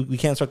to, or we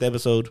can't start the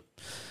episode.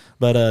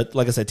 But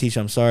like I said, Tisha,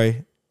 I'm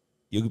sorry.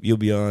 You'll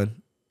be on.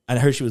 I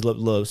heard she was a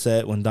little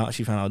upset when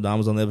she found out Dom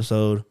was on the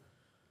episode.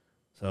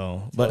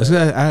 So, but It's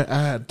 'cause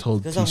I had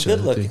told Because I'm Tisha. good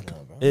I looking, think.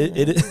 though, bro.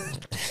 it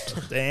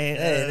Damn.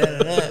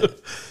 Hey,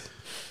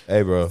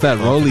 Hey, bro. That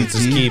Rolly It's a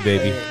G. ski,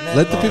 baby.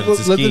 Let the people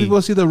It's a let the ski.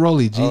 people see the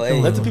Rolly G. Oh, Come hey,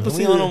 on. Let the people we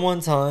see on the- them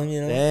one time,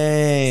 you know.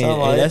 Dang,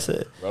 Something hey,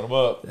 like- Run them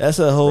up. that's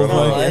a whole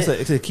Right.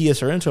 fucking, it's a Kia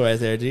Sorento right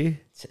there, G.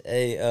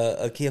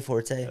 A Kia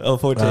Forte. Oh,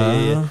 Forte,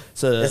 yeah.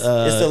 It's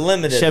the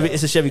limited. Chevy. though.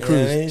 It's a Chevy You know what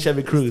Cruise. I mean?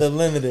 Chevy Cruise. It's the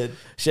limited.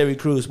 Chevy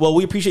Cruise. Well,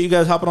 we appreciate you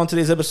guys hopping on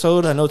today's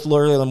episode. I know it's a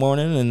little early in the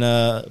morning,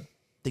 and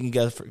thank you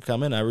guys for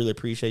coming. I really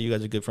appreciate you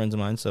guys are good friends of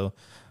mine, so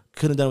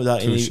couldn't have done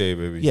without any. Touche,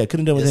 baby. Yeah,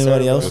 couldn't have done with Yes, sir,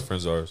 anybody bro. else. Good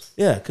friends of ours.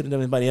 Yeah, couldn't have done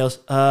with anybody else.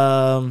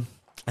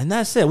 And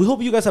that's it. We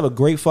hope you guys have a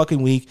great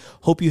fucking week.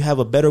 Hope you have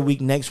a better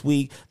week next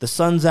week. The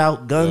sun's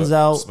out, guns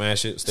out.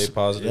 Smash it. Stay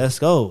positive. Let's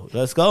go.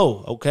 Let's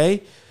go.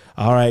 Okay.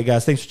 All right,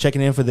 guys. Thanks for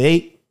checking in for the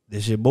 8.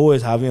 This your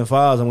boys, Javi and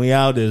Files, and we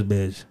out this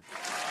bitch.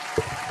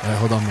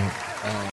 Hold on, man.